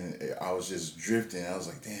 and I was just drifting. I was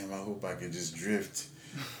like, damn, I hope I could just drift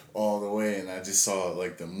all the way, and I just saw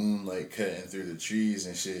like the moonlight cutting through the trees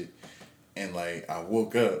and shit. And, like, I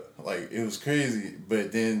woke up. Like, it was crazy.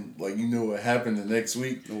 But then, like, you know what happened the next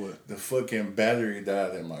week? What? The fucking battery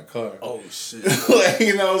died in my car. Oh, shit. Like,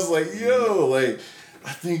 and I was like, yo, like,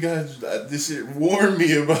 I think this shit warned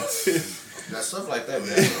me about it. Now, stuff like that,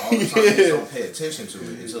 man, all the time, you don't pay attention to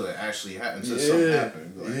it until it actually happens. Until something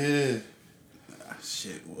happens. Like, yeah.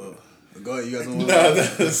 Shit, well. Go ahead, you guys want to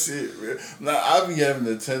that's it, man. Nah, I be having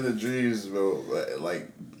a ton of dreams, bro. Like,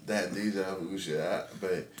 that deja vu shit.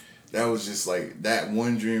 But that was just like, that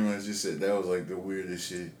one dream I just said, that was like the weirdest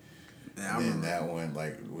shit. Yeah, and then that one,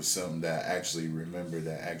 like, was something that I actually remember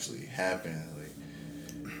that actually happened. Like,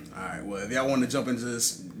 alright, well, if y'all want to jump into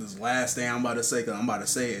this last thing I'm about to say, because I'm about to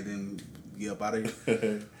say it, then get up out of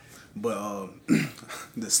here. But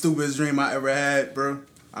the stupidest dream I ever had, bro,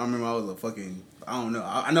 I remember I was a fucking, I don't know.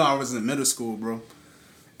 I know I was in middle school, bro,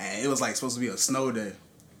 and it was like supposed to be a snow day.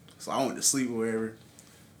 So I went to sleep or wherever.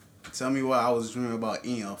 Tell me what I was dreaming about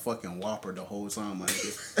eating a fucking Whopper the whole time. Like,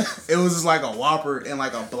 it was just like a Whopper and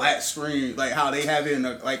like a black screen, like how they have it in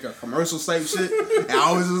like a commercial type shit. And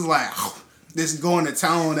I was just like, this going to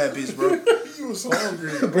town on that bitch, bro. you was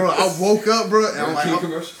hungry. Bro, I woke up, bro, and I'm like,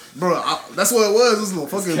 that's what it was. It was a little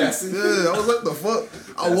fucking, I was like, the fuck?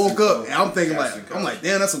 I woke up, and I'm thinking like,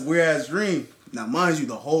 damn, that's a weird ass dream. Now, mind you,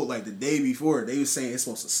 the day before, they was saying it's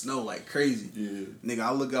supposed to snow like crazy. Yeah. Nigga,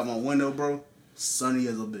 I look out my window, bro, sunny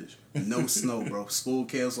as a bitch. No snow, bro. School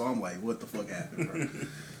canceled. I'm like, what the fuck happened, bro?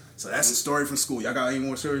 So that's a story from school. Y'all got any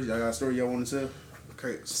more stories? Y'all got a story y'all want to tell?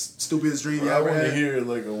 Stupidest dream y'all ever had? I want to hear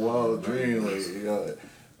like a wild dream. Like,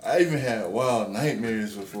 I even had wild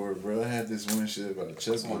nightmares before, bro. I had this one shit about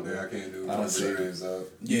chess one day. I can't do dreams.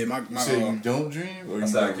 Yeah, my you say you don't dream, or I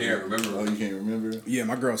said I can't remember. Oh, you can't remember? Yeah,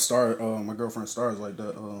 my girlfriend Star is like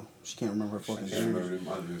that. She can't remember her fucking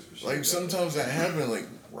dreams. Like sometimes that happen, like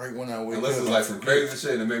right when I wake up. Unless it's like some crazy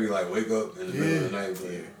shit and it made me like wake up in the middle of the night.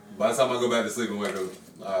 But by the time I go back to sleep and wake up,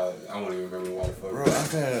 I won't even remember what the fuck. Bro,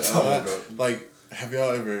 I've had like, have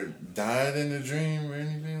y'all ever died in a dream or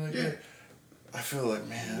anything like that? I feel like,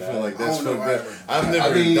 man, I feel like that's fucked up. I've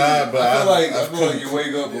never died, but I feel like you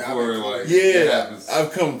wake up before it happens.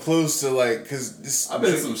 I've come close to like, cause this. I've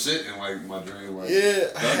been some shit in like my dream. Like,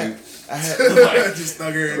 I had like, just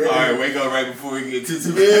stuck here. All right, wake up right before you get too.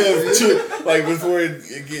 Like before it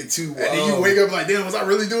get too wild. And then you wake up like, damn, was I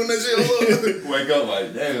really doing that shit? Wake up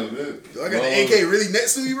like, damn, dude. I got the AK really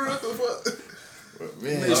next to me, bro. What the fuck?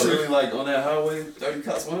 Man, I'm really like on that highway, 30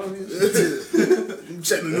 cops behind me. I'm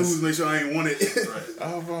checking the news, make sure I ain't want it.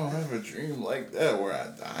 I don't have a dream like that where I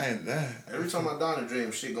die and die. Every time I die in a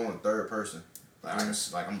dream, shit going third person. Like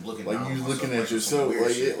I'm looking. Like down you on looking myself, at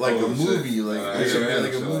yourself, like a movie, like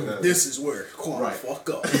a movie. This is where fuck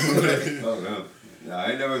up. Oh no. Yeah,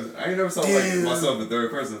 I ain't never saw like myself in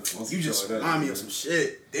third person. You just remind me of some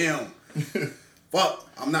shit. Damn. Fuck.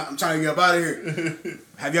 I'm trying to get up out of here.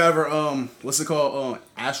 Have y'all ever what's it called?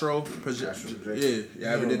 Astral projection. Yeah. You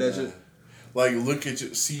ever did that shit? Like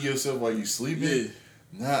see yourself while you sleeping? Yeah.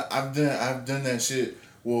 Nah, I've done that shit.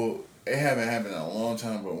 Well, it haven't happened in a long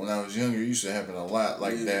time, but when I was younger, it used to happen a lot.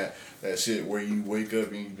 Like that shit where you wake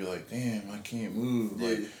up and you be like, damn, I can't move.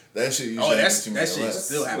 Like that shit used to happen to me a lot. Shit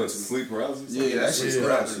still happens to me. Sleep paralysis? Yeah, that shit still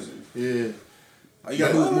happens to me. Yeah. All you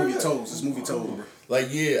gotta do is move your toes. Just move your toes, bro. Like,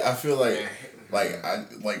 yeah, I feel like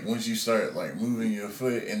once you start like moving your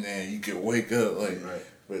foot and then you can wake up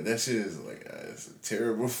but that shit is like it's a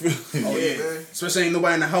terrible feeling. Oh yeah, especially ain't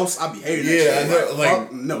nobody in the house. I be hating that shit. I know.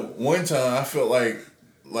 Like no, one time I felt like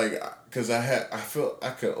because I felt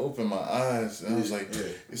I could open my eyes and I was like,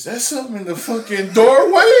 is that something in the fucking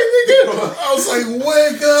doorway, nigga? I was like,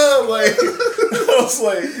 wake up, like I was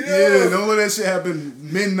like, don't let that shit happen.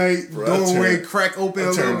 Midnight, bro, doorway crack open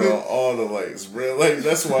a little bit. On all the lights, bro. Like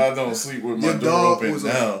that's why I don't sleep with my door open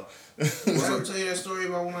now. Was I tell you that story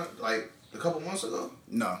about when a couple months ago?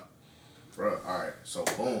 No, bro. All right, so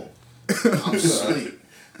boom,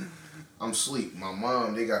 I'm asleep. My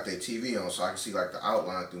mom, they got their TV on, so I can see like the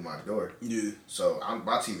outline through my door. Yeah. So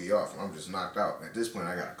my TV off, and I'm just knocked out. At this point,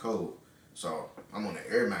 I got a cold, so I'm on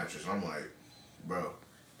the air mattress. I'm like, bro,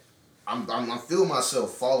 I'm feeling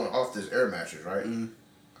myself falling off this air mattress, right? Mm-hmm.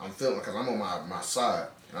 I'm feeling because I'm on my side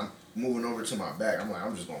and I'm moving over to my back. I'm like,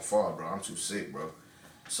 I'm just gonna fall, bro. I'm too sick, bro.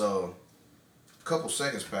 So a couple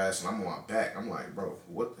seconds pass and I'm on my back. I'm like, bro,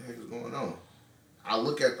 what the heck is going on? I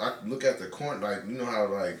look at the corner, like you know how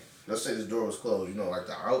like let's say this door was closed, you know, like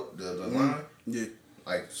the line, yeah,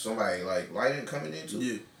 like somebody like lighting coming into,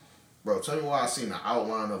 yeah. Bro, tell me why I seen the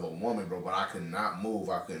outline of a woman, bro, but I could not move.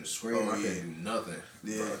 I couldn't scream. I couldn't do nothing.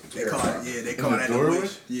 Yeah, bro, they call that the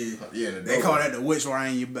witch. Yeah, they call that the witch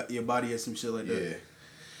riding your body or some shit like that.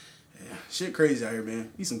 Yeah, shit crazy out here,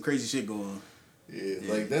 man. Be some crazy shit going on.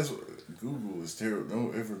 Yeah, like that's what Google is terrible.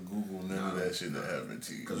 Don't ever Google none of that shit that happened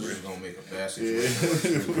to you. Because it's gonna make a bad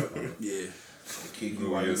situation. Yeah.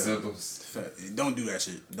 Google your symptoms. Don't do that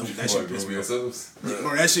shit. That shit piss me off.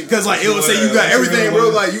 Bro, that shit, cause like it will say you got everything, bro.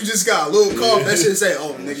 Like you just got a little cough. That shit say,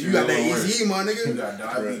 oh nigga, you got that easy, my nigga. You got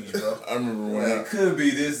diabetes, bro. I remember when it could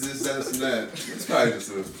be this, that, that. It's probably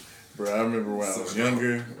just a. Bro, I remember when I was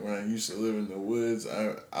younger, when I used to live in the woods.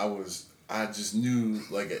 I just knew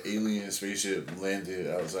like an alien spaceship landed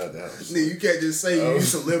outside the house. Nigga, you can't just say you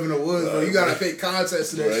used to live in the woods, bro. You gotta pay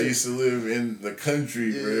context to that shit. I used to live in the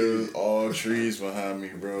country, bro. It was all trees behind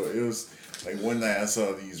me, bro. It was like one night I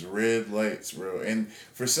saw these red lights, bro. And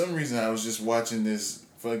for some reason I was just watching this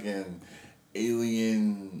fucking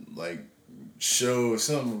alien like show,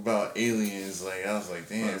 something about aliens. Like I was like,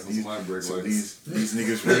 damn, these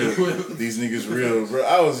niggas real. These niggas real, bro.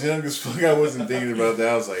 I was young as fuck. I wasn't thinking about that.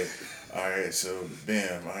 I was like, alright, so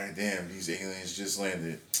bam, alright, damn, these aliens just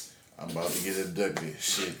landed. I'm about to get abducted.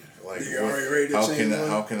 Shit. Like, You already ready to change one?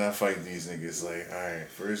 how can I fight these niggas? Like, all right,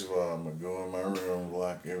 first of all, I'm gonna go in my room,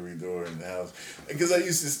 lock every door in the house. Because I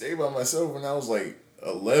used to stay by myself when I was like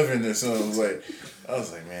 11 or something. I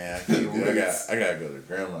was like, man, I can't do it. I gotta go to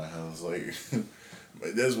grandma's house. Like,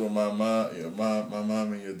 but that's when my mom, my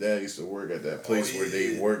mom and your dad used to work at that place where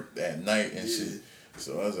they worked at night and shit.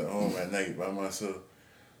 So I was at home at night by myself.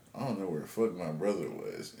 I don't know where the fuck my brother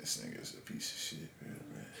was. This nigga's a piece of shit, man.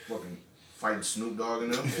 Fucking fighting Snoop Dogg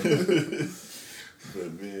and them.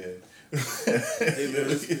 But man, Hey man,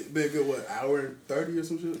 it's been a good what, hour and 30 or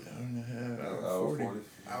some shit? Hour 40.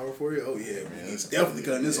 Hour 40? Oh yeah, man. That's Definitely crazy.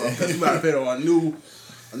 cutting this off because we about to put it on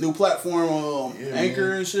a new platform, Yeah, Anchor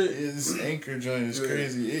man. and shit. This Anchor joint is Yeah.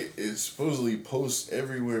 crazy. It supposedly posts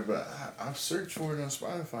everywhere, but I've searched for it on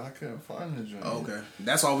Spotify. I couldn't find the joint. Oh, okay,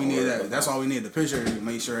 that's all we need. That's all we need. The picture to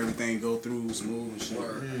make sure everything go through smooth and shit.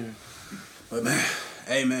 Yeah. But man,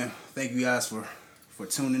 hey man, thank you guys for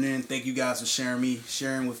tuning in. Thank you guys for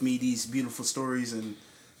sharing with me these beautiful stories and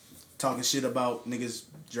talking shit about niggas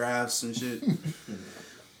drafts and shit.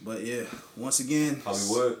 But yeah, once again,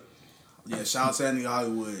 Hollywood. yeah, shout out to that nigga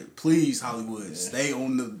Hollywood. Please, Hollywood, stay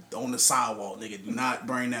on the sidewalk, nigga. Do not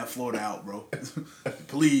bring that Florida out, bro.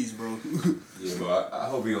 Please, bro. Yeah, but I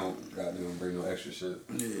hope he don't goddamn bring no extra shit.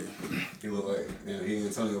 Yeah. He look like he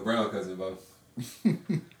Antonio Brown cousin, bro.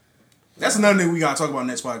 That's another thing we gotta talk about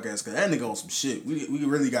next podcast, cause that nigga on some shit. We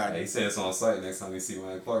really got He said it's on site next time we see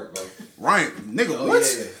Ryan Clark, bro. Ryan, nigga, what?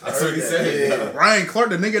 That's what he said. Yeah. Ryan Clark,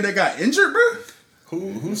 the nigga that got injured, bro.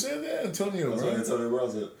 Who said that? Antonio That's what Brown. Antonio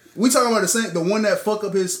Brown said. We talking about the one that fuck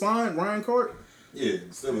up his spine, Ryan Clark. Yeah,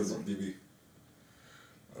 still is on DB.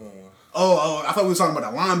 Oh, I thought we were talking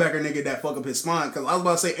about the linebacker nigga that fuck up his spine. Cause I was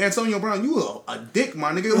about to say Antonio Brown, you a dick,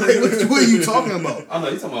 my nigga. Like, what are you talking about? I know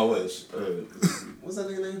you talking about what? What's that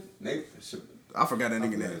nigga name? Nate. I forgot that I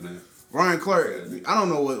nigga forgot name. his name. Ryan Clark. I don't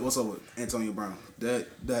know what's up with Antonio Brown. That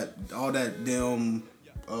all that damn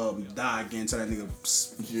dye getting to that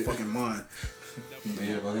nigga's fucking mind.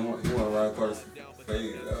 Yeah, but he want Ryan Clark's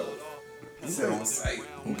fade out. He said on site.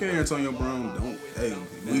 Okay, Antonio Brown. Don't. Hey,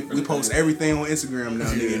 we post everything on Instagram now,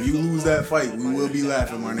 nigga. If you lose that fight, we will be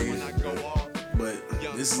laughing, my nigga. But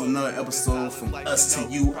this is another episode from us to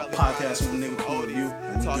you, a podcast from a nigga point of view.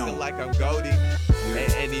 And we Talking gone. like I'm Goldie.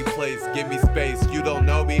 At any place, give me space. You don't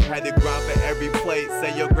know me. Had to grind for every plate.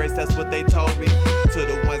 Say your grace, that's what they told me. To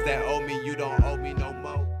the ones that owe me, you don't owe